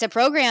it's a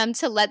program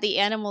to let the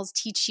animals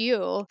teach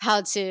you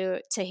how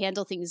to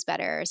handle things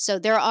better. So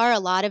there are a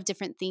lot of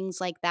different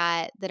things like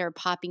that that are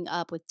popping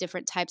up with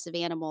different types of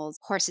animals,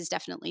 horses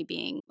definitely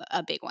being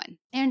a big one.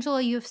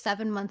 Angela, you have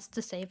 7 months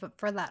to save up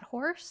for that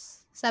horse.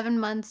 7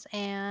 months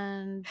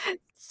and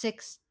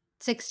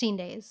 16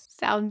 days.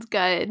 Sounds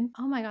good.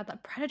 Oh my god,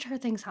 that predator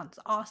thing sounds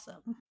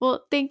awesome.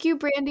 Well, thank you,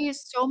 Brandy,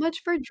 so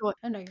much for joining.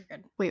 Oh no, you're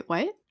good. Wait,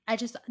 what? I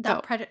just said No.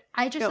 that predator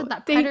Thank thing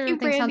you, sounds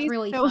Brandy,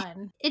 really so-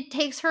 fun. It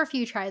takes her a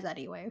few tries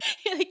anyway.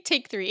 Like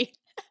take 3.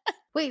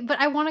 Wait, but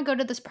I want to go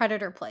to this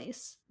predator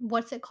place.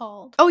 What's it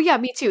called? Oh yeah,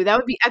 me too. That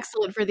would be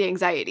excellent for the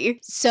anxiety.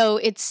 So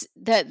it's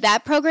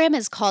that program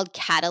is called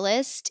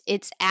Catalyst.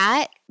 It's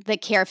at the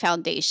CARE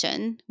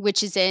Foundation,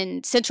 which is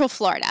in Central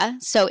Florida.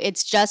 So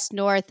it's just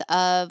north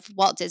of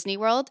Walt Disney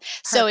World.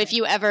 Perfect. So if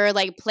you ever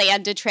like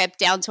planned a trip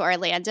down to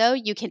Orlando,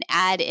 you can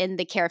add in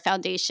the CARE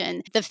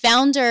Foundation. The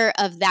founder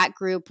of that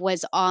group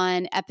was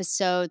on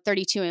episode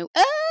 32.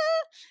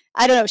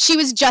 I don't know. She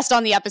was just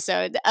on the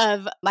episode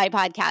of my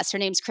podcast. Her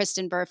name's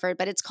Kristen Burford,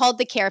 but it's called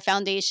the CARE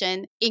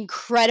Foundation.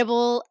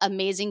 Incredible,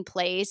 amazing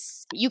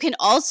place. You can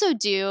also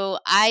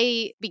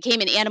I became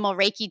an animal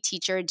Reiki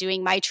teacher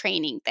doing my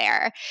training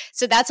there.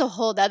 So that's a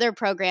whole other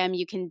program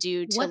you can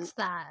do. What's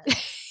that?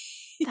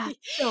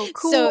 That's so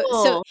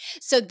cool.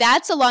 So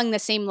that's along the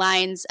same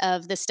lines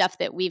of the stuff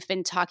that we've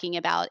been talking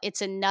about. It's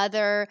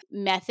another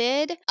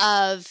method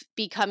of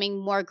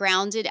becoming more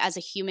grounded as a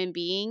human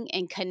being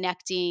and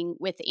connecting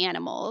with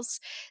animals.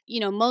 You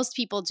know, most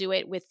people do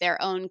it with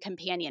their own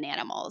companion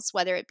animals,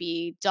 whether it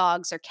be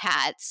dogs or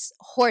cats.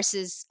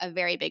 Horses, a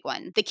very big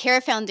one. The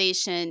CARE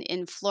Foundation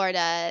in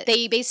Florida,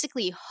 they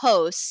basically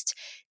host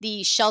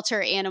the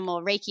Shelter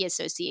Animal Reiki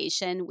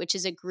Association, which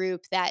is a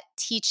group that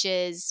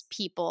teaches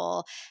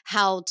people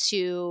how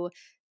to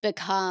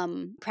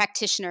become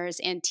practitioners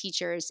and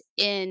teachers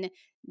in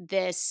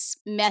this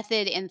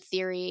method and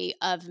theory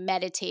of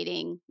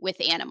meditating with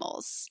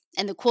animals.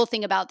 And the cool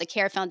thing about the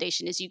CARE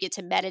Foundation is you get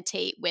to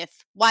meditate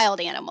with wild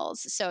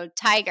animals. So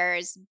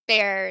tigers,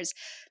 bears,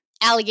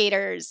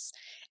 alligators.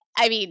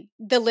 I mean,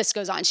 the list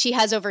goes on. She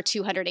has over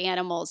 200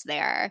 animals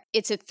there.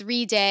 It's a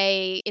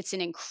 3-day, it's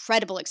an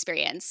incredible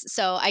experience.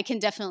 So I can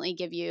definitely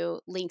give you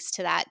links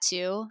to that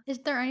too. Is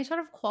there any sort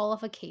of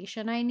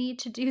qualification I need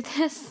to do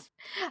this?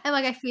 And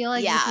like, I feel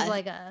like this is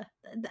like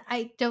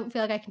I don't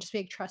feel like I can just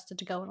be trusted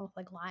to go in with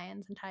like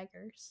lions and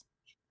tigers.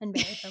 And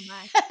bears, oh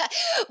my.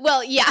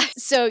 Well, yeah.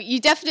 So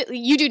you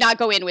do not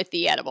go in with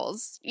the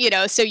animals, you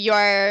know, so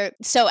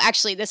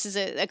actually this is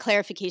a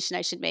clarification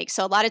I should make.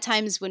 So a lot of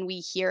times when we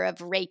hear of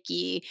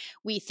Reiki,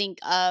 we think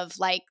of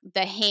like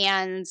the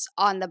hands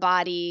on the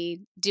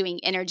body doing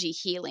energy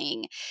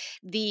healing.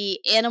 The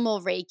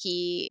animal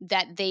Reiki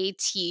that they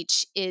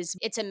teach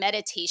it's a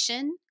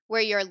meditation where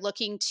you're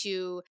looking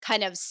to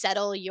kind of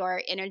settle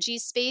your energy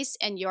space,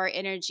 and your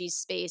energy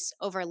space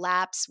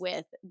overlaps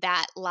with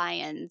that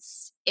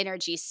lion's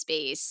energy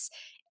space,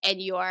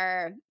 and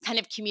you're kind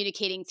of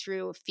communicating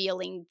through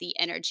feeling the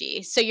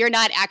energy. So you're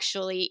not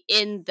actually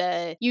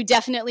you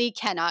definitely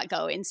cannot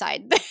go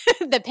inside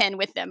the pen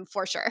with them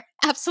for sure.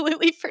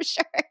 Absolutely for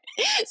sure.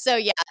 So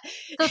yeah.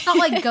 So it's not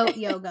like goat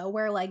yoga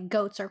where like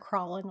goats are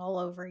crawling all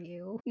over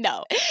you.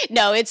 No,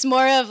 it's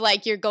more of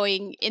like you're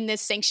going in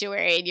this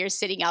sanctuary and you're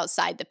sitting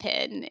outside the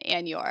pen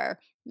and you're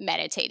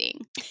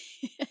meditating.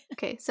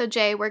 Okay, so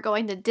Jay, we're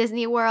going to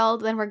Disney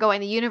World, then we're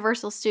going to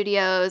Universal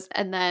Studios,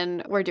 and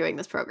then we're doing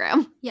this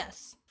program.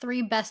 Yes.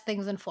 3 best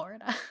things in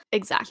Florida.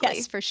 Exactly.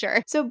 Yes, for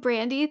sure. So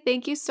Brandy,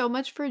 thank you so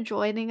much for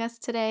joining us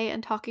today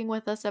and talking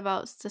with us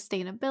about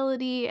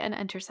sustainability and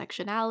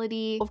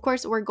intersectionality. Of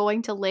course, we're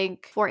going to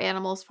link For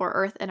Animals for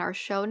Earth in our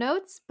show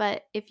notes,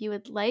 but if you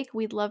would like,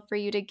 we'd love for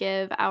you to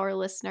give our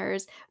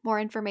listeners more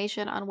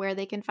information on where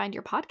they can find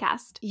your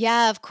podcast.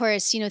 Yeah, of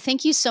course. You know,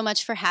 thank you so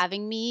much for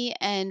having me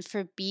and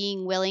for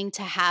being willing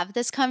to have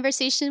this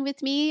conversation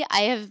with me.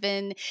 I have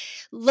been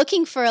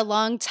looking for a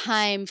long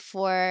time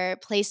for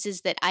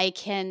places that I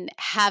can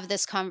have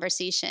this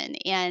conversation.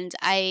 And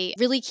I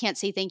really can't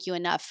say thank you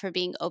enough for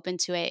being open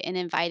to it and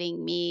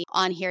inviting me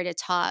on here to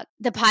talk.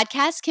 The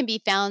podcast can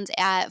be found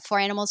at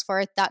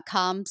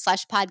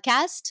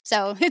foranimalsforearth.com/podcast.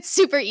 So it's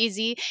super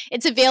easy.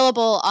 It's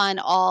available on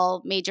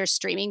all major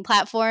streaming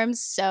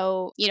platforms.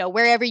 So, you know,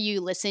 wherever you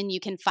listen,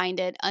 you can find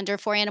it under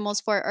For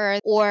Animals for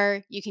Earth,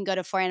 or you can go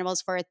to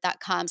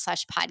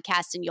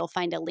foranimalsforearth.com/podcast and you'll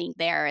find a link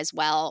there as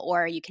well,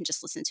 or you can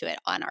just listen to it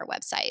on our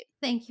website.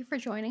 Thank you for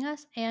joining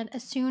us. And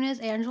as soon as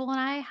Angela and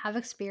I have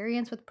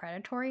experience with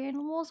predatory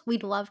animals,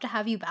 we'd love to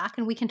have you back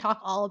and we can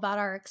talk all about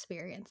our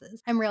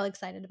experiences. I'm really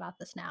excited about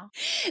this now.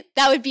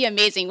 That would be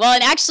amazing. Well,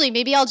 and actually,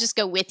 maybe I'll just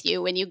go with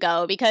you when you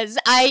go, because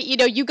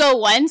you go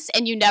once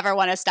and you never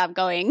want to stop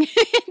going.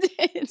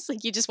 It's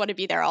like you just want to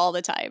be there all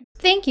the time.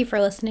 Thank you for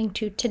listening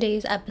to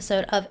today's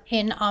episode of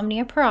In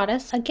Omnia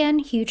Paratus. Again,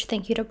 huge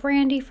thank you to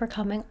Brandy for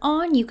coming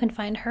on. You can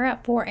find her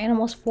at For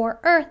Animals for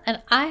Earth,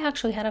 and I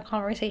actually had a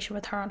conversation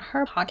with her on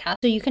her podcast,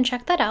 so you can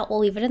check that out. We'll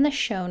leave it in the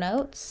show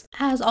notes.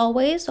 As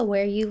always,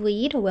 where you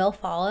lead will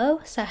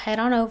follow, so head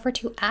on over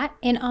to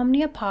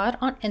 @InOmniaPod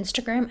on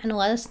Instagram and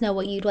let us know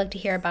what you'd like to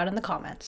hear about in the comments.